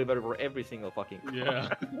Benzo livery for every single fucking car. Yeah.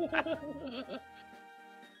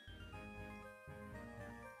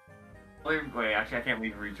 Wait, actually, I can't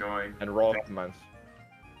leave Rejoin. And Rockmans.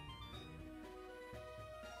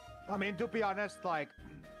 I mean, to be honest, like,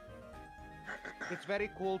 it's very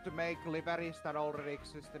cool to make liveries that already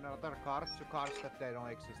exist in other cars to cars that they don't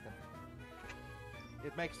exist in.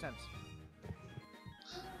 It makes sense.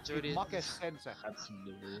 Jody, It makes sense. That's some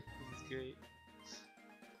liver. this is great.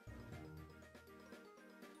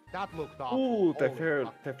 That looked awful. Ooh, the Holy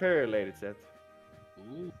fuck. fair lady set.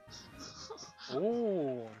 Ooh.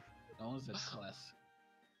 Ooh. That was a class.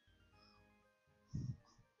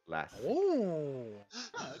 Last. Ooh.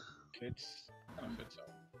 It's kind of fits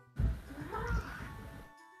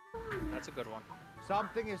That's a good one.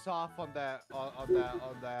 Something is off on the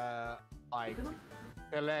like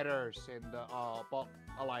the letters in the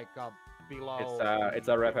below. It's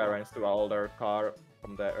a reference to an older car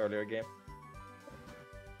from the earlier game.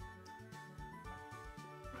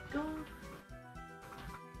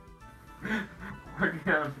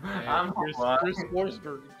 I'm Chris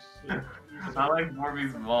Forsberg. I like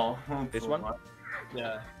Morby's ball. This one?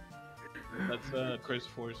 Yeah. That's Chris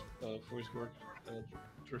Forsberg,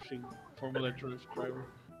 drifting Formula Drift driver.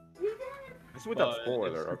 It's without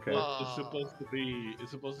spoiler, okay. It's supposed to be in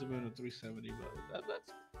a 370, but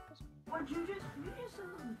that's. What you just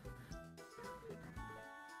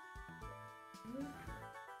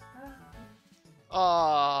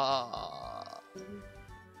Ah.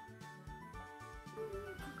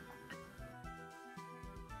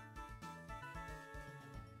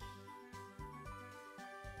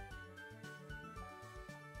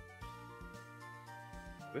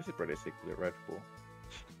 This is pretty sickly Red Bull.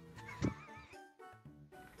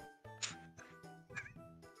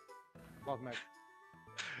 What, mate?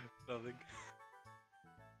 Nothing.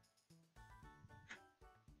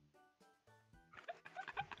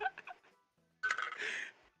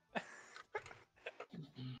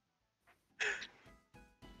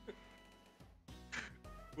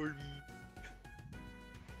 Morby.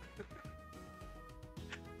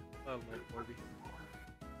 I love Morby.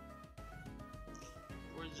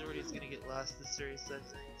 Or Jordy's gonna get last this series, I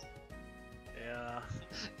think. Yeah.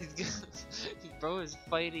 He's gonna. Bro is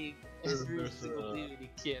fighting every There's single dude he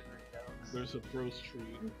can right now. There's a pro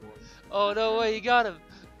street. Oh no way, you got him!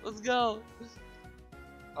 Let's go!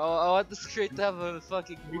 Oh, I want this crate to have a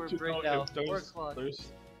fucking board right now. 4 o'clock.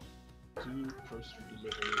 There's 2 pro street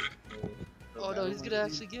deliveries. Oh no, he's gonna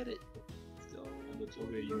actually get it. Let's go. And it's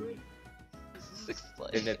okay, you. 6th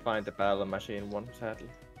place. Didn't find the battle machine one, sadly.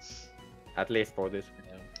 At least for this.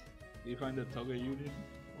 Yeah. Do you find the Toga Union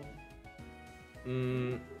one?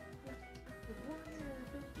 Mm,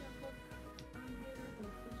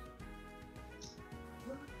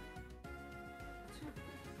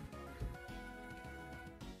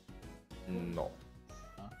 no.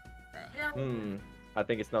 I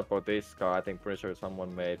think it's not for this car. I think pretty sure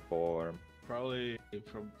someone made for. Probably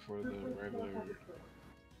for the regular.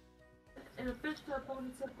 And a fishtail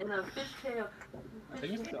ponytail and a fishtail. I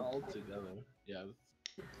think it's all together. Yeah.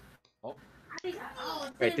 Oh.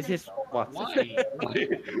 Wait, this is what? Why?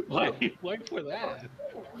 Why for that?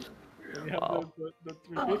 We have Wow. the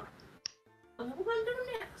 350. What we're gonna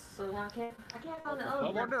do next? So I can't find the I other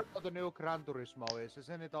one. wonder what the new Gran Turismo is.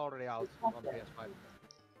 Isn't it already out on PS5?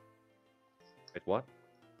 Wait, what?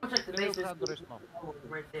 I'll check the The new basis. Gran Turismo.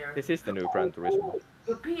 Right there. This is the new Gran Turismo.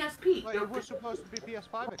 The PSP. Wait, it was supposed to be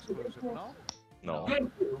PS5 exclusive, no? No.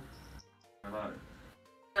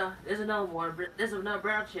 Yeah, There's another one. There's another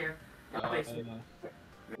brown chair in the basement.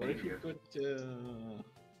 What if you put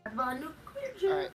I bought a new crib chair. Alright,